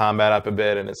changed the combat up a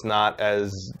bit, and it's not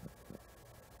as...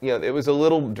 it was a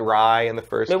little dry in the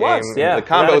first game. It was, yeah. The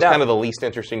combat was kind of the least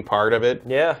interesting part of it.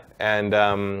 Yeah.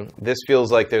 And this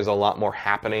feels like there's a lot more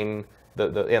happening.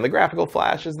 The graphical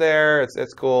flash is there.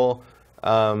 It's cool.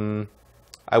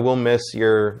 I will miss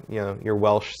your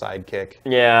Welsh sidekick.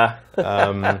 Yeah.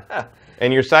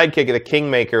 And your sidekick, the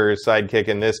Kingmaker sidekick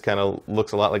in this kind of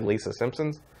looks a lot like Lisa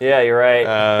Simpson's. Yeah, you're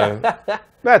right.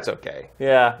 That's okay.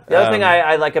 Yeah. The other thing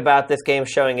I like about this game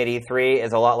showing at E3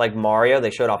 is a lot like Mario.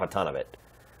 They showed off a ton of it.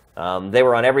 They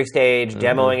were on every stage,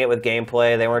 demoing it with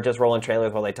gameplay. They weren't just rolling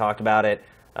trailers while they talked about it.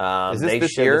 Is this they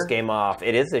this showed year? this game off.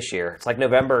 It is this year. It's like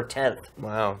November 10th.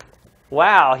 Wow.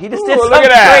 Wow, he just Ooh, did some look at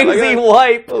that. crazy Look at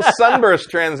wipe. Little sunburst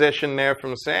transition there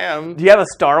from Sam. Do you have a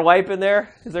star wipe in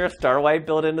there? Is there a star wipe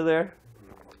built into there?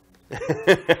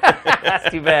 That's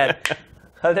too bad.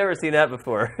 I've never seen that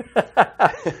before.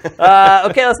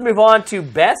 Okay, let's move on to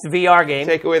best VR game.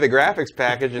 Take away the graphics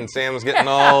package, and Sam's getting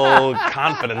all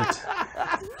confident.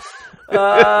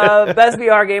 Best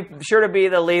VR game, sure to be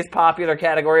the least popular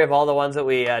category of all the ones that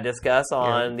we discuss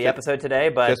on the episode today.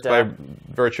 But just by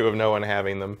virtue of no one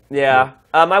having them. Yeah.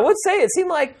 I would say it seemed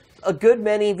like a good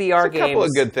many VR games. A couple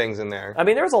of good things in there. I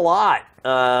mean, there's a lot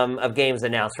of games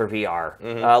announced for VR.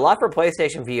 A lot for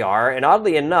PlayStation VR, and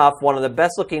oddly enough, one of the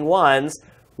best-looking ones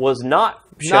was not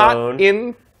shown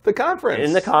in the conference.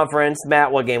 In the conference,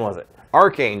 Matt, what game was it?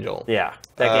 Archangel. Yeah,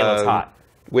 that game was hot.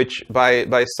 Which by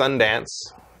Sundance,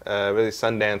 really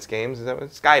Sundance Games, is that what?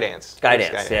 Skydance.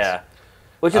 Skydance, yeah.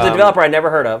 Which is a developer I never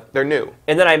heard of. They're new.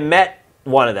 And then I met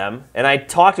one of them, and I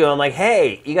talked to him. I'm like,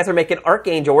 "Hey, you guys are making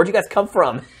Archangel. Where'd you guys come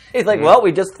from?" He's like, "Well,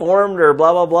 we just formed, or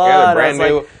blah blah blah." Yeah, they're brand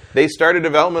new. Like, they started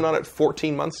development on it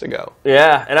 14 months ago.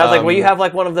 Yeah, and I was like, "Well, you have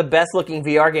like one of the best looking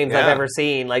VR games I've ever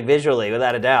seen, like visually,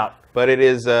 without a doubt." But it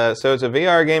is so it's a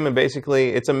VR game, and basically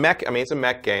it's a mech. I mean, it's a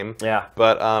mech game. Yeah.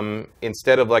 But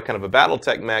instead of like kind of a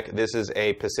BattleTech mech, this is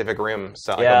a Pacific Rim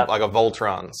style, like a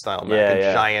Voltron style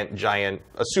mech, giant,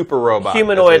 a super robot,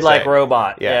 humanoid-like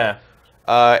robot. Yeah.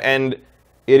 And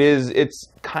it's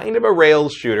kind of a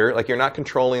rails shooter. Like, you're not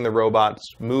controlling the robot's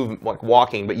move, like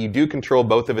walking, but you do control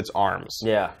both of its arms.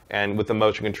 Yeah. And with the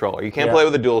motion controller, you can't play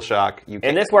with a DualShock.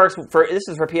 And this works this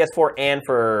is for PS4 and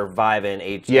for Vive and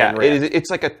HD. Yeah, it's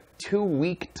like a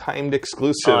 2-week timed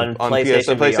exclusive on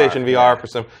PlayStation VR for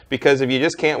some. Because if you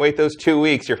just can't wait those 2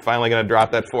 weeks, you're finally going to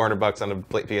drop that $400 on a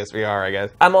PSVR, I guess.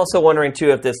 I'm also wondering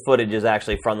too if this footage is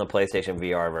actually from the PlayStation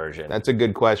VR version. That's a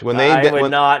good question. I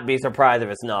would not be surprised if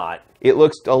it's not. It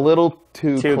looks a little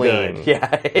too clean. Good.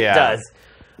 Yeah, it does.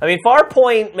 I mean,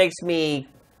 Farpoint makes me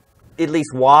at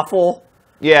least waffle.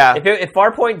 Yeah. If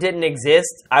Farpoint didn't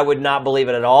exist, I would not believe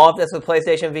it at all if this was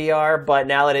PlayStation VR. But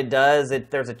now that it does,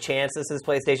 there's a chance this is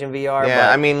PlayStation VR. Yeah,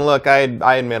 I mean, look, I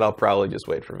admit I'll probably just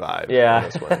wait for Vive. Yeah. On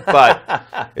this one.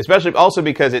 But especially also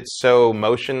because it's so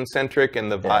motion centric,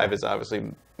 and the Vive is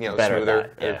obviously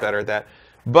smoother, better at that.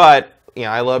 But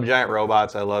I love giant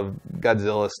robots. I love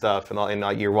Godzilla stuff,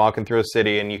 and you're walking through a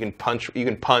city, and you can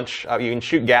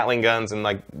shoot Gatling guns and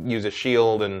like use a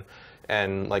shield and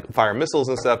like fire missiles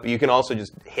and stuff. But you can also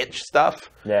just hit stuff.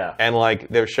 Yeah. And like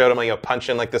they've showed them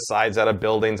punching like the sides out of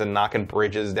buildings and knocking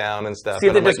bridges down and stuff. See,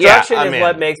 the destruction is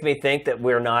what makes me think that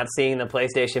we're not seeing the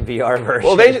PlayStation VR version.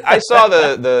 Well, I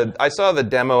saw the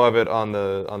demo of it on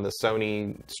the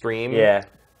Sony stream. Yeah.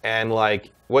 And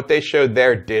like what they showed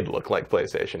there did look like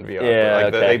PlayStation VR. Yeah,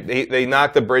 like they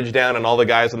knocked the bridge down, and all the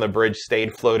guys on the bridge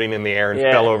stayed floating in the air and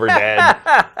fell over dead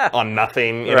on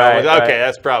nothing. Right.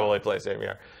 That's probably PlayStation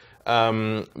VR.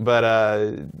 But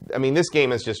I mean, this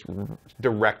game is just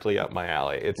directly up my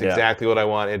alley. It's exactly what I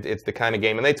want. It's the kind of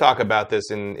game, and they talk about this.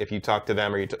 And if you talk to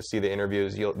them or you see the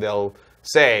interviews, they'll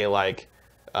say like,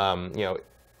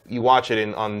 you watch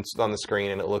it on the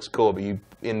screen and it looks cool, but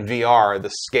in VR, the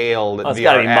scale that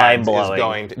VR adds is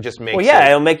going to just make. Well, yeah,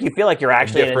 it'll make you feel like you're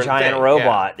actually in a giant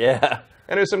robot. Yeah.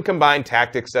 And there's some combined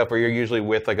tactics stuff where you're usually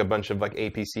with like a bunch of like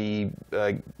APC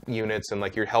units, and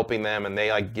like you're helping them, and they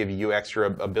like give you extra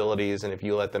abilities, and if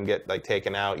you let them get like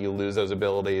taken out, you lose those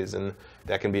abilities, and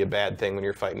that can be a bad thing when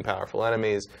you're fighting powerful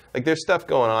enemies. Like, there's stuff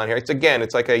going on here. It's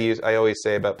like I always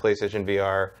say about PlayStation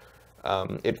VR.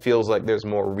 It feels like there's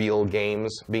more real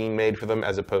games being made for them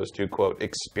as opposed to quote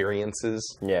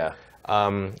experiences. Yeah.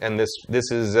 And this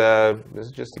is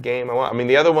just a game I want. I mean,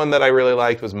 the other one that I really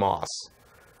liked was Moss.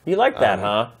 You like that,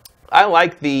 huh? I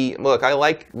like little guy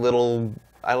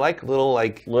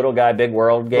big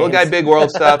world games. Little guy big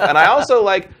world stuff, and I also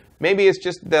like. Maybe it's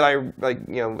just that I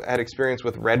had experience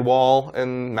with Redwall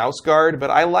and Mouse Guard, but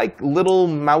I like little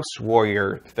mouse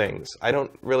warrior things. I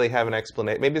don't really have an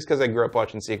explanation. Maybe it's because I grew up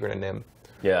watching Secret of NIMH.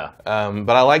 Yeah.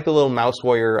 But I like the little mouse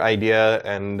warrior idea,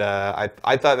 and I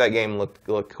thought that game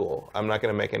looked cool. I'm not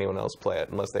going to make anyone else play it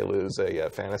unless they lose a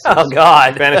fantasy. Oh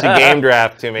God. Fantasy game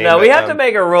draft to me. No, we have to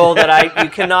make a rule that you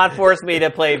cannot force me to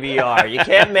play VR. You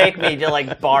can't make me to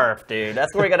like barf, dude.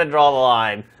 That's where we got to draw the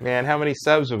line. Man, how many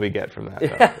subs would we get from that?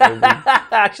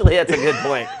 Actually, that's a good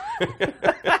point.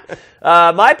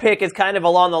 My pick is kind of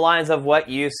along the lines of what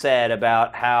you said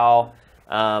about how.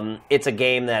 It's a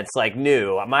game that's like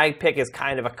new. My pick is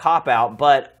kind of a cop-out,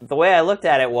 but the way I looked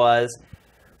at it was,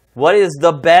 what is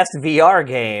the best VR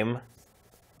game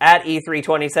at E3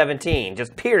 2017?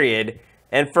 Just period.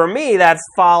 And for me, that's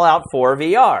Fallout 4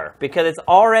 VR, because it's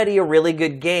already a really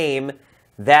good game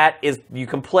that is you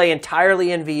can play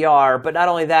entirely in VR. But not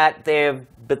only that,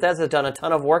 Bethesda's done a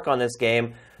ton of work on this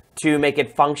game to make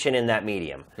it function in that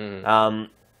medium.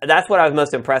 That's what I was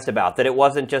most impressed about. That it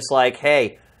wasn't just like,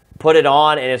 hey, put it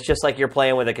on and it's just like you're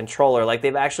playing with a controller. Like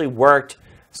they've actually worked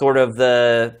sort of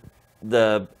the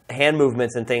hand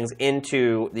movements and things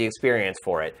into the experience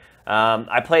for it.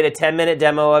 I played a 10-minute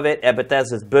demo of it at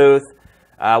Bethesda's booth,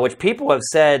 which people have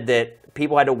said that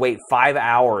people had to wait 5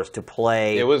 hours to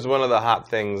play. It was one of the hot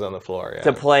things on the floor, yeah.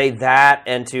 To play that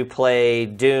and to play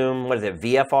Doom, what is it,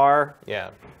 VFR?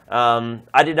 Yeah.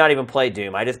 I did not even play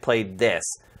Doom. I just played this.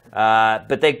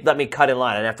 But they let me cut in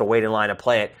line. I didn't have to wait in line to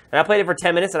play it. And I played it for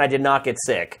 10 minutes and I did not get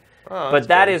sick. Oh, but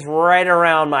that is right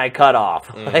around my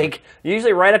cutoff. Like,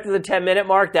 usually right up to the 10-minute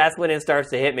mark, that's when it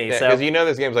starts to hit me. Yeah, so, because you know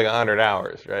this game's like 100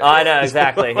 hours, right? I know,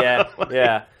 exactly,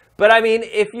 yeah. But, I mean,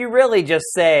 if you really just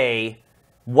say,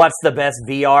 what's the best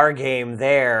VR game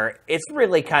there, it's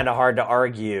really kind of hard to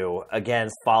argue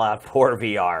against Fallout 4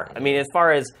 VR. I mean, as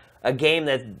far as a game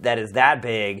that is that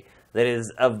big, that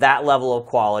is of that level of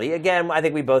quality. Again, I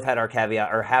think we both had our caveat,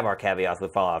 or have our caveats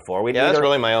with Fallout 4. That's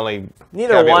really my only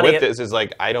caveat with this is,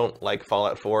 like, I don't like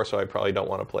Fallout 4, so I probably don't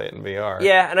want to play it in VR.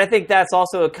 Yeah, and I think that's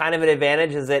also kind of an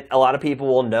advantage, is that a lot of people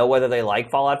will know whether they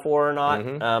like Fallout 4 or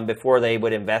not before they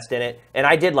would invest in it. And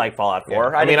I did like Fallout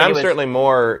 4. Yeah. I mean, I'm certainly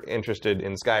more interested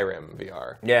in Skyrim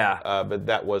VR. Yeah. But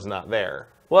that was not there.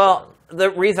 Well, the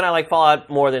reason I like Fallout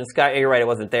more than Skyrim, you're right, it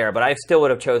wasn't there, but I still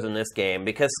would have chosen this game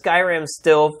because Skyrim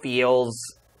still feels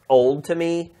old to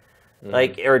me,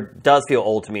 or does feel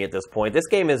old to me at this point. This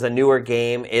game is a newer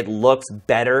game. It looks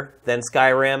better than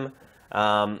Skyrim.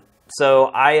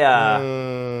 So I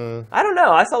don't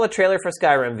know. I saw the trailer for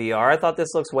Skyrim VR. I thought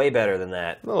this looks way better than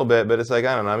that. A little bit, but it's like,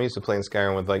 I don't know. I'm used to playing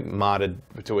Skyrim with, like, modded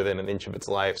to within an inch of its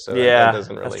life, so that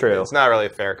doesn't really... That's true. It's not really a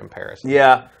fair comparison.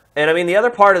 Yeah. And I mean, the other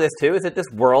part of this, too, is that this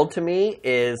world, to me,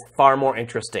 is far more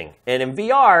interesting. And in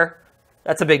VR,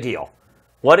 that's a big deal.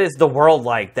 What is the world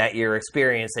like that you're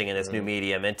experiencing in this new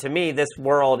medium? And to me, this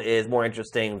world is more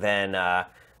interesting than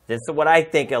what I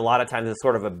think a lot of times is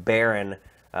sort of a barren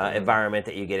environment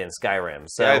that you get in Skyrim.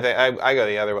 So yeah, I go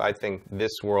the other way. I think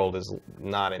this world is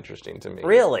not interesting to me.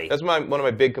 Really? That's one of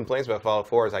my big complaints about Fallout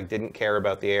 4 is I didn't care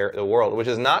about the world, which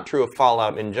is not true of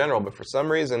Fallout in general, but for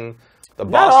some reason... The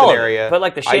Boston area, but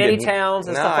like the shanty towns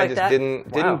and stuff like that.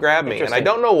 Didn't grab me, and I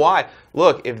don't know why.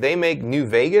 Look, if they make New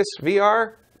Vegas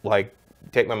VR, like,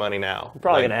 take my money now.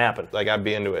 Probably gonna happen. Like, I'd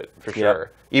be into it for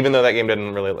sure. Even though that game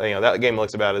didn't really, that game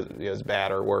looks about as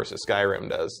bad or worse as Skyrim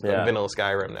does, vanilla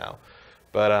Skyrim now.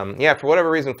 But yeah, for whatever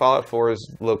reason, Fallout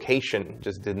 4's location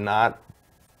just did not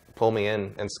pull me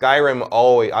in, and Skyrim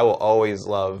I will always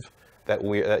love. That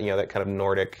kind of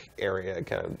Nordic area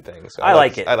kind of thing. So I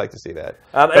like it. I'd like to see that.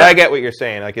 But I get what you're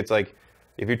saying. Like, it's like,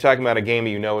 if you're talking about a game that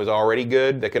you know is already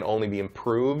good, that can only be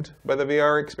improved by the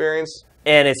VR experience.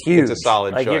 And it's huge. It's a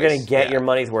solid choice. You're going to get your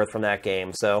money's worth from that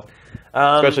game. So,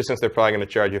 especially since they're probably going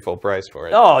to charge you full price for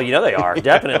it. Oh, they are.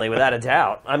 Definitely, without a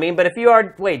doubt. I mean, but if you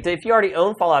already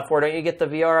own Fallout 4, don't you get the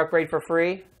VR upgrade for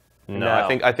free? No,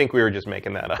 I think we were just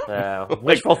making that up.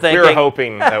 Wishful thinking. We were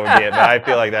hoping that would be it, but I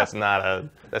feel like that's not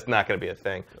going to be a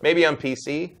thing. Maybe on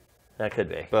PC. That could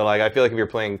be. But, like, I feel like if you're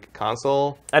playing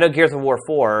console... I know Gears of War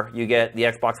 4, you get the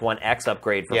Xbox One X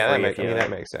upgrade for free. That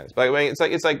makes sense. But I mean,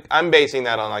 it's like I'm basing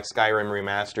that on, like, Skyrim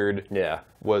Remastered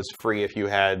was free if you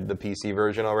had the PC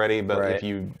version already, but if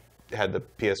you had the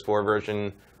PS4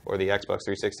 version or the Xbox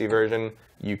 360 version,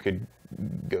 you could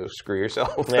go screw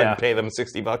yourself and pay them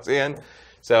 $60 again.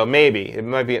 So maybe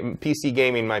PC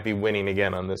gaming might be winning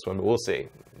again on this one, but we'll see.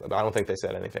 I don't think they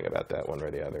said anything about that one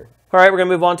or the other. All right, we're going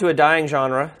to move on to a dying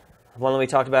genre, one that we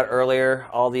talked about earlier.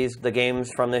 All the games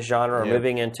from this genre are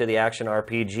moving into the action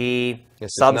RPG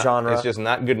subgenre. It's just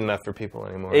not good enough for people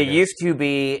anymore. It used to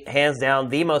be, hands down,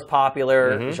 the most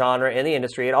popular genre in the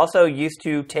industry. It also used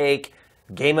to take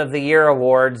Game of the Year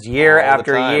awards year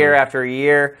after year after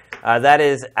year. That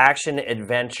is action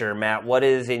adventure. Matt, what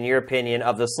is, in your opinion,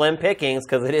 of the slim pickings,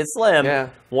 because it is slim,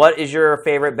 what is your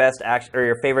favorite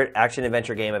your favorite action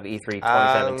adventure game of E3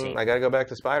 2017? I got to go back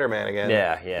to Spider-Man again.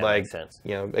 Yeah, like, makes sense.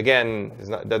 Again,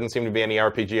 doesn't seem to be any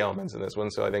RPG elements in this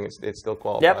one, so I think it still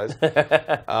qualifies.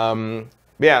 Yep.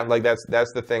 Yeah, like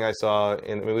that's the thing I saw.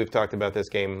 We've talked about this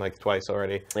game like twice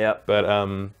already. Yep.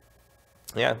 But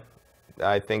yeah.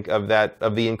 I think of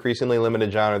the increasingly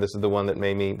limited genre, this is the one that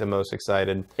made me the most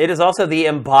excited. It is also the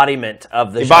embodiment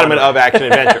of the embodiment of action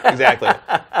adventure, exactly.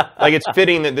 Like, it's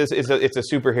fitting that it's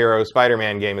a superhero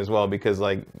Spider-Man game as well, because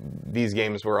like these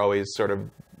games were always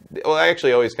I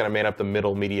actually always kind of made up the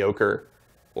middle mediocre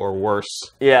or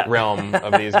worse realm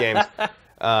of these games.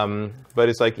 But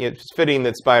it's like it's fitting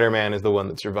that Spider-Man is the one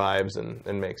that survives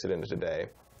and makes it into today.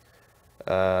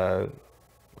 I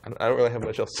don't really have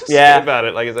much else to say about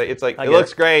it. Like it's like it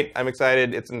looks great. I'm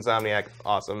excited. It's Insomniac.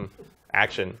 Awesome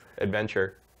action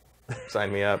adventure.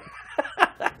 Sign me up.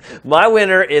 My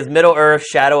winner is Middle-earth: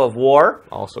 Shadow of War.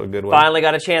 Also a good one. Finally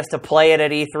got a chance to play it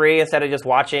at E3 instead of just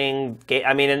watching.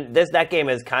 I mean, and that game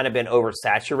has kind of been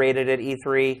oversaturated at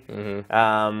E3.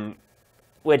 Mm-hmm.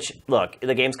 Which, look,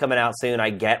 the game's coming out soon.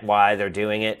 I get why they're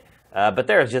doing it. But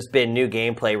there has just been new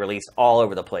gameplay released all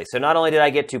over the place. So not only did I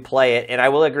get to play it, and I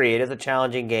will agree, it is a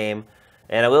challenging game.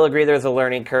 And I will agree there's a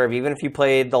learning curve. Even if you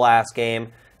played the last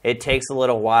game, it takes a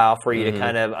little while for you to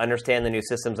kind of understand the new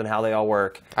systems and how they all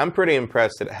work. I'm pretty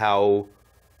impressed at how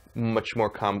much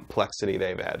more complexity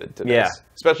they've added to this. Yeah.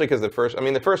 Especially because the first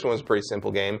one was a pretty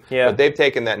simple game. Yeah. But they've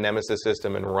taken that Nemesis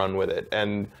system and run with it.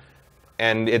 And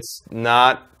it's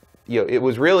not... it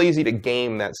was real easy to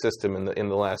game that system in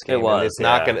the last game. It was. And it's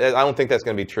not going. I don't think that's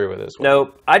going to be true with this one.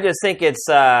 Nope. I just think it's.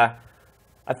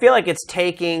 I feel like it's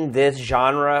taking this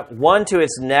genre to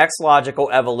its next logical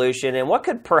evolution, and what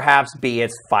could perhaps be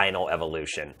its final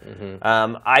evolution.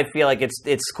 I feel like it's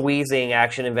squeezing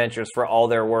action adventures for all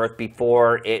they're worth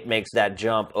before it makes that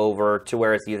jump over to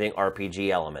where it's using RPG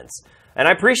elements, and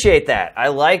I appreciate that. I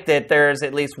like that there's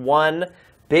at least one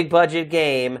big budget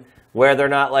game where they're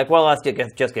not like, well, let's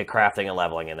just get crafting and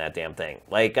leveling in that damn thing.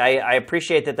 Like, I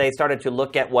appreciate that they started to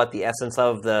look at what the essence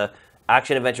of the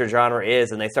action-adventure genre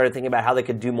is, and they started thinking about how they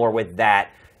could do more with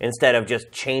that instead of just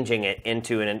changing it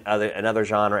into another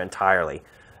genre entirely.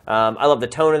 I love the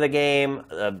tone of the game.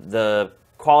 The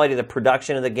quality of the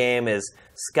production of the game is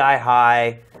sky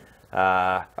high.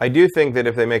 I do think that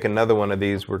if they make another one of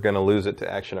these, we're going to lose it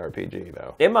to action RPG,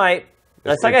 though. It might.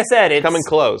 Like I said, it's coming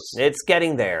close. It's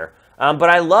getting there. But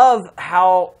I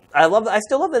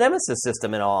still love the Nemesis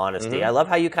system, in all honesty. I love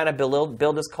how you kind of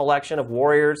build this collection of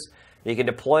warriors. You can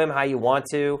deploy them how you want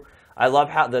to. I love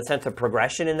how the sense of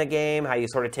progression in the game, how you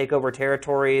sort of take over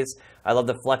territories. I love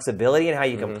the flexibility and how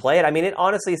you can play it. I mean, it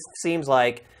honestly seems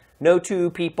like no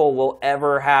two people will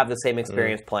ever have the same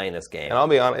experience playing this game. And I'll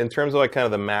be honest, in terms of like kind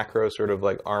of the macro sort of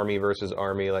like army versus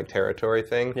army like territory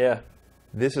thing. Yeah.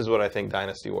 This is what I think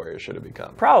Dynasty Warriors should have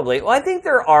become. Probably. Well, I think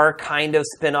there are kind of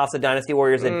spin-offs of Dynasty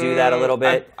Warriors that do that a little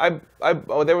bit. It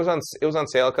was on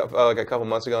sale like a couple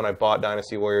months ago, and I bought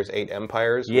Dynasty Warriors 8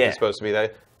 Empires, which is supposed to be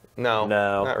that. No,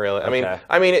 not really. Okay.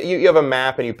 I mean, you have a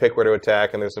map and you pick where to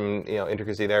attack, and there's some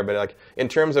intricacy there. But like in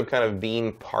terms of kind of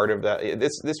being part of that,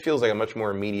 this feels like a much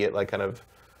more immediate, like kind of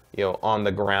on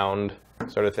the ground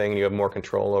sort of thing. You have more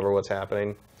control over what's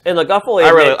happening. And look, I'll fully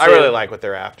admit I really like what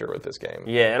they're after with this game.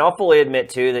 Yeah, and I'll fully admit,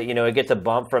 too, that, it gets a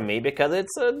bump from me because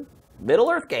it's a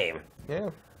Middle-earth game. Yeah.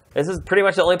 This is pretty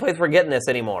much the only place we're getting this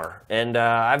anymore. And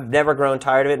I've never grown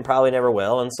tired of it and probably never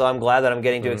will. And so I'm glad that I'm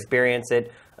getting to experience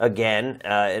it again.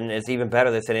 And it's even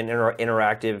better that it's in an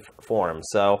interactive form.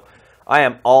 So I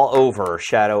am all over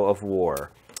Shadow of War.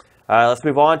 Let's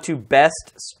move on to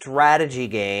Best Strategy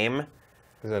Game.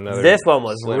 This one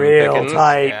was real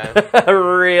tight. Yeah.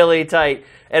 Really tight.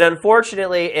 And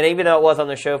unfortunately, and even though it was on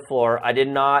the show floor, I did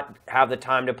not have the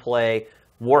time to play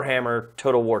Warhammer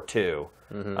Total War 2.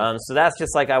 So that's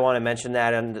just like I want to mention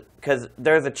that, and because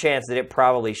there's a chance that it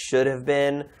probably should have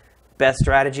been Best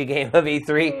Strategy Game of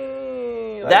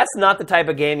E3. That's not the type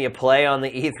of game you play on the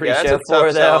E3 show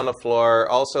floor, though. On the floor.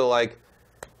 Also, I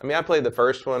played the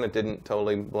first one. It didn't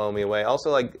totally blow me away.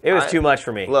 Also, it was too much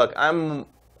for me. Look,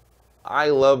 I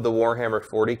love the Warhammer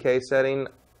 40K setting.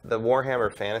 The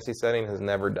Warhammer Fantasy setting has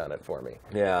never done it for me.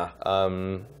 Yeah.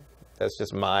 That's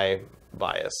just my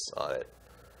bias on it.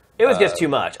 It was just too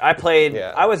much. I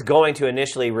was going to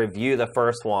initially review the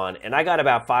first one, and I got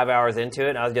about 5 hours into it,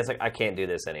 and I was just like, I can't do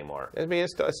this anymore. I mean,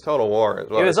 it's Total War as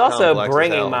well. It was also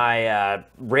bringing my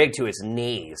rig to its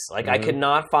knees. I could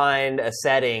not find a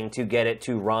setting to get it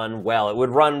to run well. It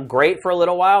would run great for a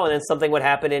little while, and then something would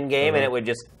happen in-game, and it would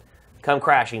just come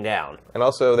crashing down. And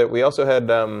also that we also had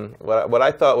what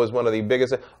I thought was one of the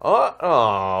biggest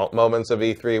moments of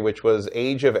E3, which was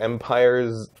Age of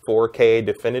Empires 4K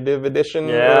Definitive Edition.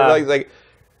 Yeah. Like,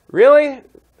 really?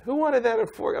 Who wanted that at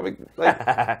 4K? I mean,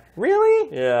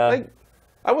 really? Yeah.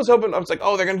 I was hoping,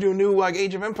 oh, they're going to do a new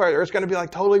Age of Empires, or it's going to be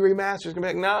totally remastered. It's going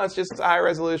to be no, it's just high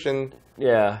resolution.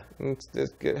 Yeah. It's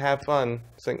just have fun.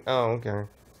 It's oh, okay.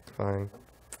 It's fine.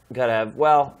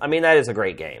 That is a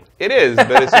great game. It is,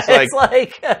 but it's just it's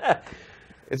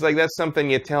that's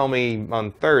something you tell me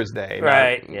on Thursday,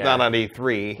 right? Not on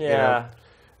E3. Yeah.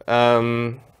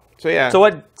 So yeah. So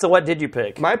what did you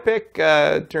pick? My pick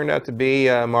turned out to be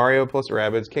Mario plus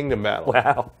Rabbids Kingdom Battle.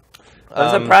 Wow.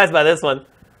 I'm surprised by this one.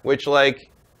 Which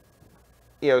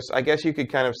I guess you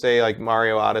could kind of say like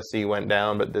Mario Odyssey went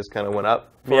down, but this kind of went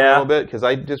up for a Yeah. little bit because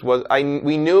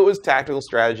we knew it was tactical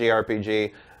strategy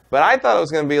RPG, but I thought it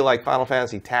was going to be like Final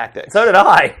Fantasy Tactics. So did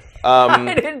I.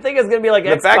 I didn't think it was going to be like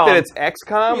XCOM. The fact that it's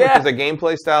XCOM, Yeah. which is a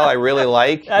gameplay style I really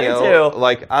like, I do too.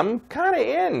 like I'm kind of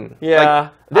in. Yeah.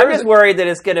 Like, I'm just worried that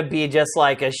it's going to be just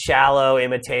like a shallow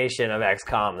imitation of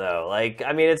XCOM, though. Like,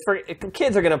 I mean, it's for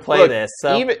kids are going to play this.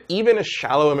 So. Even a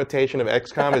shallow imitation of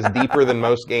XCOM is deeper than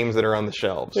most games that are on the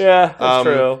shelves. Yeah, that's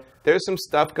true. There's some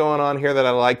stuff going on here that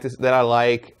I like.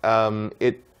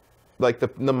 Like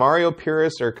the Mario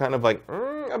purists are kind of like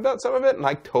about some of it, and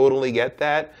I totally get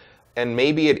that. And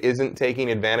maybe it isn't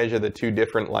taking advantage of the two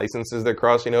different licenses they're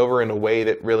crossing over in a way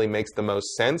that really makes the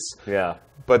most sense. Yeah.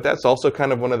 But that's also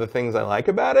kind of one of the things I like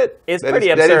about it. It's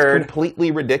pretty absurd. That is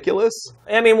completely ridiculous.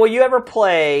 I mean, will you ever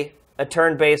play a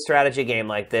turn-based strategy game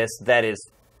like this that is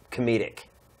comedic?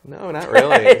 No, not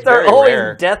really. It's They're very always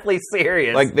rare. deathly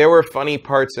serious. Like, there were funny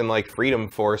parts in, like, Freedom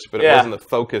Force, but it wasn't the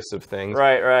focus of things.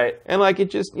 Right. And, like, it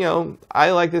just,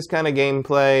 I like this kind of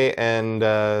gameplay, and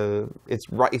it's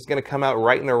going to come out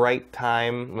right in the right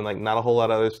time when, like, not a whole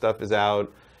lot of other stuff is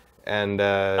out. And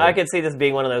I could see this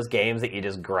being one of those games that you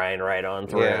just grind right on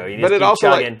through. Yeah. You just But it keep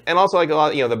also, chugging. a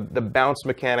lot, the bounce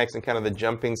mechanics and kind of the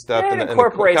jumping stuff and the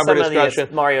incorporate cover some destruction. of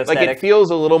the Mario like, aesthetic. it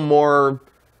feels a little more...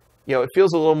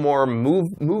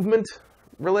 movement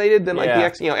related than like Yeah.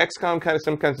 XCOM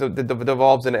kind of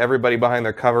devolves into everybody behind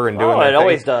their cover and doing their it thing.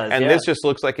 always does, And yeah. this just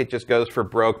looks like it just goes for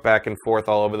broke back and forth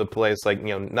all over the place. Like,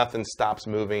 nothing stops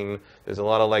moving. There's a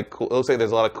lot of like cool, it looks like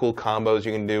there's a lot of cool combos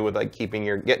you can do with like getting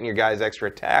your guys extra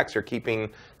attacks or keeping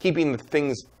the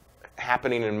things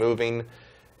happening and moving.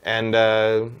 And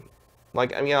I'm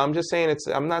just saying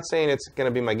I'm not saying it's going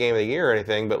to be my game of the year or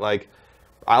anything, but like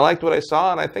I liked what I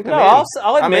saw, and I think I'm in.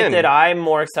 I'll I'm admit in. that I'm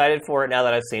more excited for it now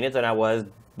that I've seen it than I was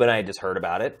when I just heard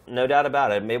about it. No doubt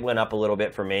about it. It went up a little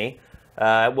bit for me.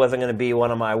 It wasn't going to be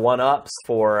one of my one-ups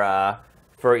for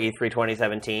E3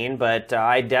 2017, but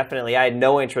I had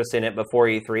no interest in it before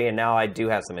E3, and now I do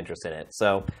have some interest in it.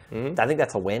 So I think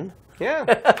that's a win.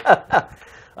 Yeah.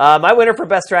 My winner for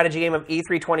Best Strategy Game of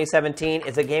E3 2017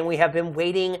 is a game we have been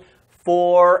waiting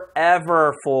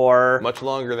forever for. Much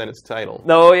longer than its title.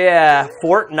 Oh, yeah.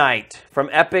 Fortnite from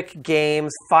Epic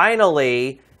Games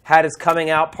finally had its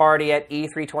coming out party at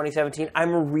E3 2017.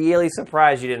 I'm really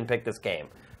surprised you didn't pick this game.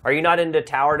 Are you not into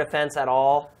tower defense at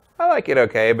all? I like it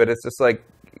okay, but it's just like,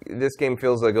 this game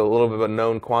feels like a little bit of a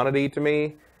known quantity to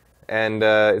me. And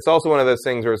it's also one of those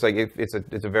things where it's like, it's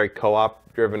a very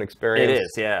co-op driven experience. It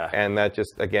is, yeah. And that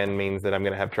just, again, means that I'm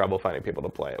going to have trouble finding people to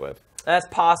play it with. That's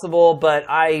possible, but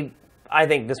I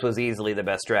think this was easily the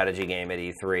best strategy game at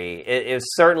E3.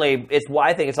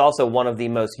 I think it's also one of the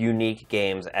most unique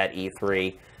games at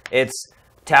E3. It's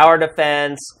tower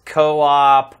defense,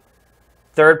 co-op,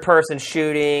 third-person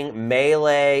shooting,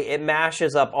 melee. It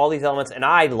mashes up all these elements, and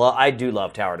I do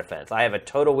love tower defense. I have a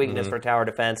total weakness for tower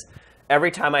defense.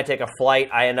 Every time I take a flight,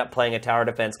 I end up playing a tower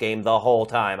defense game the whole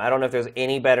time. I don't know if there's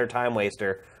any better time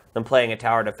waster than playing a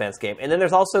tower defense game. And then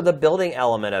there's also the building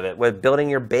element of it, with building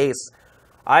your base.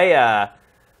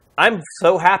 I'm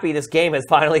so happy this game is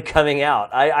finally coming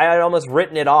out. I had almost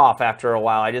written it off after a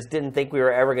while. I just didn't think we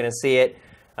were ever going to see it.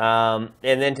 And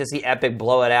then to see Epic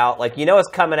blow it out, like, it's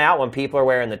coming out when people are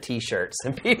wearing the T-shirts.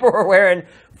 And people were wearing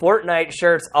Fortnite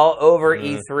shirts all over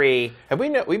E3.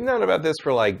 We've known about this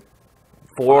for like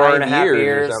 4.5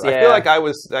 years. I feel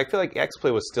like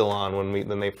XPlay was still on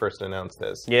when they first announced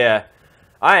this. Yeah.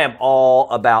 I am all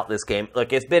about this game.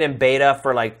 Look, it's been in beta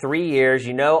for like 3 years.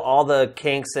 All the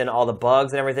kinks and all the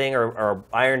bugs and everything are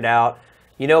ironed out.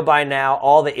 By now,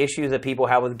 all the issues that people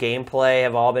have with gameplay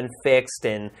have all been fixed,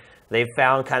 and they've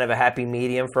found kind of a happy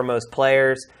medium for most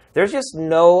players. There's just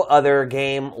no other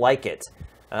game like it.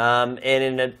 And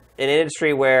in an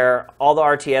industry where all the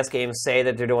RTS games say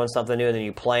that they're doing something new, and then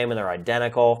you play them and they're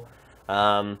identical.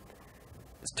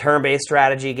 Turn-based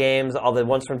strategy games, all the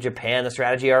ones from Japan, the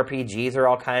strategy RPGs are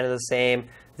all kind of the same.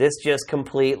 This just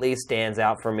completely stands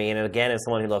out for me. And again, as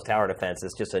someone who loves tower defense,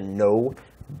 it's just a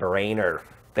no-brainer.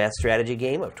 Best strategy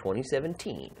game of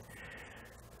 2017.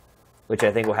 Which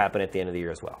I think will happen at the end of the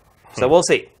year as well. So we'll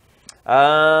see.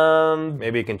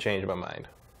 Maybe you can change my mind.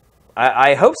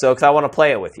 I hope so, because I want to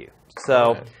play it with you.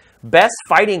 So, Right. Best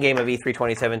fighting game of E3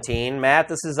 2017. Matt,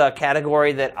 this is a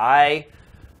category that I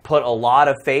put a lot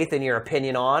of faith in your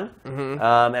opinion on. And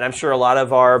I'm sure a lot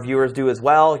of our viewers do as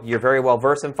well. You're very well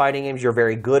versed in fighting games. You're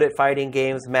very good at fighting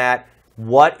games. Matt,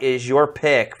 what is your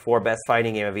pick for best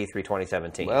fighting game of E3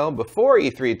 2017? Well, before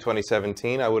E3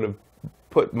 2017, I would have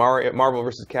put Marvel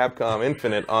vs. Capcom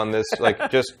Infinite on this, like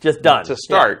just done to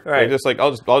start. Yeah, right. They're just like,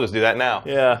 I'll just do that now.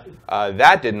 Yeah.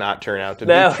 That did not turn out to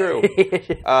be true.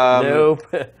 Nope.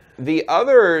 The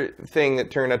other thing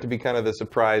that turned out to be kind of the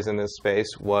surprise in this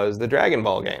space was the Dragon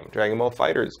Ball game, Dragon Ball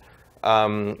FighterZ,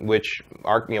 which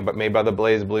are but made by the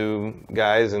BlazBlue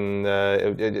guys, and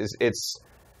it's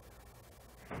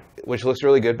which looks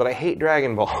really good. But I hate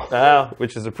Dragon Ball,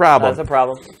 which is a problem. That's a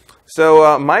problem.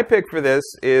 So my pick for this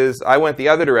is I went the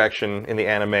other direction in the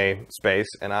anime space,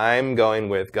 and I'm going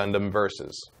with Gundam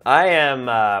Versus. I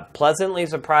am pleasantly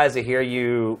surprised to hear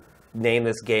you name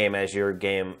this game as your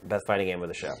best fighting game of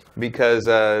the show. Because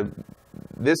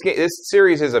this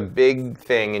series is a big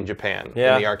thing in Japan,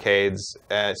 in the arcades,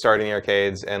 starting in the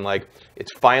arcades, and like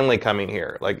it's finally coming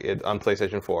here, like on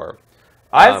PlayStation 4.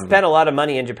 I've spent a lot of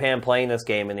money in Japan playing this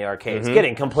game in the arcades,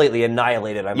 getting completely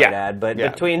annihilated, I might add. But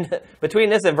between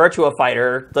this and Virtua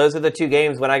Fighter, those are the two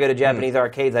games when I go to Japanese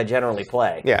arcades I generally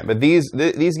play. Yeah, but these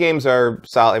games are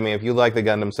solid. I mean, if you like the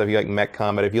Gundam stuff, you like Mech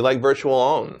Combat, if you like Virtual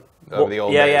On of the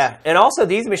old days. Yeah. And also,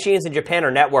 these machines in Japan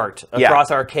are networked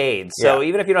across arcades. So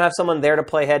even if you don't have someone there to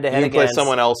play head-to-head against... You can play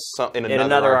someone else in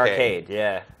another arcade.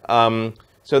 Yeah.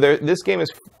 So this game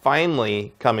is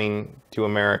finally coming to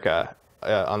America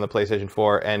on the PlayStation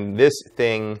 4, and this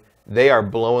thing, they are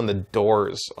blowing the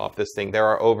doors off this thing. There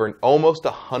are almost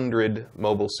 100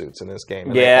 mobile suits in this game.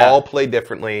 And they all play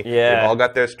differently. They've all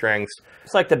got their strengths.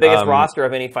 It's like the biggest roster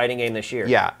of any fighting game this year.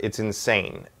 Yeah, it's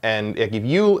insane. And if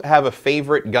you have a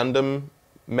favorite Gundam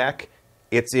mech,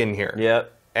 it's in here.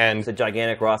 Yep. And it's a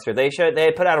gigantic roster.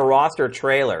 They put out a roster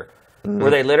trailer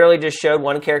where they literally just showed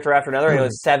one character after another, and it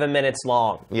was 7 minutes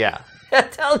long. Yeah.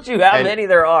 That tells you how many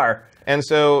there are. And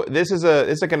so this is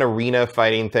like an arena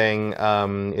fighting thing.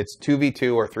 It's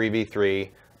 2v2 or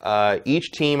 3v3.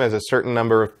 Each team has a certain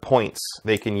number of points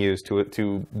they can use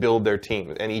to build their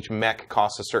team, and each mech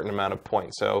costs a certain amount of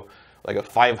points. So like a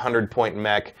 500-point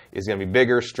mech is going to be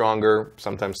bigger, stronger,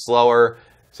 sometimes slower.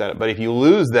 But if you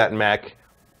lose that mech,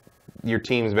 your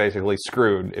team's basically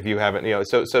screwed. If you haven't,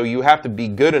 so you have to be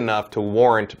good enough to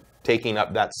warrant taking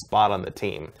up that spot on the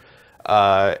team.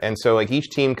 And so, like, each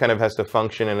team kind of has to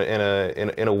function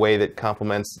in a way that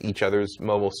complements each other's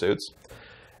mobile suits.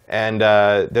 And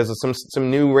there's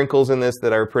some new wrinkles in this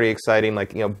that are pretty exciting.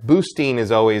 Like, boosting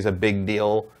is always a big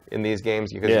deal in these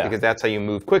games because that's how you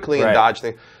move quickly and dodge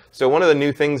things. So one of the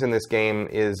new things in this game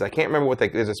is, I can't remember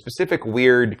there's a specific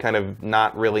weird kind of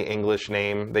not really English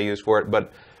name they use for it,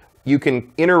 but you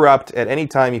can interrupt at any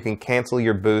time. You can cancel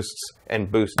your boosts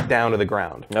and boost down to the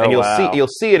ground. Oh, and you'll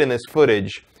see it in this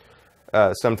footage.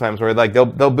 Sometimes where like they'll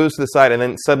boost to the side and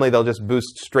then suddenly they'll just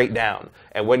boost straight down.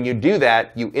 And when you do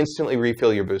that, you instantly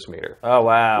refill your boost meter. Oh,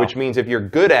 wow. Which means if you're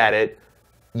good at it,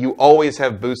 you always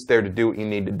have boost there to do what you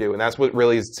need to do. And that's what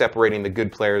really is separating the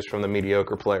good players from the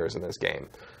mediocre players in this game.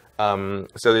 So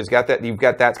you've got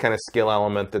that kind of skill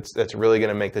element that's really going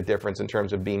to make the difference in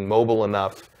terms of being mobile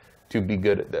enough to be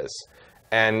good at this.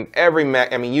 And every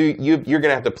mech, I mean, you're going to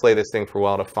have to play this thing for a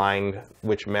while to find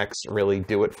which mechs really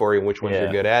do it for you and which ones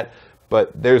you're good at.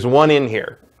 But there's one in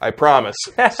here, I promise.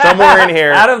 Somewhere in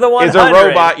here Out of the 100. Is a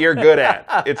robot you're good at.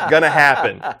 It's going to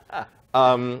happen.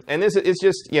 And this it's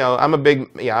just, I'm a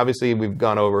big, obviously we've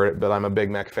gone over it, but I'm a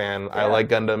big mech fan. I like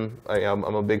Gundam.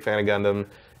 I'm a big fan of Gundam.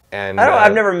 And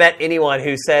I've never met anyone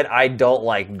who said, I don't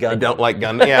like Gundam. I don't like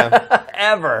Gundam, yeah.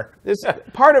 Ever. This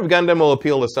part of Gundam will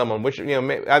appeal to someone, which,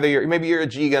 either maybe you're a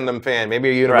G Gundam fan, maybe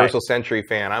you're a Universal Century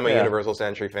fan. I'm a Universal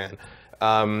Century fan.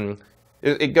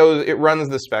 It runs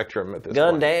the spectrum at this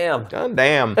point.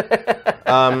 Gundam.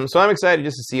 So I'm excited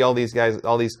just to see all these guys,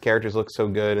 all these characters look so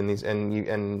good,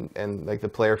 and like the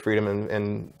player freedom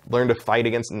and learn to fight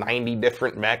against 90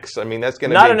 different mechs. I mean, that's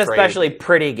going to be not an especially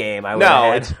pretty game. I would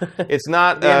add. it's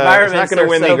not. The it's not going to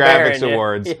win the graphics barren,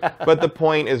 awards. Yeah. But the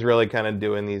point is really kind of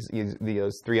doing these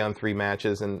 3-on-3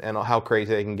 matches and how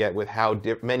crazy they can get with how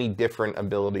many different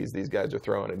abilities these guys are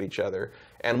throwing at each other.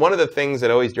 And one of the things that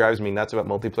always drives me nuts about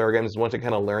multiplayer games is once I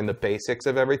kind of learn the basics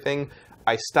of everything,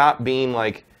 I stop being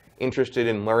like interested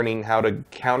in learning how to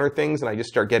counter things and I just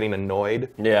start getting annoyed.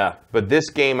 Yeah. But this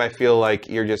game, I feel like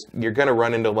you're going to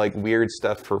run into like weird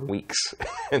stuff for weeks.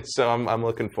 And so I'm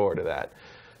looking forward to that.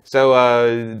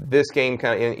 So this game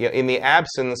kind of, in the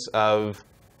absence of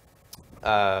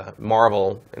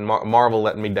Marvel, and Marvel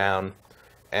letting me down,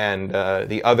 and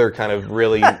the other kind of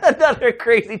really... Another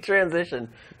crazy transition.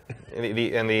 And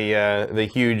the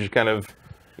huge kind of,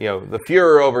 the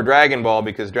furor over Dragon Ball,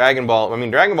 because Dragon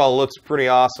Ball looks pretty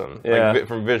awesome, like,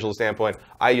 from a visual standpoint.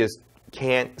 I just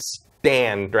can't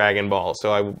stand Dragon Ball,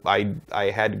 so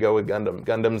I had to go with Gundam.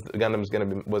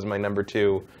 Gundam's was my number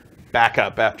 2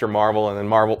 backup after Marvel, and then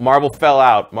Marvel fell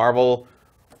out. Marvel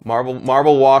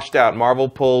Marvel washed out. Marvel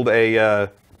pulled a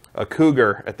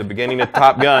cougar at the beginning of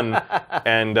Top Gun,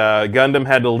 and Gundam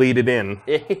had to lead it in.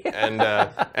 And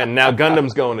now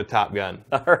Gundam's going to Top Gun.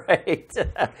 All right.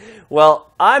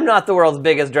 Well, I'm not the world's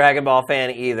biggest Dragon Ball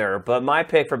fan either, but my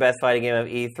pick for best fighting game of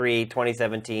E3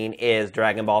 2017 is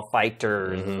Dragon Ball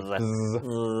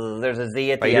FighterZ. There's a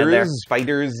Z at the end there.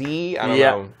 Fighter Z? I don't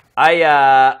know.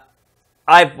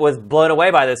 I was blown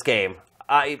away by this game.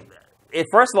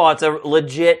 First of all, it's a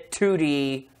legit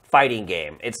 2D fighting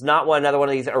game. It's not another one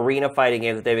of these arena fighting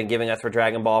games that they've been giving us for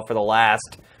Dragon Ball for the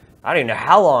last, I don't even know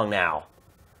how long now.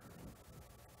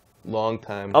 Long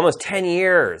time. Almost 10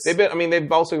 years. They've been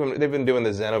doing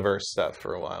the Xenoverse stuff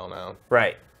for a while now.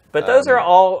 Right. But those are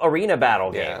all arena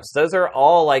battle games. Yeah. Those are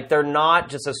all they're not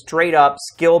just a straight up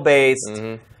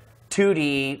skill-based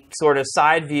 2D sort of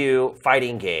side view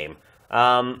fighting game.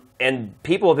 And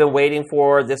people have been waiting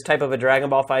for this type of a Dragon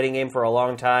Ball fighting game for a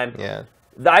long time. Yeah.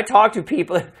 I talk to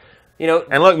people,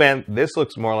 And look, man, this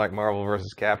looks more like Marvel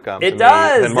vs. Capcom. It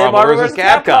does. Than Marvel vs.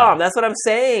 Capcom. That's what I'm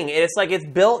saying. It's like it's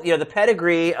built. The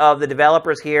pedigree of the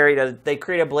developers here. They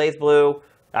created BlazBlue.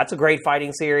 That's a great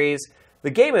fighting series.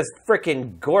 The game is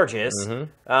freaking gorgeous.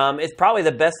 It's probably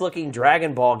the best looking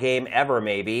Dragon Ball game ever.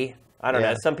 Maybe I don't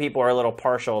know. Some people are a little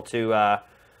partial to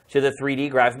the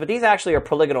 3D graphics, but these actually are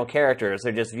polygonal characters.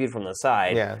 They're just viewed from the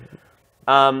side. Yeah.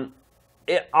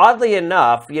 Oddly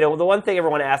enough, the one thing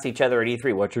everyone asks each other at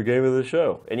E3, what's your game of the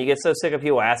show? And you get so sick of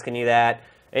people asking you that,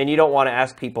 and you don't want to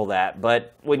ask people that.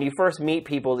 But when you first meet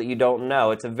people that you don't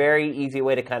know, it's a very easy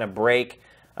way to kind of break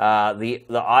the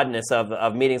oddness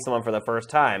of meeting someone for the first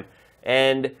time.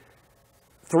 And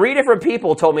 3 different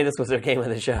people told me this was their game of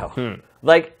the show.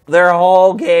 Like, their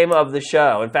whole game of the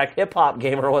show. In fact, Hip Hop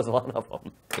Gamer was one of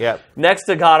them. Yep. Next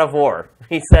to God of War.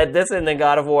 He said this and then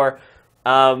God of War.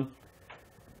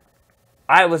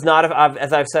 I was not,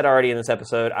 as I've said already in this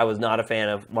episode, I was not a fan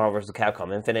of Marvel vs.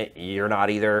 Capcom Infinite. You're not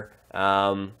either.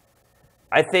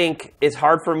 I think it's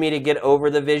hard for me to get over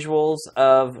the visuals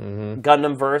of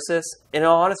Gundam Versus. In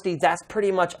all honesty, that's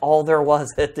pretty much all there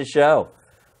was at the show.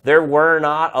 There were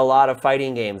not a lot of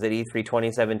fighting games at E3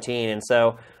 2017, and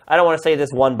so I don't want to say this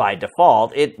won by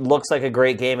default. It looks like a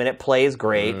great game, and it plays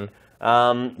great.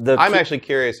 I'm actually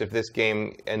curious if this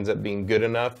game ends up being good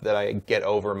enough that I get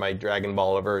over my Dragon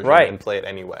Ball aversion and play it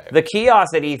anyway. The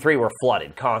kiosks at E3 were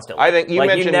flooded constantly. I think you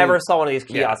mentioned, you never saw one of these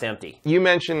kiosks empty. You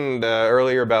mentioned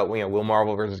earlier about will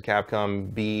Marvel vs.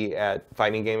 Capcom be at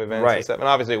fighting game events and stuff, and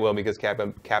obviously it will because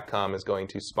Capcom is going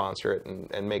to sponsor it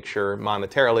and make sure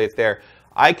monetarily it's there.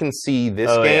 I can see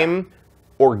this game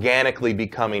organically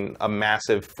becoming a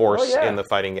massive force in the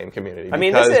fighting game community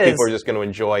because people are just going to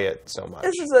enjoy it so much.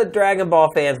 This is a Dragon Ball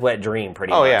fan's wet dream,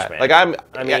 pretty much. Man.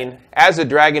 Like as a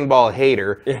Dragon Ball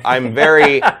hater, I'm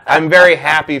very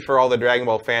happy for all the Dragon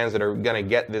Ball fans that are going to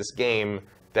get this game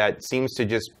that seems to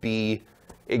just be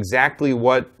exactly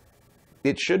what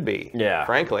it should be. Yeah,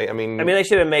 frankly, I mean, they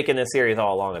should have been making this series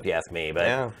all along, if you ask me.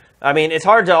 But I mean, it's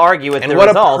hard to argue with the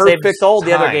results. They've sold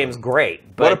the other games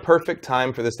great. But what a perfect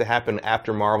time for this to happen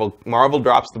after Marvel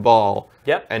drops the ball.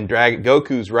 Yep. And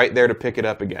Goku's right there to pick it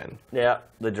up again. Yeah,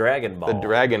 the Dragon Ball. The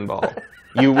Dragon Ball.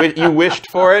 You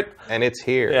wished for it, and it's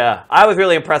here. Yeah, I was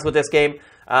really impressed with this game.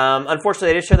 Unfortunately,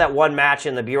 they did show that one match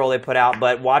in the B-roll they put out,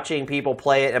 but watching people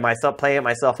play it and playing it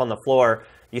myself on the floor,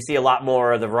 you see a lot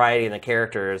more of the variety in the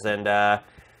characters.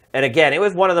 And again, it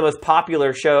was one of the most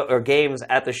popular games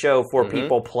at the show for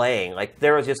people playing. Like,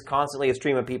 there was just constantly a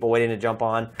stream of people waiting to jump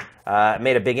on. It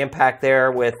made a big impact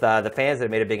there with the fans.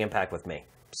 It made a big impact with me.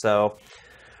 So,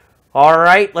 all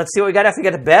right, let's see what we got. We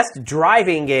got the best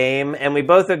driving game, and we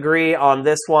both agree on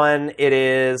this one. It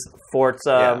is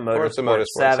Forza Motorsport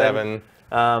 7.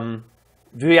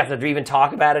 Do we have to even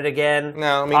talk about it again?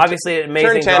 No, I mean, obviously,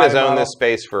 amazing. Turn 10 has owned this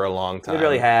space for a long time. It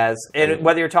really has. And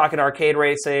whether you're talking arcade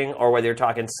racing or whether you're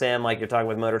talking sim, like you're talking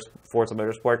with Forza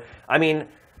Motorsport, I mean,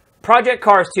 Project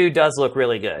Cars 2 does look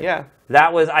really good. Yeah.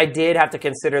 I did have to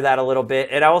consider that a little bit.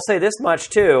 And I will say this much,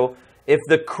 too. If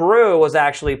the crew was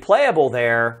actually playable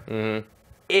there,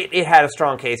 it had a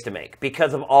strong case to make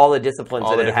because of all the disciplines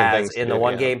that it has in the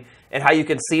one game and how you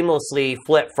can seamlessly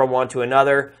flip from one to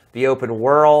another, the open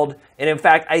world. And in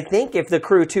fact, I think if the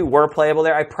Crew 2 were playable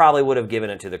there, I probably would have given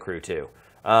it to the Crew 2.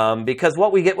 Because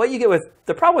what you get with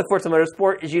the problem with Forza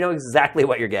Motorsport is you know exactly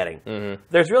what you're getting.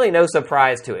 There's really no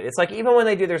surprise to it. It's like even when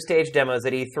they do their stage demos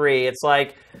at E3, it's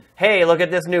like, hey, look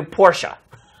at this new Porsche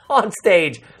on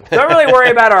stage. Don't really worry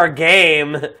about our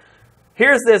game.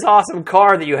 Here's this awesome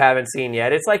car that you haven't seen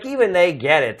yet. It's like even they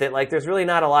get it that like there's really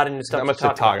not a lot of new stuff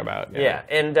to talk about. Yeah,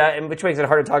 and which makes it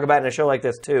hard to talk about in a show like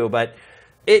this too. But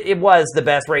It was the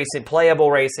best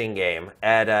playable racing game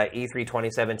at E3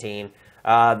 2017.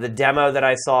 The demo that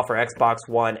I saw for Xbox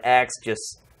One X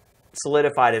just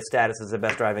solidified its status as the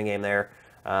best driving game there.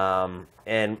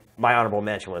 And my honorable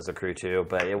mention was The Crew 2,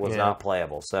 but it was not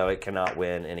playable, so it cannot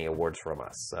win any awards from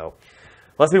us. So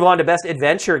let's move on to best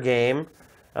adventure game.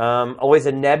 Always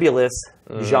a nebulous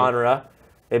genre.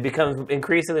 It becomes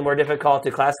increasingly more difficult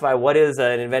to classify what is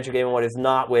an adventure game and what is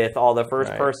not with all the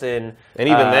first-person... And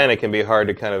even then, it can be hard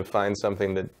to kind of find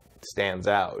something that stands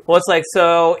out. Well, it's like,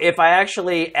 so if I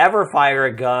actually ever fire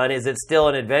a gun, is it still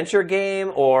an adventure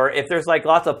game? Or if there's like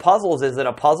lots of puzzles, is it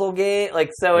a puzzle game?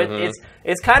 Like, so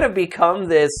it's kind of become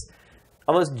this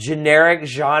almost generic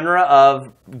genre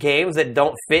of games that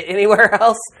don't fit anywhere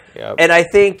else. Yep. And I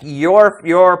think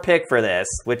your pick for this,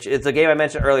 which is a game I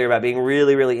mentioned earlier about being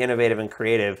really, really innovative and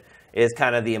creative, is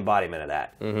kind of the embodiment of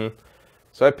that. Mm-hmm.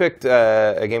 So I picked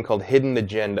a game called Hidden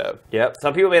Agenda. Yep.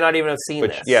 Some people may not even have seen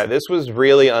this. Yeah, this was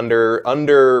really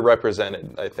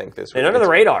underrepresented, I think. And under the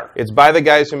radar. It's by the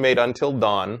guys who made Until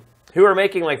Dawn. Who are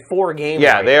making like 4 games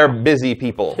Yeah, right they are now. busy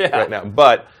people right now.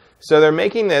 But... So they're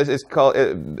making this. It's called.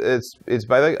 It's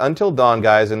by the Until Dawn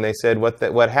guys, and they said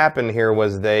what happened here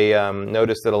was they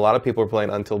noticed that a lot of people were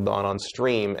playing Until Dawn on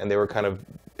stream, and they were kind of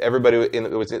everybody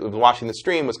was watching the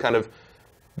stream was kind of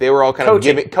they were all kind of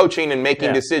coaching and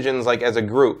making decisions like as a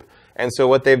group. And so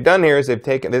what they've done here is they've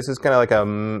taken this is kind of like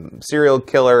a serial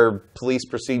killer police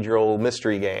procedural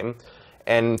mystery game.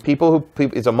 And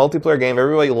it's a multiplayer game.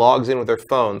 Everybody logs in with their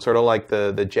phone, sort of like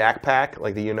the Jack Pack,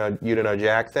 like the you know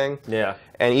Jack thing. Yeah.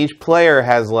 And each player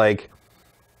has like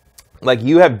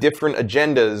you have different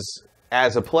agendas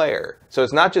as a player. So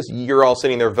it's not just you're all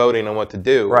sitting there voting on what to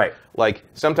do. Right. Like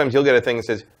sometimes you'll get a thing that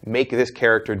says make this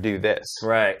character do this.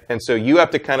 Right. And so you have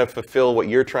to kind of fulfill what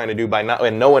you're trying to do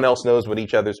and no one else knows what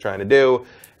each other's trying to do,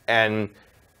 and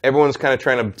everyone's kind of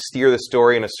trying to steer the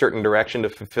story in a certain direction to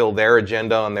fulfill their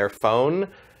agenda on their phone,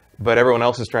 but everyone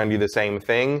else is trying to do the same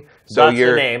thing. So That's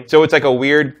the name. So it's like a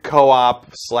weird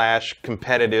co-op /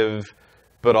 competitive,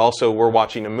 but also we're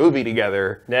watching a movie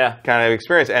together kind of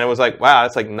experience. And it was like, wow,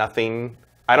 that's like nothing.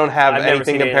 I don't have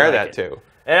anything to compare that to.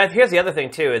 And here's the other thing,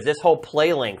 too, is this whole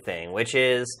PlayLink thing, which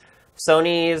is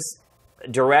Sony's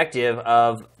directive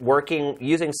of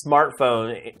using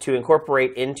smartphone to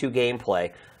incorporate into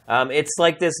gameplay. It's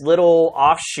like this little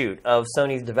offshoot of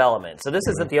Sony's development. So this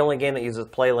isn't the only game that uses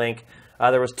PlayLink.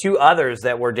 There was 2 others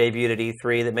that were debuted at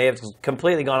E3 that may have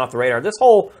completely gone off the radar. This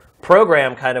whole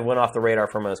program kind of went off the radar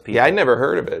for most people. Yeah, I'd never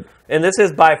heard of it. And this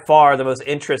is by far the most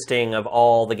interesting of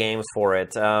all the games for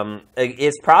it.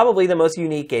 It's probably the most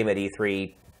unique game at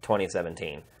E3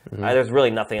 2017. There's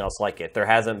really nothing else like it. There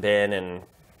hasn't been, and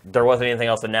there wasn't anything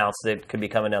else announced that could be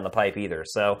coming down the pipe either.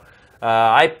 So...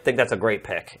 I think that's a great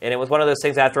pick. And it was one of those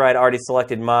things after I'd already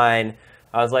selected mine,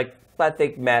 I was like, I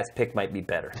think Matt's pick might be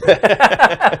better.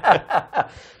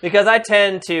 Because I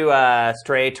tend to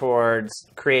stray towards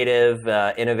creative,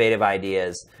 innovative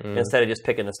ideas instead of just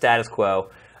picking the status quo.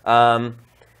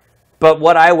 But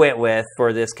what I went with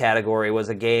for this category was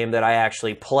a game that I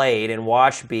actually played and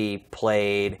watched be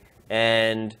played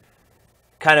and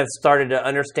kind of started to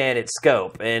understand its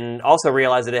scope and also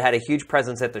realized that it had a huge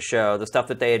presence at the show. The stuff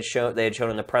that they had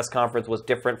shown in the press conference was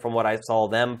different from what I saw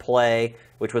them play,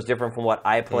 which was different from what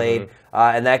I played.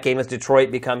 And that game is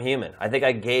Detroit Become Human. I think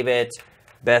I gave it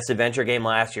Best Adventure Game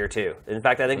last year, too. In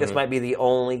fact, I think this might be the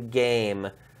only game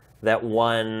that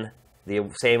won the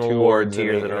same award 2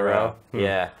 years in a row.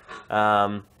 Yeah.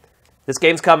 This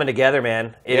game's coming together,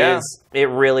 man. It is. It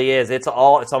really is. It's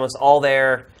almost all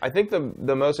there. I think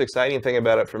the most exciting thing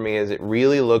about it for me is it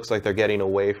really looks like they're getting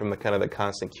away from the kind of the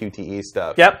constant QTE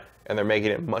stuff. Yep. And they're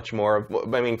making it much more.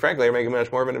 I mean, frankly, they're making it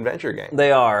much more of an adventure game.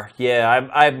 They are. Yeah,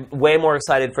 I'm way more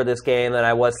excited for this game than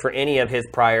I was for any of his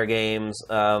prior games.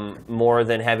 More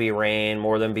than Heavy Rain,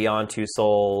 more than Beyond Two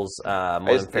Souls, more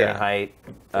than Fahrenheit.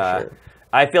 Sure.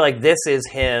 I feel like this is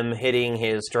him hitting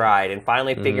his stride and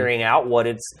finally figuring out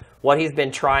what he's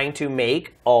been trying to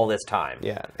make all this time.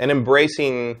 Yeah, and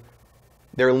embracing,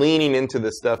 they're leaning into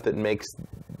the stuff that makes,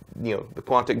 the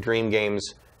Quantic Dream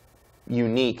games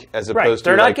unique as opposed to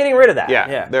they're not getting rid of that.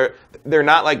 Yeah. They're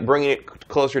not like bringing it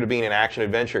closer to being an action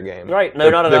adventure game. Right. No,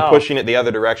 not at all. They're pushing it the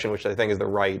other direction, which I think is the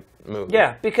right move.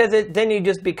 Yeah, because then you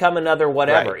just become another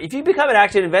whatever. Right. If you become an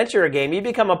action adventure game, you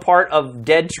become a part of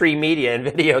Dead Tree Media and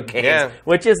video games,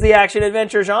 which is the action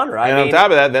adventure genre. And on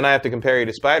top of that, then I have to compare you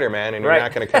to Spider-Man, and you're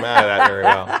not going to come out of that very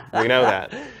well. We know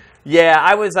that. Yeah,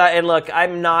 I was, and look,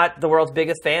 I'm not the world's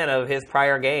biggest fan of his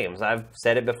prior games. I've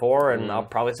said it before, and I'll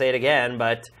probably say it again,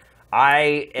 but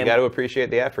you got to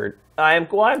appreciate the effort. I'm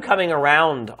coming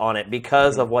around on it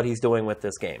because of what he's doing with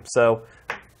this game. So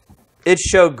it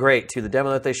showed great, too. The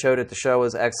demo that they showed at the show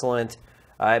was excellent.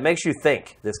 It makes you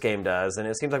think, this game does, and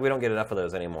it seems like we don't get enough of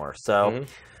those anymore. So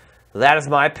that is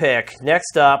my pick.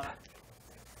 Next up,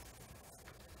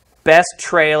 Best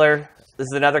Trailer. This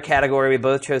is another category. We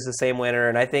both chose the same winner,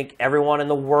 and I think everyone in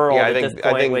the world at this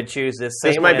point would choose this same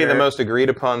winner. This might be the most agreed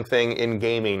upon thing in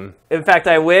gaming. In fact,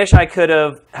 I wish I could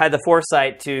have had the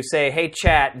foresight to say, hey,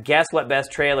 chat, guess what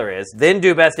Best Trailer is, then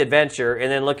do Best Adventure,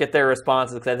 and then look at their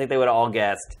responses, because I think they would have all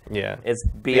guessed. Yeah. It's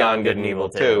Beyond Good and Evil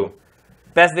 2.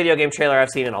 Best video game trailer I've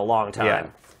seen in a long time. Yeah.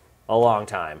 A long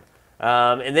time.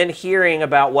 And then hearing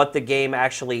about what the game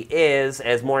actually is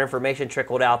as more information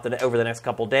trickled out over the next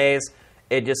couple days,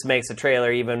 it just makes the trailer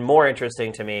even more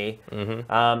interesting to me.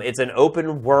 It's an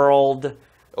open world,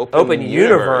 open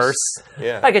universe.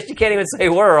 Yeah. I guess you can't even say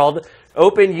world.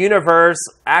 Open universe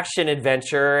action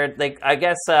adventure. I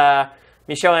guess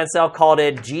Michel Ancel called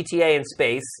it GTA in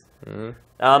space.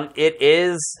 It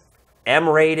is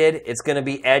M-rated. It's going to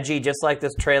be edgy, just like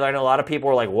this trailer. I know a lot of people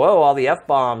were like, whoa, all the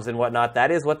F-bombs and whatnot.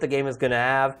 That is what the game is going to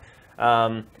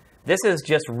have. This is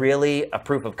just really a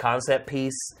proof of concept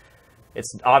piece. It's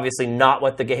obviously not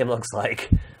what the game looks like.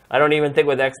 I don't even think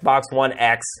with Xbox One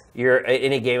X,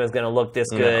 any game is going to look this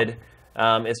good.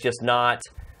 It's just not.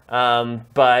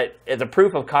 But as a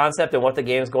proof of concept and what the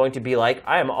game is going to be like,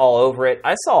 I am all over it.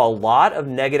 I saw a lot of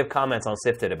negative comments on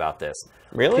Sifted about this.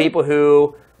 Really? People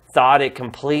who thought it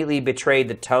completely betrayed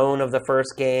the tone of the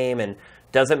first game and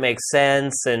doesn't make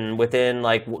sense and within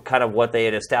kind of what they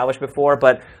had established before.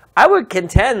 But I would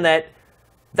contend that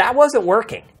wasn't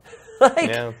working.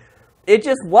 It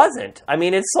just wasn't. I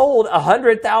mean, it sold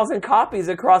 100,000 copies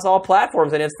across all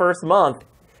platforms in its first month.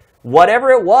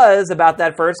 Whatever it was about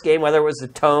that first game, whether it was the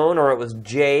tone or it was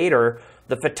Jade or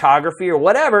the photography or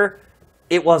whatever,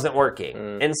 it wasn't working.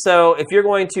 And so if you're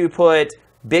going to put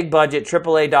big budget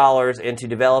AAA dollars into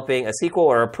developing a sequel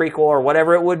or a prequel or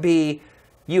whatever it would be,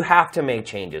 you have to make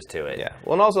changes to it. Yeah.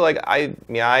 Well, and also,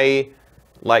 I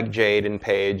like Jade and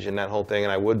Paige and that whole thing,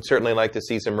 and I would certainly like to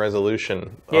see some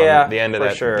resolution on the end of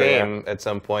that game at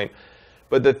some point.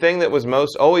 But the thing that was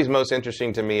always most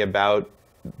interesting to me about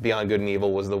Beyond Good and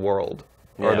Evil was the world.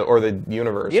 Or the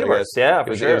universe. I guess. Yeah,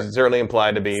 for sure. It was certainly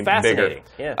implied to be bigger.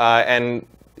 Yeah. And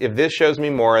if this shows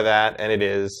me more of that, and it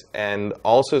is, and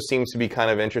also seems to be kind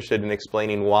of interested in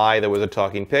explaining why there was a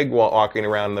talking pig walking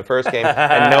around in the first game,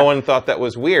 and no one thought that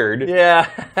was weird. Yeah.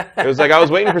 It was like I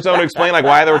was waiting for someone to explain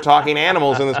why there were talking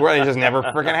animals in this world, and it just never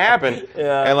freaking happened.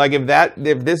 Yeah. And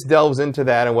if this delves into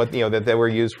that and what that they were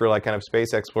used for kind of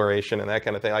space exploration and that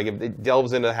kind of thing, if it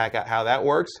delves into how that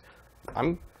works,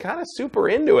 I'm kind of super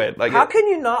into it. How can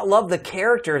you not love the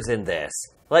characters in this?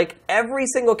 Every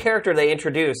single character they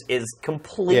introduce is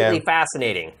completely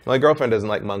fascinating. My girlfriend doesn't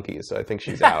like monkeys, so I think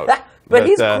she's out. but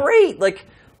he's great.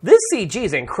 This CG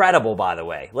is incredible, by the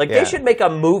way. They should make a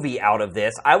movie out of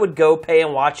this. I would go pay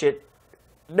and watch it.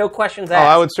 No questions asked. Oh,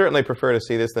 I would certainly prefer to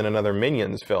see this than another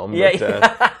Minions film.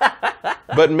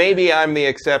 But maybe I'm the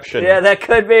exception. Yeah, that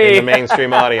could be. In the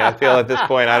mainstream audience. I feel at this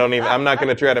point I'm not going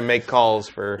to try to make calls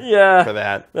for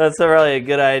that. That's really a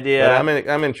good idea. But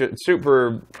I'm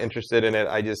super interested in it.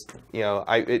 I just,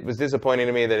 it was disappointing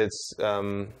to me that it's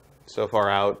so far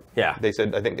out. Yeah. They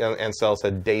said, I think Ancel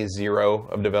said day 0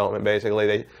 of development,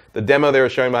 basically. The demo they were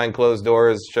showing behind closed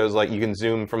doors shows you can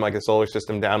zoom from a solar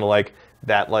system down to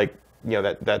that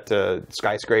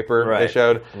skyscraper they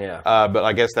showed. Yeah. But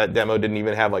I guess that demo didn't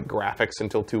even have graphics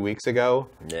until 2 weeks ago.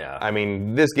 Yeah. I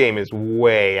mean, this game is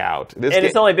way out.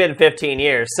 It's only been 15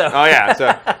 years, so. Oh yeah. So,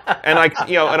 and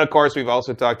and of course we've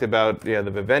also talked about the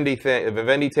Vivendi thing, the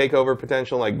Vivendi takeover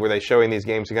potential. Were they showing these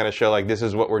games to kind of show this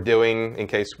is what we're doing in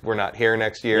case we're not here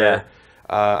next year. Yeah.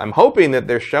 I'm hoping that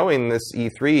they're showing this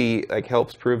E3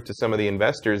 helps prove to some of the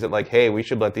investors that hey, we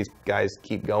should let these guys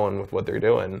keep going with what they're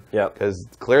doing. Yeah. Because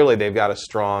clearly they've got a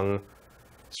strong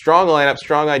lineup,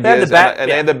 strong ideas, and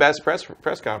they had the best press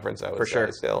conference. I would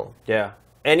say still. Yeah.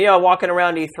 And walking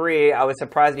around E3, I was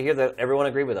surprised to hear that everyone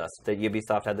agreed with us that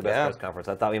Ubisoft had the best press conference.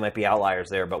 I thought we might be outliers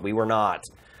there, but we were not.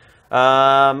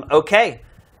 Okay.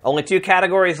 Only 2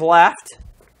 categories left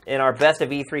in our Best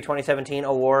of E3 2017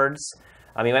 awards.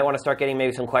 You might want to start getting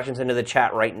maybe some questions into the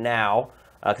chat right now,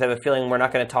 because I have a feeling we're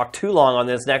not going to talk too long on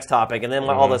this next topic, and then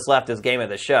all that's left is Game of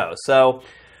the Show. So,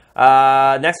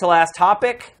 next to last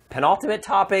topic, penultimate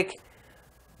topic,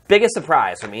 biggest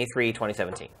surprise from E3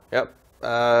 2017. Yep.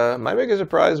 My biggest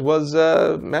surprise was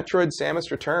Metroid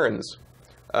Samus Returns.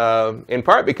 In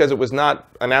part because it was not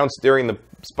announced during the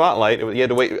spotlight. You had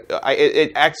to wait.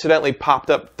 It accidentally popped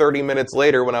up 30 minutes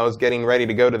later when I was getting ready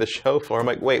to go to the show floor. I'm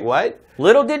like, wait, what?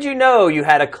 Little did you know you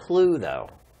had a clue, though.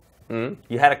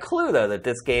 You had a clue, though, that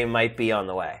this game might be on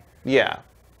the way. Yeah.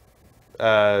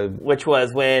 which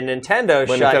was when Nintendo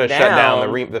shut shut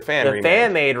down the fan remake.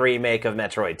 fan-made remake of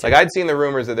Metroid 2. Like, I'd seen the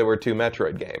rumors that there were 2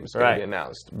 Metroid games going to Right. be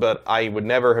announced, but I would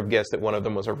never have guessed that one of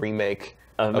them was a remake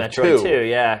of Metroid 2,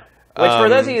 yeah. Which, for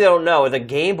those of you who don't know, is a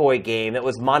Game Boy game that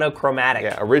was monochromatic.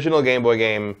 Yeah, original Game Boy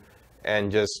game,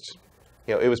 and just,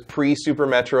 it was pre-Super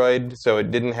Metroid, so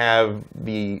it didn't have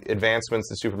the advancements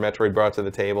that Super Metroid brought to the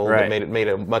table that made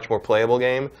it a much more playable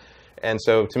game. And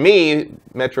so, to me,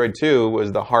 Metroid 2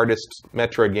 was the hardest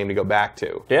Metroid game to go back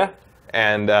to. Yeah.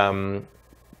 And,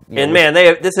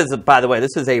 this is, by the way,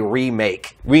 this is a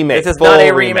remake. Remake. This is not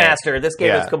a remaster. This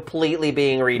game is completely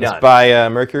being redone. It's by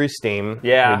Mercury Steam.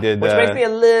 Yeah, which makes me a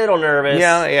little nervous.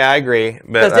 Yeah, I agree.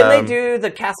 Because didn't they do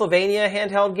the Castlevania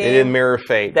handheld game? They did Mirror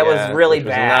Fate. That was really which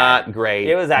bad. Was not great.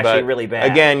 It was actually really bad.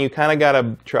 Again, you kind of got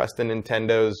to trust in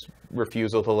Nintendo's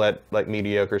refusal to let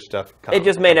mediocre stuff come. It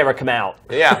just may never come out.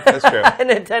 Yeah, that's true.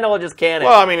 Nintendo will just can it.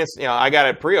 Well, I mean, it's I got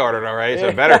it pre-ordered already, so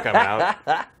it better come out.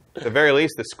 At the very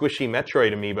least, the squishy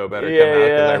Metroid amiibo better come out,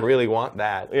 because I really want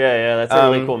that. Yeah, that's a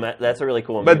really cool. That's a really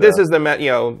cool amiibo. But this is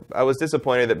I was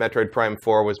disappointed that Metroid Prime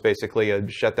 4 was basically a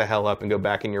shut the hell up and go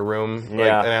back in your room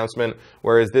announcement,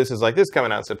 whereas this is this is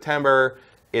coming out in September.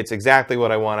 It's exactly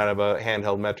what I want out of a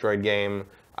handheld Metroid game.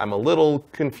 I'm a little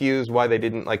confused why they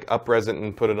didn't up-res it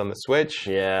and put it on the Switch.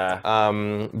 Yeah.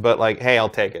 But hey, I'll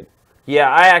take it. Yeah,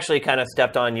 I actually kind of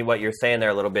stepped on what you're saying there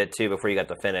a little bit too before you got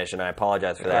to finish, and I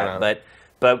apologize for that.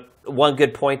 But one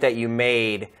good point that you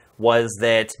made was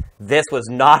that this was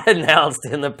not announced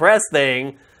in the press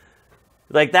thing.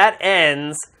 Like, that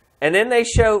ends, and then they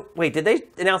show... Wait, did they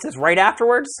announce this right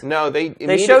afterwards? No, they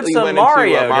showed some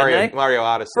Mario, didn't they? Mario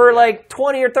Odyssey. For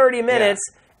 20 or 30 minutes.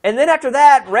 Yeah. And then after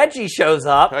that, Reggie shows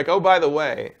up. Oh, by the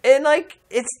way. And,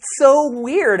 it's so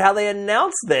weird how they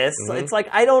announce this. Mm-hmm. It's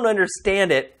I don't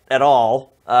understand it at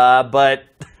all. But...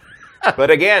 But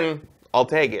again, I'll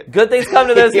take it. Good things come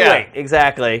to those who wait.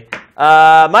 Exactly.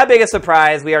 My biggest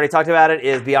surprise, we already talked about it,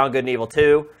 is Beyond Good and Evil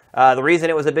 2. The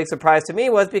reason it was a big surprise to me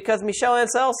was because Michel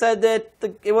Ancel said that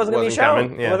it wasn't going to be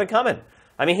shown. It wasn't coming.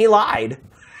 I mean, he lied.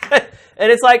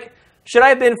 And it's should I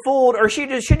have been fooled, or should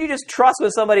you just trust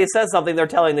when somebody says something, they're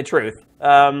telling the truth?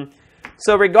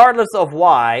 So regardless of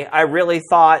why, I really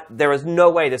thought there was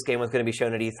no way this game was going to be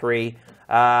shown at E3.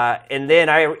 And then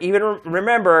I even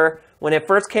remember when it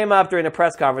first came up during the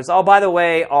press conference, oh, by the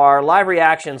way, our live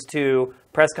reactions to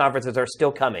press conferences are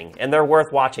still coming, and they're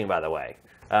worth watching, by the way,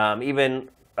 even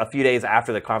a few days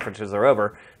after the conferences are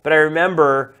over. But I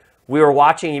remember we were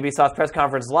watching Ubisoft's press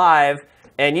conference live,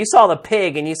 and you saw the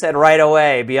pig, and you said right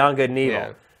away, Beyond Good and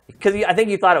Evil. Because I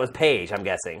think you thought it was Paige, I'm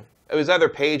guessing. It was either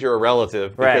Paige or a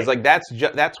relative, because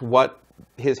that's what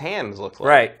his hands look like.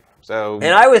 Right. So,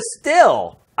 and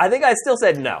I think I still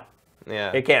said no.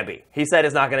 Yeah. It can't be. He said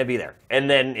it's not going to be there. And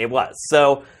then it was.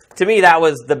 So, to me, that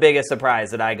was the biggest surprise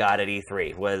that I got at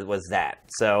E3, was that.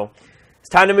 So, it's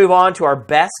time to move on to our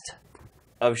best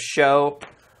of show,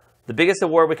 the biggest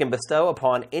award we can bestow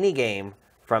upon any game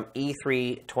from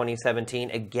E3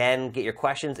 2017. Again, get your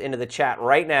questions into the chat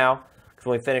right now, because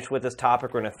when we finish with this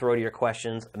topic, we're going to throw to your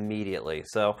questions immediately.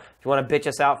 So, if you want to bitch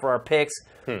us out for our picks,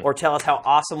 or tell us how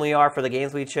awesome we are for the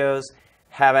games we chose,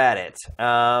 have at it.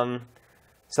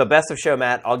 So, best of show,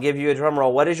 Matt. I'll give you a drum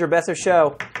roll. What is your best of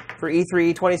show for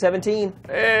E3 2017?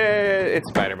 It's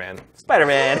Spider-Man.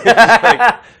 Spider-Man.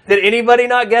 Did anybody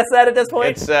not guess that at this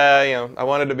point? It's, I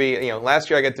wanted to be, last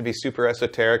year I got to be super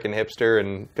esoteric and hipster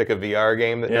and pick a VR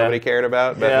game that nobody cared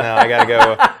about. But now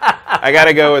I got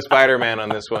to go with Spider-Man on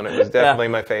this one. It was definitely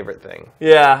my favorite thing.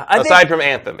 Yeah. Aside from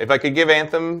Anthem. If I could give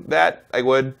Anthem that, I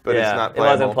would, but it's not playable.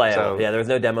 It wasn't playable. So. Yeah, there was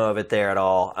no demo of it there at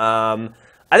all.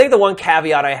 I think the one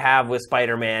caveat I have with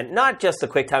Spider-Man, not just the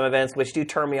QuickTime events, which do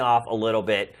turn me off a little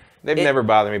bit. They've never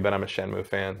bothered me, but I'm a Shenmue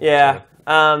fan. Yeah.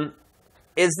 So.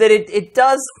 Is that it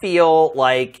does feel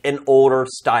like an older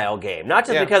style game. Not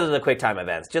just because of the QuickTime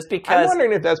events, just because... I'm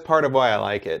wondering if that's part of why I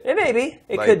like it. It may be.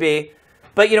 It could be.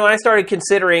 But, when I started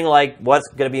considering, what's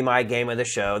going to be my game of the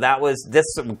show, this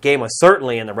game was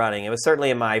certainly in the running. It was certainly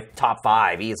in my top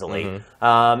 5, easily.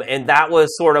 Mm-hmm. And that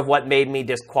was sort of what made me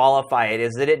disqualify it,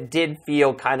 is that it did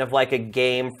feel kind of like a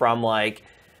game from,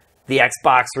 the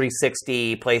Xbox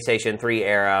 360, PlayStation 3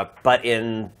 era, but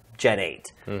in Gen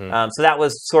 8. Mm-hmm. So that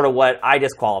was sort of what I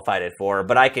disqualified it for.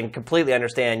 But I can completely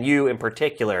understand you in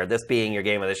particular, this being your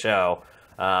game of the show.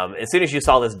 As soon as you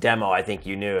saw this demo, I think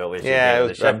you knew it was your game of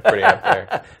the show. I'm pretty up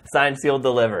there. Signed, sealed,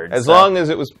 delivered. As long as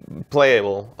it was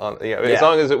playable. As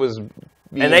long as it was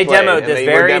being And they played, demoed this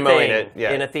very thing it,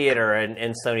 in a theater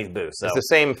in Sony's booth. So. It's the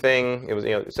same thing. It was,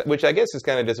 which I guess is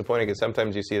kind of disappointing, because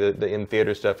sometimes you see the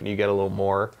in-theater stuff and you get a little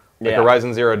more.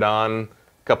 Horizon Zero Dawn,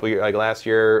 a couple years, last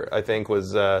year, I think,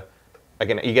 was...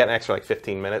 you get an extra like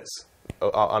 15 minutes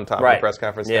on top of the press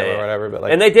conference demo or whatever. But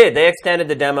like, and they did. They extended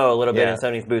the demo a little bit Yeah. in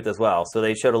Sony's booth as well, so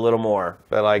they showed a little more.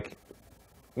 But like,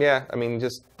 yeah, I mean,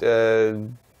 just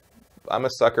I'm a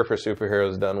sucker for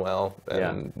superheroes done well,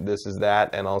 and this is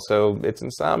that. And also, it's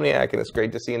Insomniac, and it's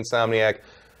great to see Insomniac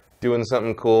doing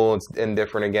something cool and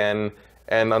different again.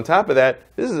 And on top of that,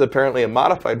 this is apparently a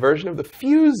modified version of the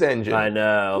Fuse engine. I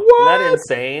know. What? Isn't that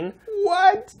insane?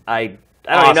 What? I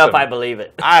don't even know if I believe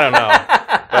it. I don't know,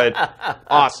 but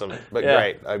awesome, but Yeah.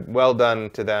 great. Well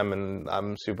done to them, and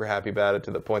I'm super happy about it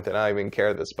to the point that I don't even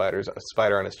care that the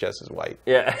spider on his chest is white.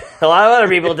 Yeah, a lot of other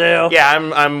people do. Yeah,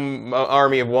 I'm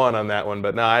army of one on that one,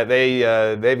 but no,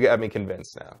 they've got me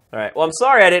convinced now. All right. Well, I'm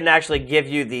sorry I didn't actually give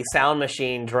you the Sound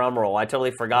Machine drum roll. I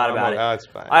totally forgot about it. Oh, it's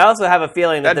fine. I also have a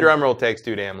feeling that That drum roll takes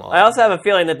too damn long. I also have a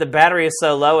feeling that the battery is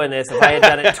so low in this. If I had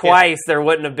done it twice, there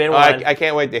wouldn't have been one. I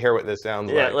can't wait to hear what this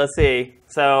sounds Yeah, like. let's see.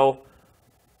 So,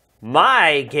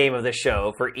 my game of the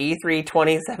show for E3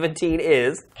 2017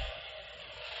 is...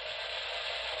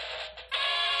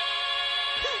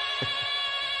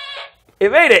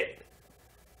 It made it!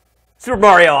 Super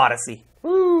Mario Odyssey.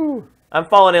 Woo! I'm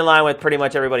falling in line with pretty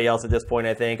much everybody else at this point,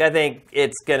 I think. I think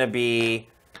it's going to be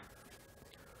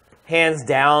hands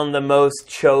down the most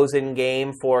chosen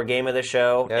game for Game of the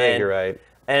Show. I think you're right.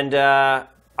 And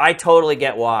I totally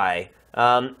get why.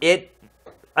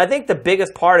 I think the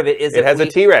biggest part of it is It has a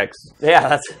T-Rex.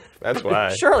 Yeah, That's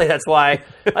why. surely that's why.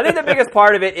 I think the biggest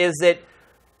part of it is that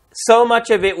so much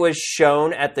of it was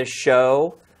shown at the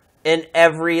show, and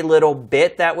every little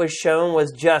bit that was shown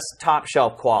was just top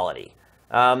shelf quality.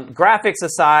 Graphics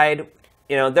aside,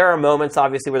 there are moments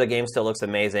obviously where the game still looks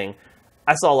amazing.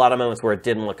 I saw a lot of moments where it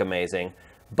didn't look amazing,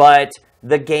 but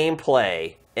the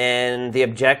gameplay and the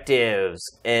objectives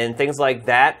and things like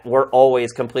that were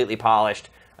always completely polished.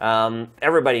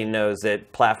 Everybody knows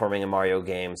that platforming in Mario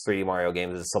games, 3D Mario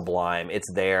games, is sublime. It's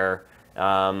there.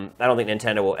 I don't think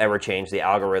Nintendo will ever change the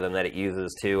algorithm that it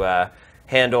uses to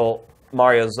handle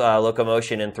Mario's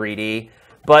locomotion in 3D.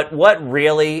 But what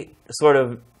really sort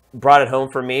of brought it home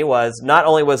for me was not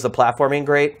only was the platforming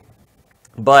great,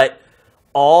 but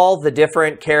all the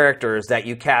different characters that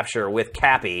you capture with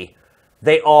Cappy,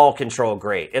 they all control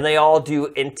great. And they all do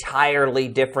entirely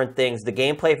different things. The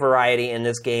gameplay variety in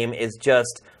this game is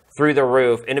just through the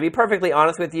roof. And to be perfectly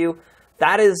honest with you,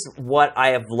 that is what I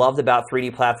have loved about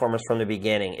 3D platformers from the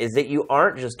beginning, is that you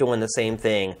aren't just doing the same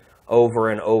thing over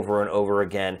and over and over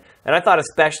again. And I thought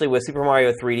especially with Super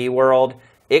Mario 3D World,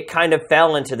 it kind of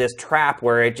fell into this trap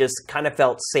where it just kind of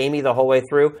felt samey the whole way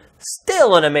through.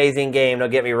 Still an amazing game, don't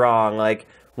get me wrong. Like,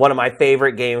 one of my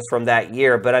favorite games from that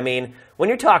year. But I mean, when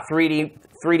you talk 3D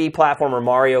platformer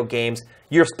Mario games,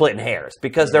 you're splitting hairs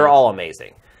because they're all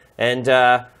amazing. And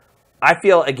I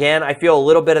feel a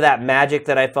little bit of that magic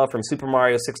that I felt from Super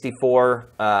Mario 64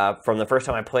 from the first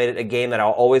time I played it, a game that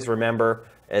I'll always remember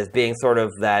as being sort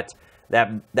of that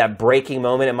breaking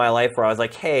moment in my life where I was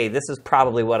like, hey, this is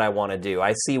probably what I want to do.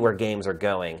 I see where games are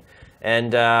going.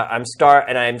 And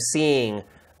I'm seeing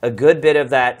a good bit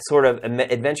of that sort of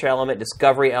adventure element,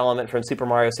 discovery element from Super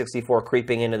Mario 64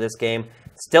 creeping into this game.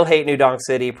 Still hate New Donk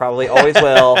City, probably always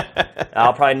will.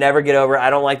 I'll probably never get over it. I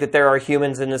don't like that there are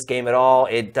humans in this game at all.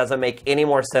 It doesn't make any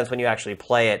more sense when you actually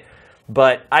play it.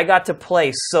 But I got to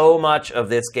play so much of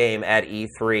this game at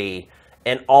E3,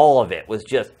 and all of it was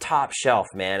just top shelf,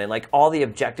 man. And like all the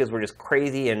objectives were just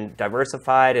crazy and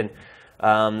diversified, and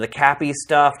the Cappy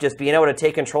stuff, just being able to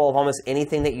take control of almost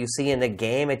anything that you see in the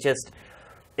game,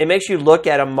 it makes you look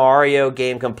at a Mario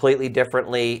game completely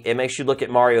differently. It makes you look at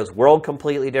Mario's world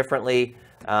completely differently.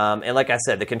 And like I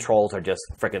said, the controls are just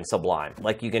freaking sublime.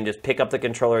 Like, you can just pick up the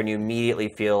controller and you immediately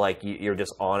feel like you're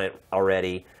just on it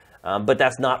already. But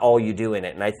that's not all you do in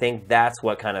it. And I think that's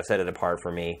what kind of set it apart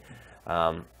for me.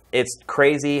 It's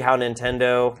crazy how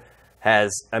Nintendo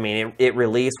has, it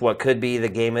released what could be the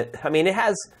game. It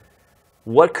has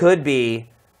what could be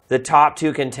the top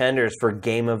two contenders for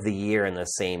Game of the Year in the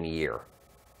same year.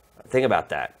 Think about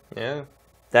that. Yeah.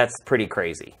 That's pretty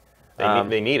crazy.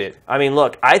 They need it.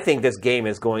 Look, I think this game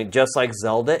is going, just like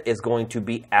Zelda, is going to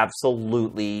be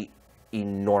absolutely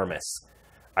enormous.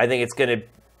 I think it's going to,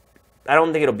 I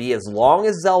don't think it'll be as long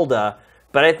as Zelda,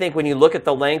 but I think when you look at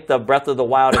the length of Breath of the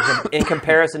Wild in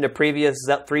comparison to previous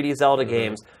 3D Zelda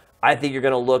games, I think you're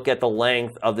going to look at the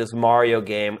length of this Mario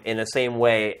game in the same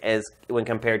way as when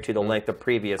compared to the length of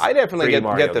previous I definitely 3D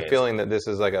Mario get the games. feeling that this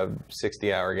is like a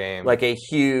 60-hour game. Like a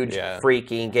huge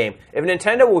freaking game. If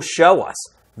Nintendo will show us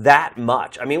that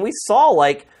much. We saw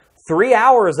like 3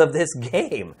 hours of this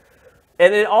game.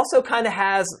 And it also kind of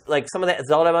has like some of that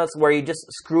Zelda moments where you just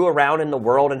screw around in the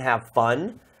world and have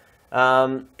fun.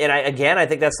 And I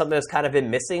think that's something that's kind of been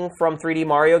missing from 3D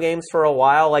Mario games for a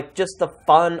while. Like, just the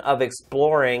fun of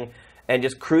exploring and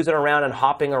just cruising around and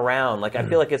hopping around. Like, I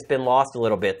feel like it's been lost a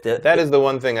little bit. That is the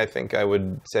one thing I think I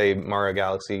would say Mario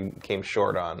Galaxy came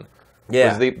short on.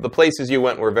 Yeah. The places you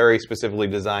went were very specifically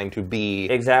designed to be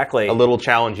exactly a little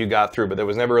challenge you got through, but there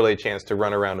was never really a chance to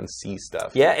run around and see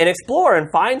stuff. Yeah, and explore and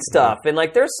find stuff. And,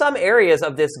 like, there's some areas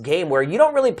of this game where you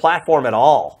don't really platform at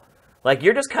all. Like,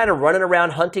 you're just kind of running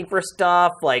around hunting for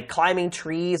stuff, like climbing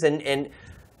trees, and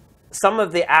some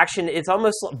of the action, it's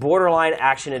almost borderline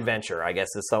action-adventure, I guess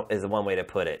is one way to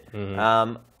put it.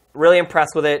 Really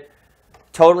impressed with it.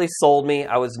 Totally sold me.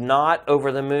 I was not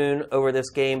over the moon over this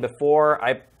game before.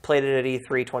 I played it at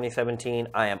E3 2017.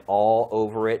 I am all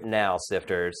over it now,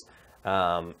 Sifters.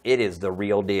 It is the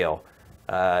real deal.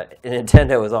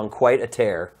 Nintendo is on quite a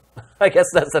tear. I guess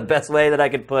that's the best way that I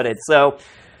could put it. So,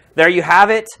 there you have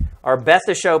it, our best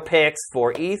of show picks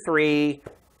for E3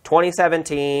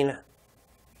 2017.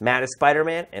 Matt is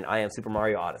Spider-Man, and I am Super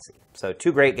Mario Odyssey. So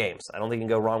 2 great games. I don't think you can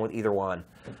go wrong with either one.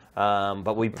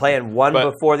 But we playing one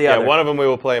before the other. Yeah, one of them we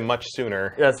will play much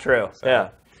sooner. That's true, yeah.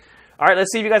 All right,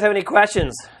 let's see if you guys have any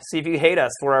questions. See if you hate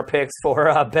us for our picks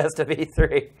for best of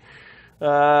E3.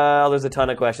 There's a ton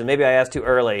of questions. Maybe I asked too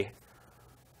early.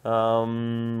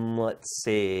 Let's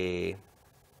see.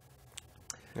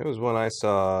 It was one I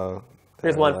saw.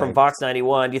 Here's one from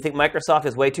Vox91. Do you think Microsoft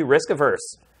is way too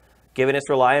risk-averse, given its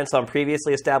reliance on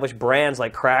previously established brands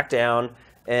like Crackdown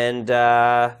and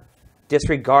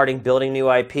disregarding building new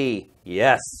IP?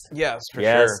 Yes. Yes, for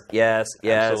sure. Yes.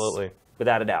 Absolutely.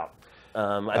 Without a doubt.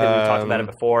 I think we've talked about it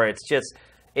before.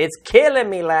 It's killing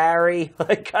me, Larry.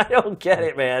 Like, I don't get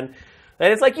it, man.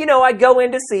 And it's like, I go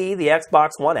in to see the Xbox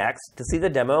One X, to see the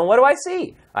demo, and what do I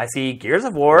see? I see Gears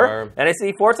of War, and I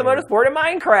see Forza Motorsport and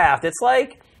Minecraft. It's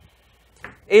like,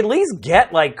 at least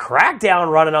get, like,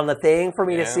 Crackdown running on the thing for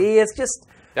me to see. It's just...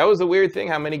 That was the weird thing,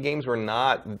 how many games were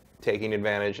not taking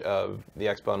advantage of the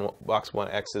Xbox One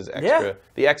X's extra... Yeah.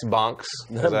 The X-bonks,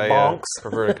 as I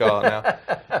prefer to call it now.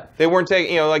 They weren't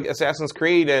taking, like Assassin's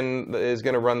Creed is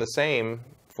going to run the same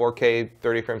 4K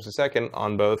 30 frames a second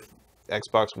on both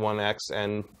Xbox One X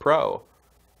and Pro.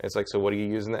 It's like, so what are you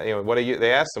using that?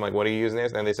 They asked them, like, what are you using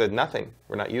this? And they said, nothing.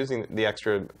 We're not using the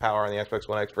extra power on the Xbox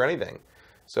One X for anything.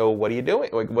 So what are you doing?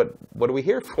 Like, what are we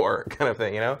here for? Kind of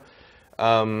thing,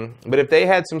 But if they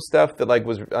had some stuff that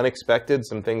was unexpected,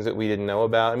 some things that we didn't know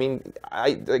about. I mean,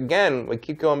 we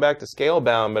keep going back to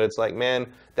Scalebound, but it's like,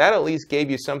 man, that at least gave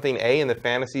you something A in the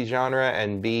fantasy genre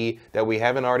and B that we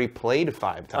haven't already played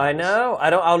 5 times. I know.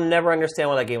 I'll never understand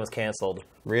why that game was canceled.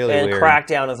 Really and weird.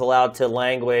 Crackdown is allowed to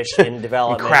languish in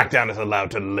development. Crackdown is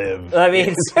allowed to live. I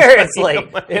mean, seriously,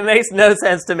 it makes no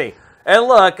sense to me. And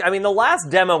look, I mean, the last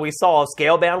demo we saw of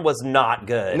Scalebound was not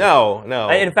good. No.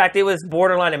 In fact, it was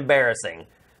borderline embarrassing.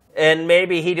 And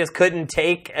maybe he just couldn't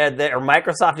take, or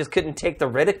Microsoft just couldn't take the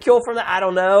ridicule from that. I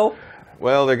don't know.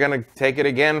 Well, they're going to take it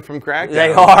again from Crackdown.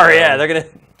 They are, yeah. They're going to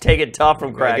take it tough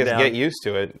from Crackdown. I guess get used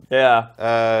to it. Yeah.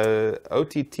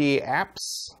 OTT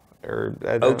apps? Or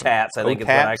OTAPs, I think is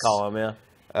what I call them, yeah.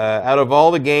 Out of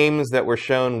all the games that were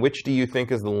shown, which do you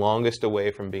think is the longest away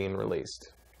from being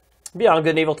released? Beyond Good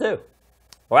and Evil 2.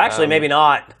 Or actually, maybe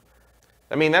not.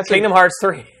 I mean, that's Kingdom Hearts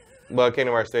 3. Well,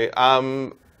 Kingdom Hearts 3.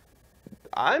 I'm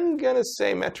going to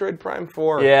say Metroid Prime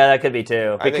 4. Yeah, that could be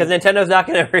too. Because Nintendo's not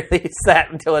going to release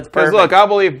that until it's perfect. Because look, I'll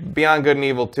believe Beyond Good and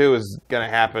Evil 2 is going to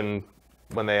happen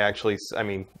when they actually... I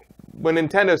mean, when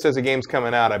Nintendo says a game's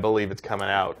coming out, I believe it's coming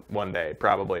out one day,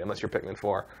 probably, unless you're Pikmin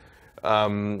 4.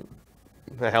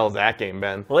 The hell is that game,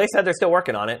 Ben? Well, they said they're still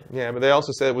working on it. Yeah, but they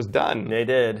also said it was done. They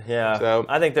did, yeah. So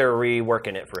I think they're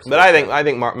reworking it for. But I think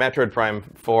Metroid Prime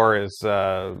 4 is.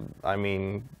 I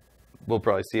mean, we'll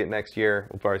probably see it next year.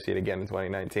 We'll probably see it again in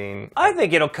 2019. I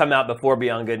think it'll come out before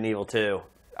Beyond Good and Evil 2.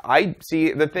 I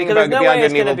see the thing because about there's no Beyond way Good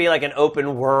it's and Evil. Going to be like an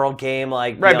open world game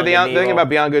like. Right, Beyond but Good and the thing Evil. about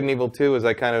Beyond Good and Evil 2 is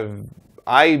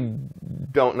I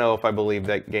don't know if I believe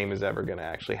that game is ever going to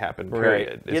actually happen.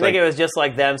 Period. Right. You think it was just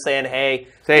like them saying, "Hey,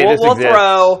 we'll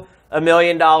throw $1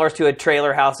 million to a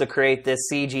trailer house to create this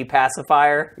CG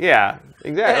pacifier"? Yeah,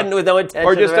 exactly. And with no intention.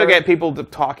 Or just to get people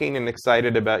talking and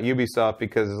excited about Ubisoft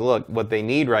because look, what they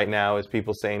need right now is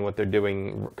people saying what they're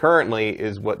doing currently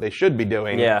is what they should be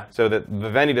doing. Yeah. So that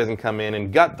Vivendi doesn't come in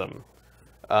and gut them.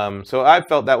 So I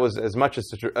felt that was as much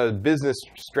a business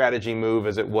strategy move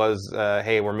as it was,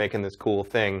 hey, we're making this cool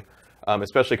thing,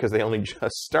 especially because they only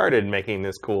just started making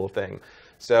this cool thing.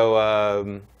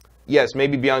 So, yes,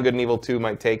 maybe Beyond Good and Evil 2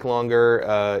 might take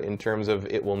longer in terms of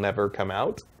it will never come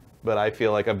out. But I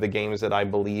feel like of the games that I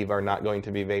believe are not going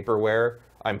to be vaporware,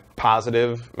 I'm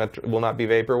positive will not be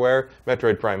vaporware.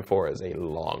 Metroid Prime 4 is a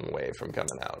long way from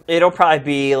coming out. It'll probably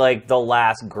be like the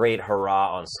last great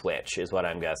hurrah on Switch, is what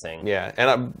I'm guessing. Yeah,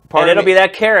 and it'll be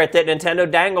that carrot that Nintendo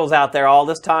dangles out there all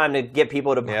this time to get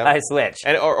people to buy Switch.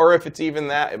 And or if it's even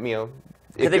that,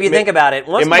 because if you think about it,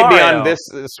 it might be on this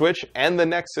Switch and the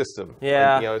next system.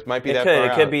 Yeah, it might be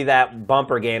It could be that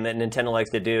bumper game that Nintendo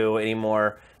likes to do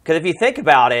anymore. Because if you think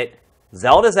about it,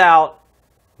 Zelda's out.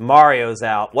 Mario's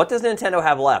out. What does Nintendo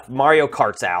have left? Mario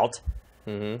Kart's out.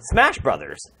 Smash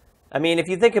Brothers. I mean, if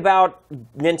you think about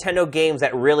Nintendo games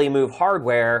that really move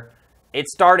hardware,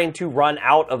 it's starting to run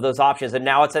out of those options. And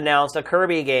now it's announced a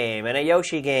Kirby game and a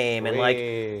Yoshi game. And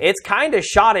it's kind of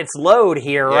shot its load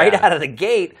here right out of the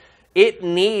gate. It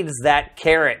needs that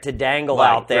carrot to dangle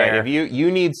out there. Right. If you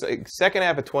need second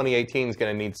half of 2018 is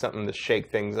going to need something to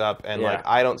shake things up. And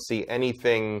I don't see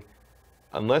anything...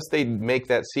 Unless they make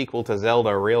that sequel to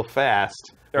Zelda real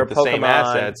fast or with the same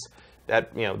assets,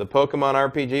 that the Pokemon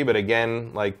RPG. But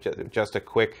again, just a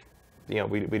quick, we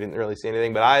didn't really see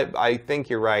anything. But I think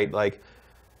you're right. Like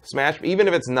Smash, even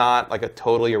if it's not like a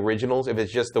totally originals, if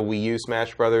it's just the Wii U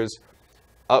Smash Brothers,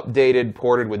 updated,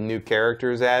 ported with new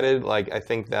characters added, I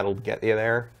think that'll get you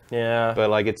there. Yeah.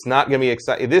 But it's not going to be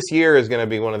exciting. This year is going to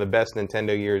be one of the best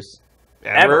Nintendo years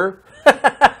ever.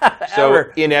 So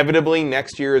inevitably,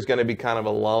 next year is going to be kind of a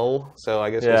lull. So I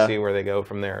guess we'll see where they go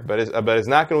from there. But it's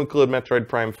not going to include Metroid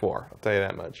Prime 4. I'll tell you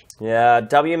that much. Yeah.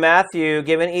 W. Matthew,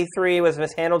 given E3 was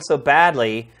mishandled so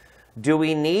badly, do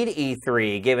we need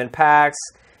E3? Given PAX,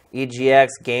 EGX,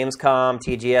 Gamescom,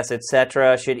 TGS,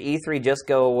 etc., should E3 just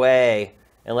go away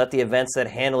and let the events that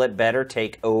handle it better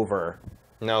take over?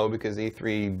 No, because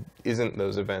E3 isn't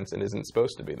those events and isn't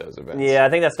supposed to be those events. Yeah, I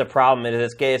think that's the problem.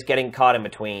 It's getting caught in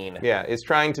between. Yeah, it's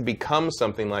trying to become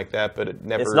something like that, but it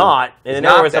never... It's not. It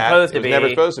never was supposed to be. It was never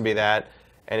supposed to be that.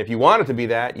 And if you want it to be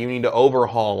that, you need to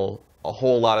overhaul a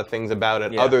whole lot of things about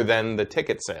it other than the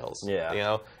ticket sales.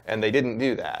 Yeah. And they didn't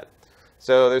do that.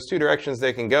 So there's two directions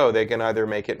they can go. They can either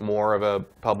make it more of a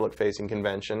public-facing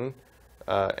convention...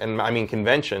 and I mean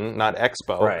convention, not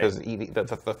expo, because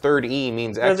the third E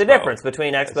means expo. There's a difference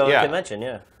between expo and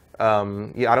convention,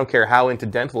 I don't care how into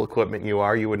dental equipment you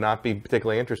are, you would not be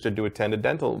particularly interested to attend a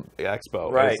dental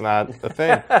expo. Right. It's not a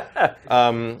thing.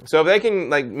 So if they can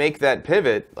make that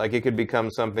pivot, it could become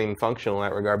something functional in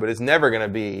that regard, but it's never going to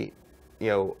be,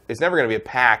 it's never going to be a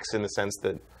PAX in the sense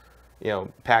that,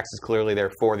 PAX is clearly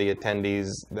there for the attendees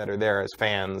that are there as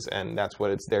fans, and that's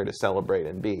what it's there to celebrate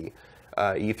and be.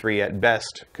 E3 at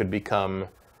best could become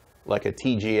like a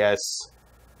TGS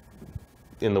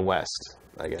in the West,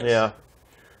 I guess. Yeah.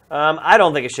 I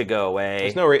don't think it should go away.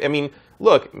 There's no I mean,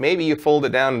 look, maybe you fold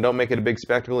it down and don't make it a big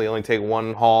spectacle. You only take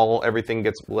one hall. Everything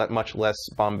gets much less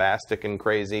bombastic and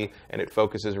crazy, and it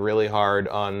focuses really hard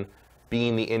on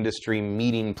being the industry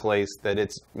meeting place that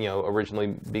it's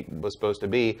originally was supposed to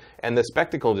be, and the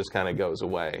spectacle just kind of goes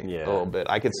away a little bit.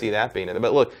 I could see that being it.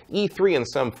 But look, E3 in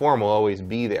some form will always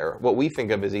be there. What we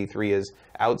think of as E3 as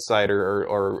outsider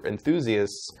or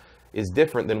enthusiasts is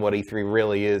different than what E3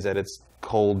 really is at its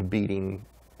cold beating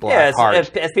black heart.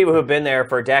 As people who've been there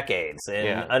for decades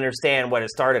and understand what it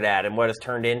started at and what it's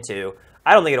turned into,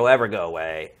 I don't think it'll ever go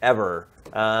away, ever.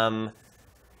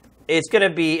 It's going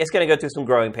to go through some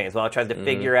growing pains while it tries to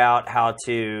figure out how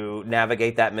to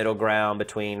navigate that middle ground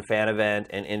between fan event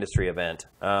and industry event.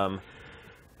 And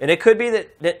it could be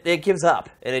that it gives up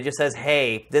and it just says,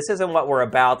 hey, this isn't what we're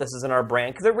about. This isn't our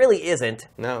brand. Because it really isn't.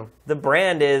 No. The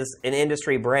brand is an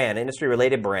industry brand,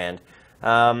 industry-related brand.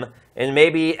 And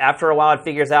maybe after a while it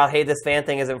figures out, hey, this fan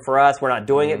thing isn't for us. We're not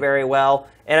doing it very well.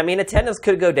 And I mean, attendance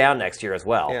could go down next year as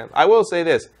well. Yeah, I will say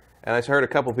this, and I heard a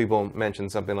couple people mention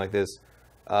something like this.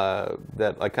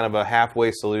 That kind of a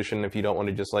halfway solution if you don't want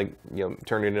to just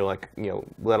turn it into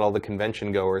let all the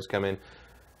convention goers come in.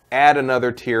 Add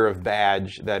another tier of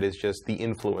badge that is just the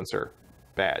influencer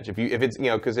badge. If it's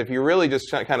because if you're really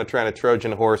just kind of trying to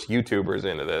Trojan horse YouTubers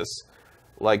into this,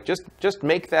 just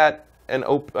make that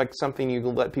something you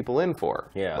can let people in for.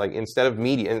 Yeah. Instead of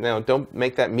media, don't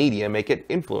make that media, make it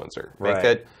influencer.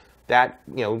 Make that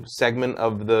segment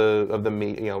of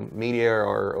the media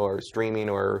or streaming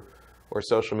or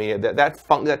social media, that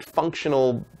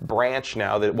functional branch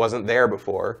now that wasn't there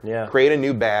before. Yeah. Create a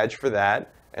new badge for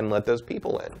that and let those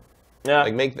people in. Yeah.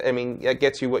 That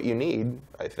gets you what you need,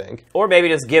 I think. Or maybe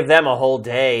just give them a whole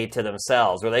day to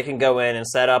themselves where they can go in and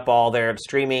set up all their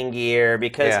streaming gear.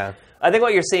 Because I think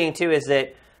what you're seeing too is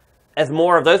that as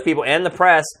more of those people and the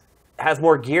press has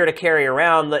more gear to carry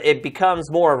around, it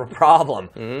becomes more of a problem.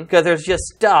 Because there's just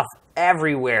stuff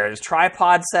everywhere. There's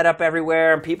tripods set up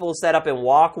everywhere and people set up in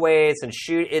walkways and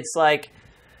shoot. It's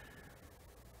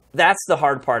That's the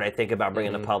hard part, I think, about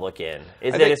bringing the public in,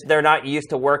 is they're not used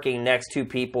to working next to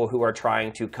people who are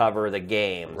trying to cover the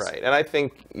games. Right, and I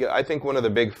think one of the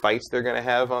big fights they're going to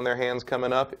have on their hands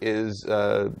coming up is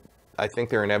I think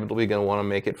they're inevitably going to want to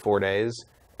make it 4 days,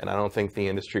 and I don't think the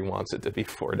industry wants it to be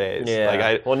 4 days.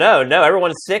 Yeah. No,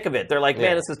 everyone's sick of it. They're like,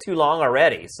 man, this is too long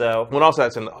already. So. Well, also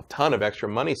that's a ton of extra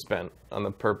money spent on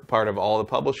the part of all the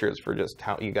publishers for just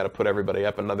how you got to put everybody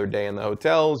up another day in the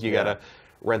hotels. You got to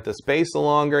rent the space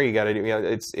longer. You got to do.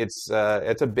 It's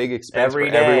a big expense for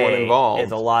everyone involved.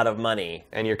 It's a lot of money,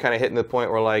 and you're kind of hitting the point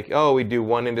where like, oh, we do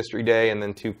one industry day and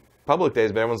then 2 public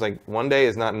days, but everyone's like, 1 day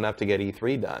is not enough to get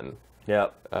E3 done.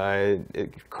 Yep.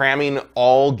 Cramming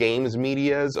all games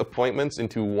media's appointments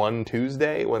into one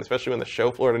Tuesday, especially when the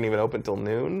show floor didn't even open till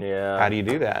noon. Yeah. How do you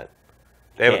do that?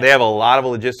 They have a lot of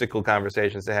logistical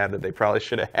conversations to have that they probably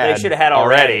should have had. They should have had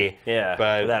already. Yeah.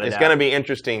 But it's going to be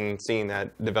interesting seeing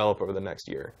that develop over the next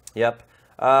year. Yep.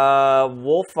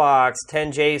 Wolffox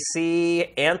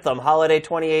 10JC Anthem Holiday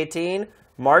 2018,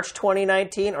 March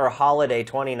 2019, or Holiday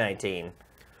 2019?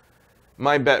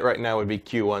 My bet right now would be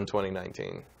Q1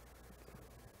 2019.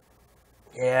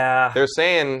 Yeah. They're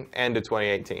saying end of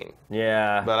 2018.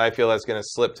 Yeah. But I feel that's going to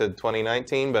slip to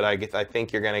 2019, but I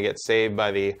think you're going to get saved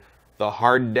by the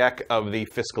hard deck of the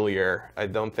fiscal year. I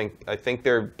think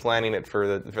they're planning it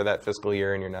for that fiscal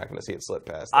year, and you're not going to see it slip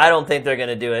past that. I don't think they're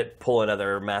going to pull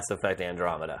another Mass Effect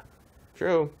Andromeda.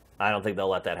 True. I don't think they'll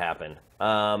let that happen.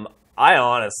 I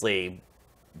honestly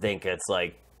think it's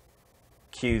like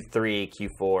Q3,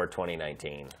 Q4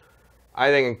 2019. I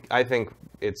think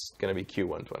it's going to be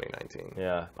Q1 2019.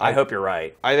 Yeah, I hope you're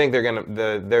right. I think they're going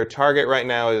to their target right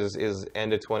now is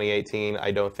end of 2018. I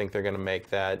don't think they're going to make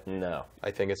that. No. I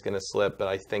think it's going to slip, but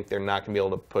I think they're not going to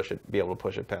be able to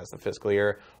push it past the fiscal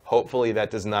year. Hopefully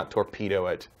that does not torpedo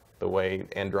it the way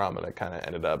Andromeda kind of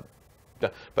ended up.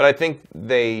 But I think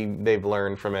they've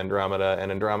learned from Andromeda,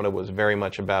 and Andromeda was very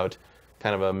much about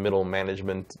kind of a middle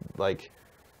management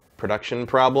production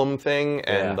problem thing,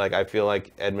 and I feel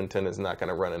like Edmonton is not going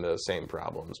to run into those same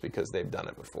problems because they've done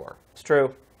it before. It's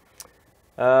true.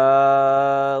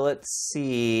 Let's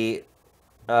see.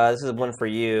 This is one for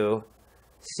you.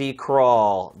 C.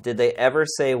 Crawl. Did they ever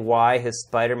say why his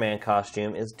Spider-Man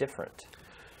costume is different?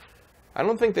 I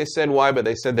don't think they said why, but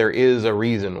they said there is a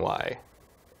reason why.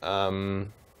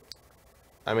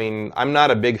 I mean, I'm not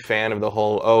a big fan of the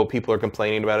whole, people are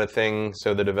complaining about a thing,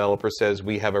 so the developer says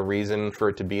we have a reason for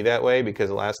it to be that way, because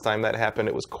the last time that happened,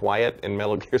 it was quiet in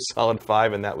Metal Gear Solid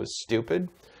 5, and that was stupid.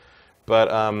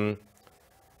 But I'm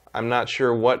not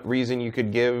sure what reason you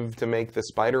could give to make the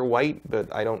spider white,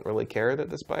 but I don't really care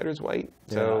that the spider's white.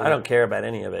 So I don't care about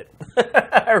any of it.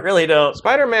 I really don't.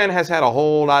 Spider-Man has had a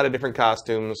whole lot of different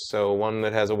costumes, so one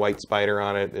that has a white spider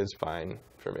on it is fine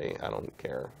for me. I don't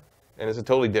care. And it's a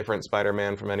totally different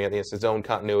Spider-Man from any other. It's its own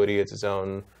continuity. It's its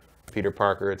own Peter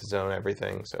Parker. It's its own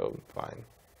everything. So fine.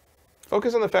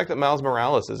 Focus on the fact that Miles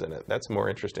Morales is in it. That's more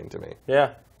interesting to me.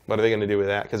 Yeah. What are they going to do with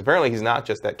that? Because apparently he's not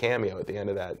just that cameo at the end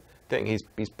of that thing.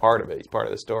 He's part of it. He's part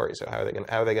of the story. So how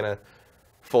are they going to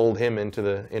fold him into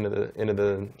the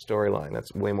storyline?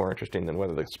 That's way more interesting than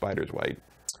whether the spider's white.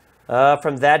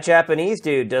 From that Japanese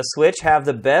dude, does Switch have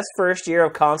the best first year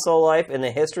of console life in the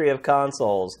history of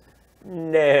consoles?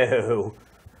 No.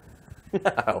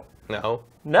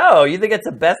 No, you think it's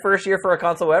the best first year for a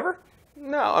console ever?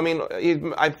 No, I mean,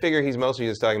 I figure he's mostly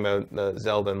just talking about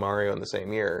Zelda and Mario in the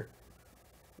same year.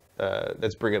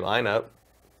 That's a pretty good lineup.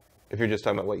 If you're just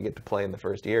talking about what you get to play in the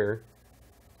first year.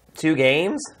 2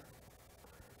 games?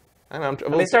 I don't know.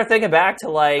 Let me start thinking back to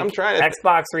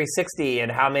Xbox 360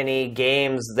 and how many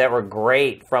games that were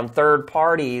great from third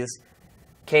parties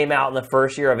came out in the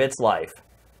first year of its life.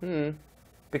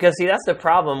 Because, see, that's the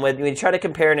problem when you try to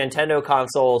compare Nintendo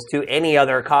consoles to any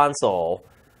other console.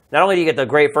 Not only do you get the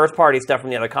great first-party stuff from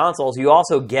the other consoles, you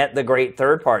also get the great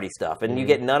third-party stuff, and you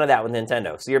get none of that with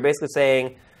Nintendo. So you're basically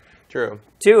saying, true,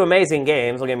 2 amazing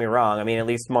games, don't get me wrong. I mean, at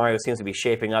least Mario seems to be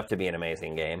shaping up to be an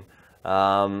amazing game.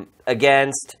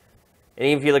 Against, and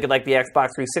even if you look at the Xbox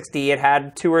 360, it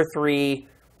had 2 or 3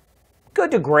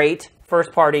 good to great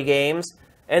first-party games,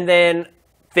 and then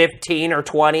 15 or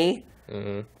 20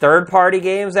 third-party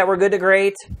games that were good to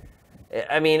great.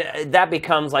 I mean, that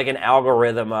becomes like an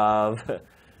algorithm of,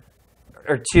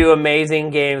 are 2 amazing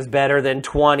games better than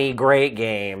 20 great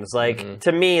games?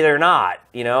 To me, they're not.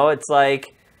 It's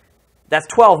like, that's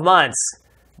 12 months.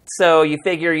 So you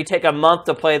figure you take a month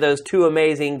to play those 2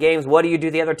 amazing games. What do you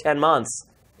do the other 10 months?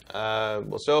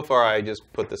 Well, so far I just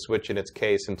put the Switch in its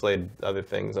case and played other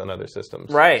things on other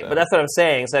systems. Right, so. but that's what I'm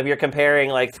saying. So if you're comparing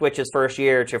like Switch's first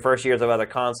year to first years of other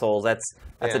consoles, that's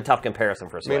a tough comparison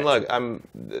for Switch. I mean, look,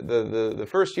 the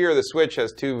first year of the Switch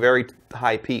has 2 very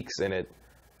high peaks in it,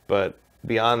 but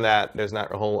beyond that, there's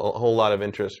not a whole lot of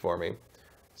interest for me.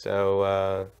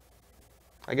 So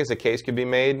I guess a case could be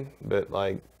made, but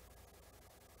like,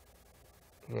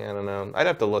 yeah, I don't know. I'd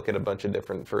have to look at a bunch of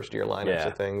different first-year lineups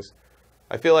of things.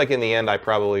 I feel like in the end, I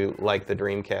probably like the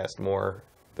Dreamcast more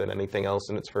than anything else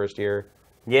in its first year.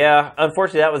 Yeah,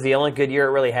 unfortunately, that was the only good year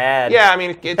it really had. Yeah, I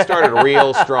mean, it started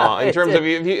real strong. In terms of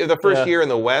the first year in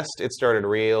the West, it started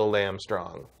real damn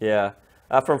strong. Yeah.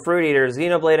 From Fruit Eater,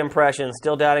 Xenoblade Impressions,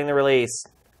 still doubting the release.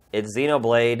 It's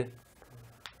Xenoblade.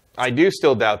 I do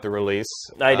still doubt the release.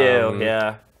 I do,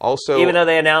 yeah. Also, even though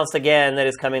they announced again that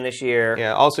it's coming this year.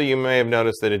 Yeah. Also, you may have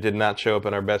noticed that it did not show up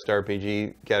in our best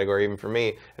RPG category, even for me,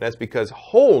 and that's because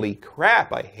holy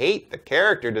crap, I hate the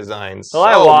character designs.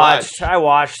 Well, so much. I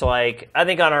watched like I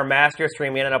think on our master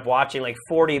stream we ended up watching like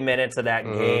 40 minutes of that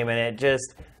game, and it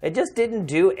just didn't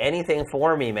do anything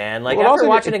for me, man. Like after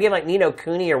watching a game like Ni no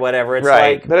Kuni or whatever, it's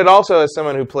like. But it also, as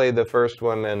someone who played the first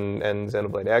one and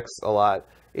Xenoblade X a lot.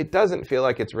 It doesn't feel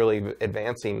like it's really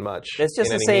advancing much. It's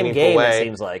just in the any same game, way. it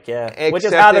seems like, yeah. Except which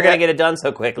is how they're going to get it done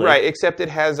so quickly. Right, except it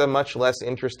has a much less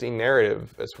interesting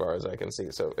narrative as far as I can see.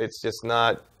 So it's just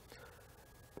not...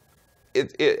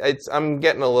 I'm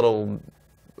getting a little...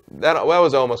 That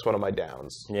was almost one of my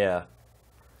downs. Yeah.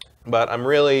 But I'm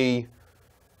really...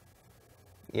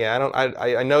 Yeah,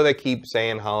 I know they keep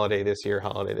saying holiday this year,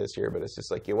 but it's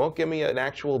just like, you won't give me an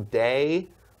actual day...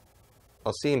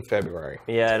 I'll see you in February.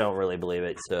 Yeah, I don't really believe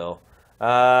it still.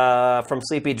 From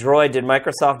Sleepy Droid, did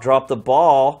Microsoft drop the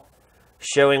ball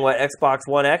showing what Xbox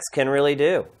One X can really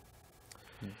do?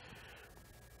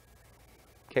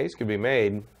 Case could be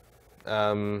made.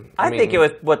 I think it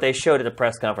was what they showed at the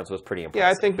press conference was pretty impressive.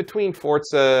 Yeah, I think between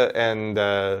Forza and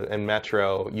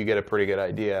Metro, you get a pretty good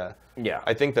idea. Yeah.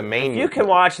 I think the main... If you can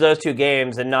watch those 2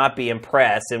 games and not be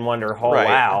impressed and wonder, oh,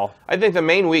 wow. I think the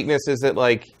main weakness is that,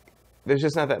 like, there's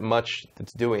just not that much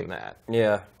that's doing that.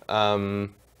 Yeah.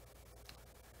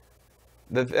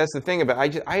 That's the thing about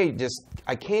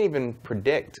I can't even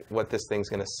predict what this thing's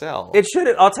going to sell. It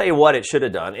should. I'll tell you what it should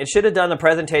have done. It should have done the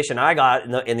presentation I got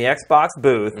in the Xbox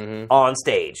booth on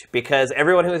stage, because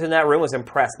everyone who was in that room was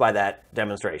impressed by that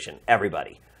demonstration.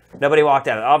 Everybody. Nobody walked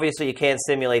out. Obviously, you can't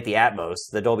simulate the Atmos,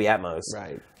 the Dolby Atmos.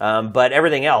 Right. But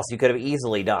everything else you could have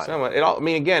easily done.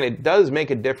 Again, it does make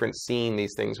a difference seeing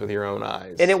these things with your own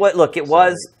eyes. And it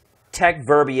was tech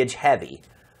verbiage heavy.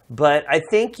 But I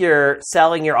think you're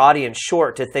selling your audience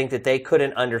short to think that they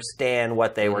couldn't understand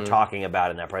what they were talking about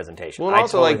in that presentation. Well, I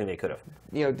also, totally think they could have.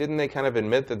 You know, didn't they kind of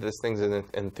admit that this thing's an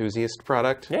enthusiast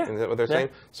product? Yeah. Is that what they're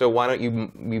saying? So why don't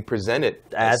you present it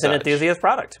as an enthusiast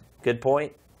product? Good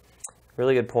point.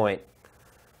 Really good point.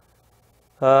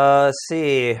 Let's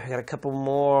see. I got a couple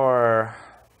more.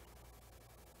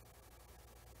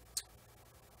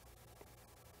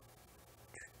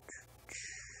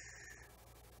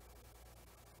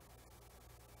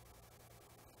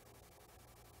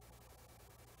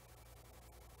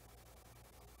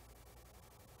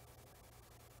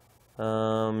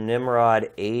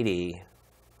 Nimrod 80.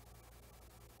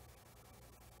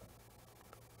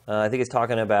 I think it's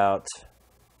talking about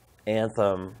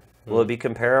Anthem. Will it be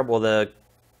comparable? Will the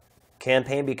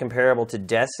campaign be comparable to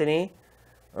Destiny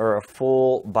or a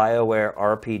full BioWare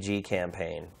RPG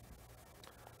campaign?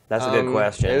 That's a good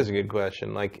question. It is a good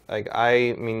question.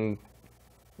 I mean,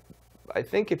 I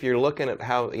think if you're looking at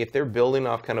if they're building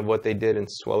off kind of what they did in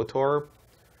SWTOR,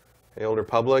 the Old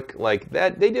Republic, like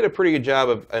that, they did a pretty good job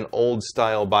of an old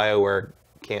style BioWare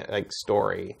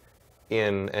story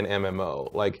in an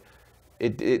MMO. Like,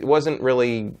 it wasn't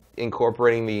really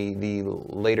incorporating the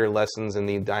later lessons and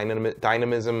the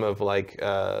dynamism of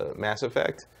Mass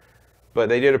Effect, but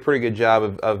they did a pretty good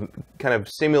job of kind of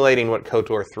simulating what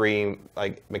KOTOR 3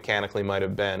 mechanically might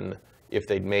have been if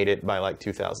they'd made it by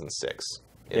 2006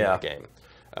 in that game,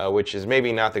 which is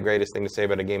maybe not the greatest thing to say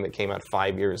about a game that came out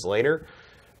 5 years later.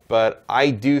 But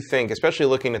I do think, especially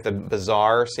looking at the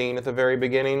Bazaar scene at the very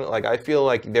beginning, I feel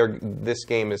like this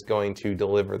game is going to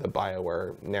deliver the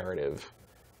BioWare narrative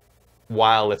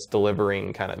while it's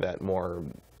delivering kind of that more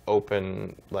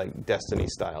open,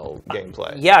 Destiny-style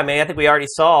gameplay. Yeah, I mean, I think we already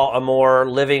saw a more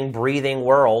living, breathing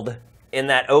world in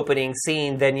that opening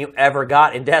scene than you ever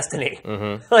got in Destiny.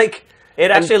 Mm-hmm. It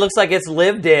actually looks like it's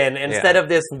lived in instead of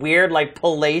this weird,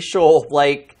 palatial,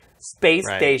 space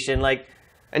station,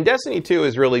 And Destiny 2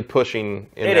 is really pushing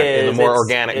in the more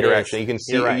organic direction. Is. You can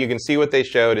see you can see what they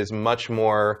showed is much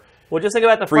more Well, just think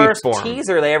about the first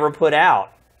teaser they ever put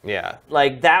out. Yeah.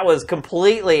 Like, that was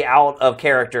completely out of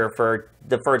character for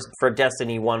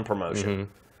Destiny 1 promotion.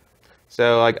 Mm-hmm.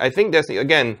 So, like, I think Destiny,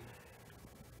 again,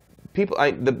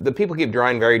 the people keep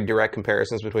drawing very direct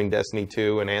comparisons between Destiny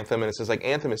 2 and Anthem, and it's just like,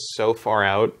 Anthem is so far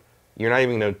out, you're not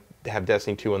even going to have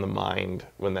Destiny 2 in the mind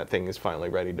when that thing is finally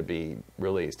ready to be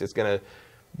released.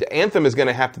 Anthem is going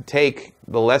to have to take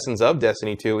the lessons of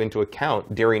Destiny 2 into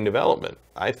account during development,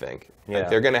 I think. Yeah. Like,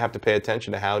 they're going to have to pay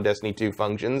attention to how Destiny 2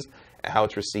 functions, how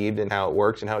it's received, and how it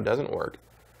works, and how it doesn't work.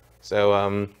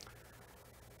 So,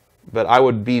 but I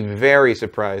would be very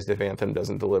surprised if Anthem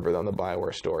doesn't deliver on the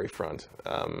BioWare story front.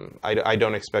 I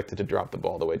don't expect it to drop the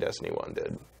ball the way Destiny 1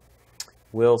 did.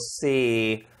 We'll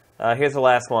see. Here's the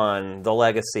last one, the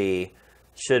Legacy.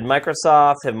 Should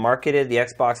Microsoft have marketed the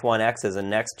Xbox One X as a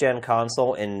next-gen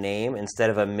console in name instead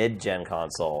of a mid-gen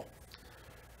console?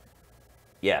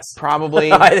 Yes.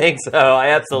 Probably. I think so. I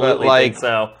absolutely think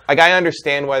so. Like, I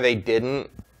understand why they didn't.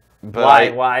 Why?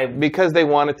 But Why? Because they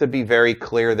want it to be very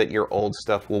clear that your old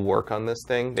stuff will work on this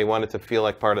thing. They want it to feel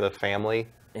like part of the family.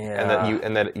 Yeah.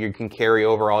 And that you can carry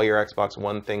over all your Xbox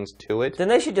One things to it. Then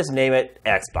they should just name it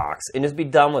Xbox and just be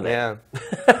done with it.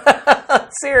 Yeah.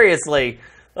 Seriously.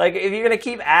 Like, if you're going to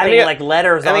keep adding,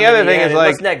 letters on the other thing is,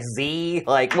 what's next, Z?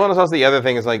 Like, well, also the other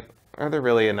thing is, like, are there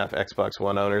really enough Xbox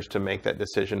One owners to make that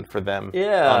decision for them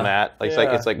on that? Like,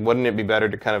 it's like, wouldn't it be better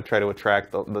to kind of try to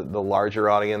attract the larger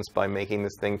audience by making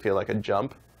this thing feel like a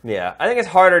jump? Yeah, I think it's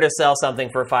harder to sell something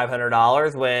for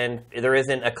 $500 when there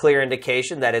isn't a clear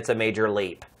indication that it's a major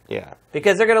leap. Yeah.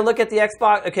 Because they're going to look at the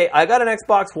Xbox, okay, I got an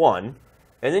Xbox One,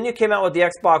 and then you came out with the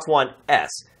Xbox One S.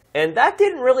 And that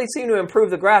didn't really seem to improve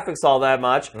the graphics all that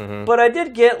much, but I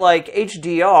did get, like,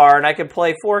 HDR, and I could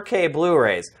play 4K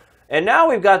Blu-rays. And now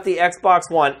we've got the Xbox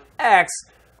One X,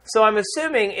 so I'm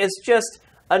assuming it's just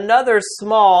another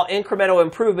small incremental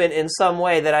improvement in some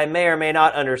way that I may or may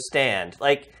not understand.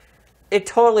 Like, it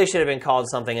totally should have been called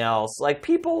something else. Like,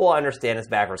 people will understand it's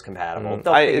backwards compatible.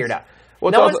 They'll figure it out.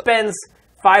 Well, no one spends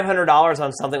 $500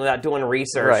 on something without doing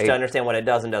research to understand what it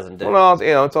does and doesn't do. Well,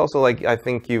 it's also like, I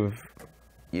think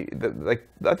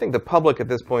I think the public at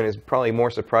this point is probably more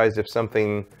surprised if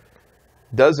something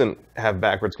doesn't have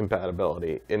backwards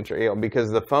compatibility, because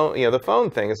the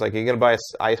phone thing is like, you're going to buy an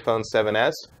iPhone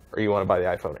 7S or you want to buy the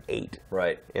iPhone 8,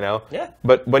 right? Yeah.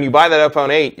 But when you buy that iPhone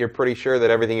 8, you're pretty sure that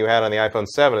everything you had on the iPhone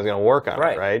 7 is going to work on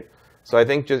it, right? So I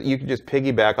think you could just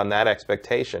piggyback on that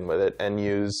expectation with it and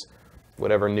use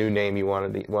whatever new name you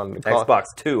wanted to call Xbox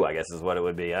 2, I guess is what it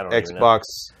would be. I don't even know. Xbox.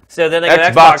 So then they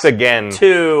got Xbox again.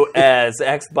 2 as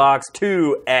Xbox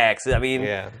 2X. I mean,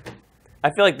 I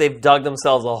feel like they've dug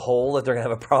themselves a hole that they're going to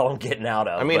have a problem getting out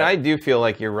of. I mean, I do feel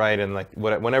like you're right, and like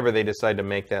whenever they decide to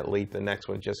make that leap, the next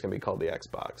one's just going to be called the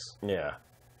Xbox. Yeah.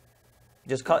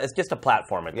 It's just a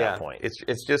platform at that point.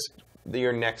 It's just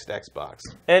your next Xbox.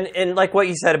 And like what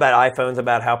you said about iPhones,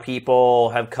 about how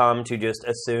people have come to just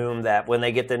assume that when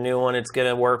they get the new one, it's going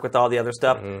to work with all the other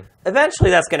stuff. Eventually,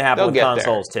 that's going to happen with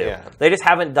consoles too. Yeah. They just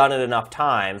haven't done it enough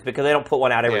times because they don't put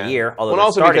one out every year. Although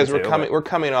also because we're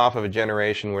coming off of a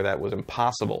generation where that was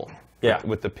impossible.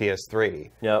 With the PS3.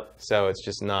 Yep. So it's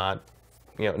just not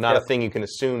a thing you can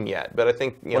assume yet. But I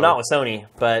think not with Sony,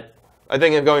 but I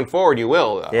think going forward you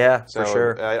will. Though. Yeah, so for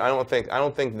sure. I don't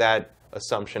think that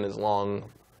assumption is going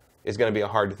to be a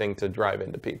hard thing to drive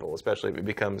into people, especially if it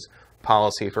becomes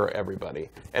policy for everybody.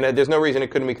 And there's no reason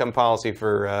it couldn't become policy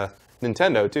for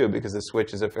Nintendo too, because the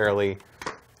Switch is a fairly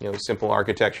simple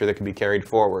architecture that can be carried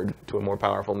forward to a more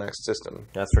powerful next system.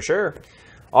 That's for sure.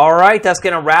 All right, that's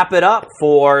going to wrap it up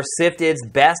for Sifted's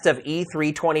Best of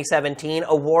E3 2017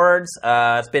 awards.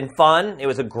 It's been fun. It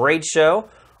was a great show.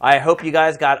 I hope you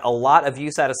guys got a lot of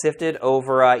use out of Sifted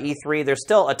over E3. There's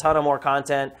still a ton of more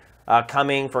content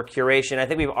coming for curation. I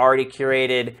think we've already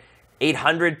curated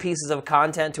 800 pieces of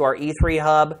content to our E3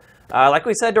 hub. Like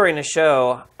we said during the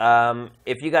show,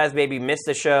 if you guys maybe missed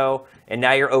the show and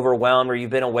now you're overwhelmed or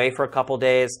you've been away for a couple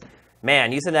days,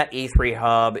 man, using that E3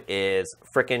 hub is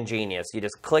freaking genius. You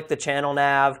just click the channel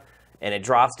nav and it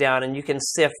drops down and you can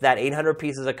sift that 800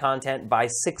 pieces of content by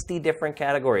 60 different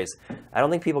categories. I don't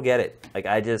think people get it.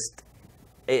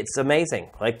 It's amazing.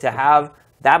 Like, to have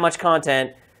that much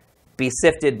content be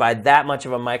sifted by that much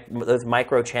of those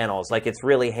micro channels. Like, it's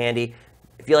really handy.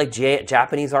 If you like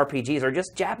Japanese RPGs or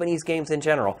just Japanese games in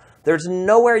general, there's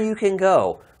nowhere you can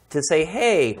go to say,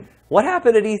 hey, what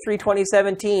happened at E3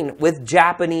 2017 with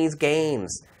Japanese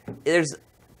games? There's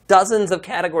dozens of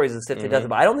categories that Sifted does it,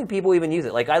 but I don't think people even use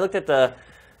it. Like, I looked at the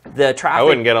traffic. I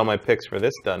wouldn't get all my picks for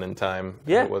this done in time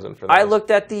if it wasn't for that. I looked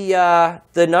at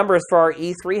the numbers for our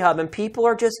E3 hub, and people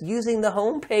are just using the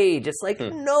homepage. It's like,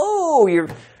 no, you're...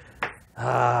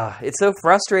 It's so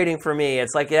frustrating for me.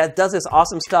 It's like it does this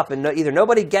awesome stuff, and either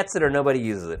nobody gets it or nobody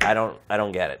uses it. I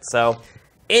don't get it. So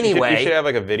anyway, you should have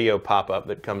like a video pop up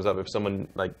that comes up if someone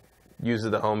like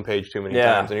uses the homepage too many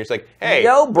times, and you're just like, "Hey,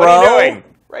 yo, bro, what are you doing?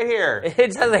 Right here." It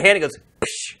just has a hand. It goes.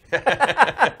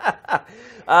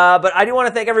 But I do want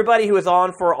to thank everybody who was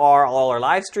on for all our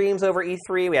live streams over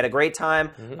E3. We had a great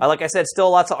time. Like I said, still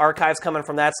lots of archives coming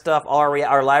from that stuff. All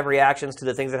our live reactions to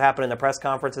the things that happened in the press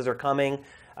conferences are coming.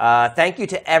 Thank you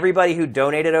to everybody who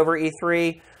donated over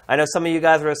E3. I know some of you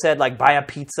guys would have said, like, buy a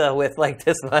pizza with, like,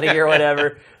 this money or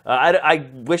whatever. I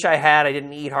wish I had. I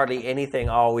didn't eat hardly anything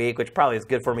all week, which probably is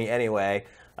good for me anyway.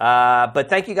 But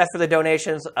thank you guys for the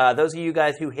donations. Those of you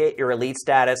guys who hit your elite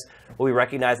status, we'll be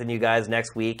recognizing you guys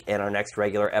next week in our next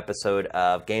regular episode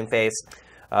of Game Face.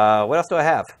 What else do I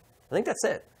have? I think that's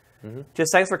it.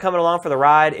 Just thanks for coming along for the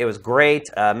ride. It was great.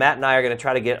 Matt and I are going to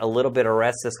try to get a little bit of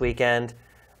rest this weekend.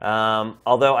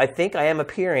 Although I think I am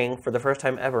appearing for the first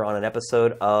time ever on an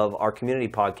episode of our community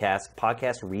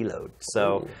Podcast Reload.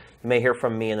 So you may hear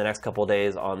from me in the next couple of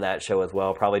days on that show as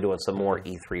well, probably doing some more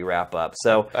E3 wrap-up.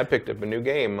 So I picked up a new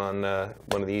game on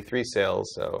one of the E3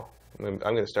 sales, so I'm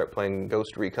going to start playing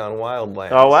Ghost Recon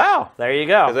Wildlands. Oh, wow. There you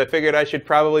go. Because I figured I should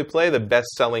probably play the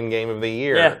best-selling game of the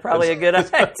year. Yeah, probably a good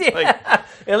idea.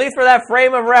 At least for that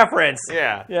frame of reference.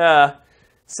 Yeah. Yeah.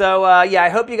 So, I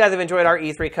hope you guys have enjoyed our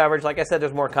E3 coverage. Like I said,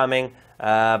 there's more coming.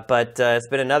 But it's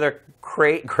been another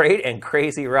great and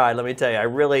crazy ride, let me tell you. I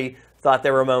really thought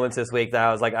there were moments this week that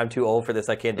I was like, I'm too old for this.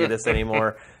 I can't do this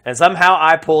anymore. And somehow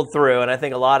I pulled through, and I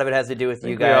think a lot of it has to do with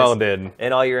you guys. We all did.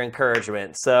 And all your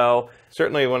encouragement. So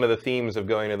certainly one of the themes of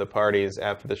going to the parties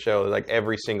after the show, like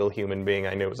every single human being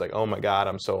I knew was like, oh my God,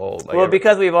 I'm so old. Like, well,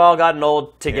 because we've all gotten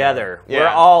old together. Yeah. We're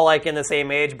all like in the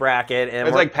same age bracket. And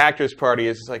it's like Pactor's party.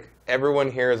 It's just like everyone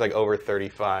here is like over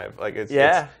 35. Like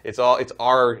it's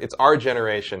our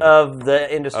generation of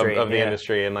the industry. Of the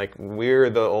industry, and like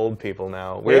we're the old people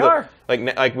now. We are. We're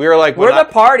the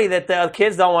party that the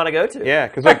kids don't want to go to. Yeah,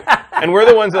 because like, and we're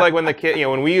the ones that like when the kid,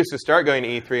 when we used to start going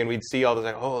to E3 and we'd see all this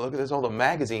like, oh look at this, all the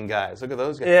magazine guys, look at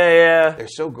those guys. Yeah. They're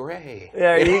so gray.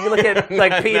 Yeah, you can look at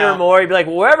like Peter Moore. You'd be like,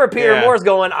 wherever Peter Moore's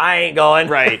going, I ain't going.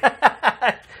 Right.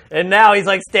 And now he's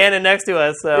like standing next to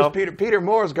us. So Peter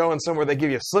Moore's going somewhere they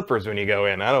give you slippers when you go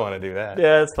in. I don't want to do that.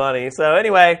 Yeah, it's funny. So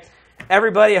anyway,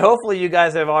 everybody, hopefully you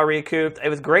guys have all recouped. It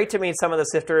was great to meet some of the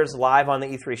sifters live on the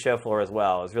E3 show floor as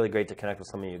well. It was really great to connect with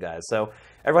some of you guys. So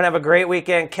everyone have a great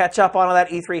weekend. Catch up on all that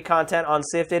E3 content on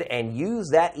Sifted and use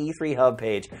that E3 hub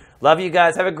page. Love you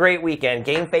guys. Have a great weekend.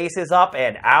 Game Face is up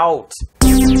and out.